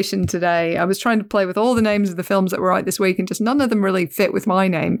inspiration today. I was trying to play with all the names of the films that were out this week, and just none of them really fit with my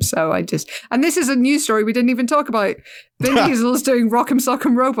name. So and this is a news story we didn't even talk about. Vin Diesel's doing Rock'em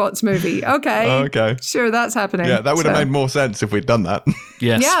Sock'em Robots movie. Okay, sure, that's happening. Yeah, that would have made more sense if we'd done that.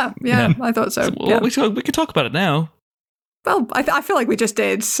 Yes. Yeah, I thought so. Well, we could talk about it now. Well, I feel like we just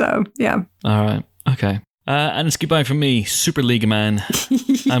did, so yeah. All right, okay. And it's goodbye from me, Super League Man.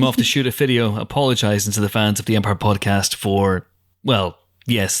 I'm off to shoot a video apologising to the fans of the Empire podcast for, well,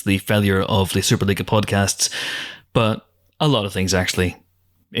 yes, the failure of the Super League of podcasts, but a lot of things, actually.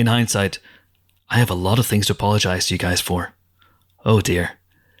 In hindsight, I have a lot of things to apologise to you guys for. Oh dear.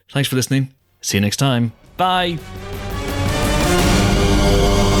 Thanks for listening. See you next time. Bye.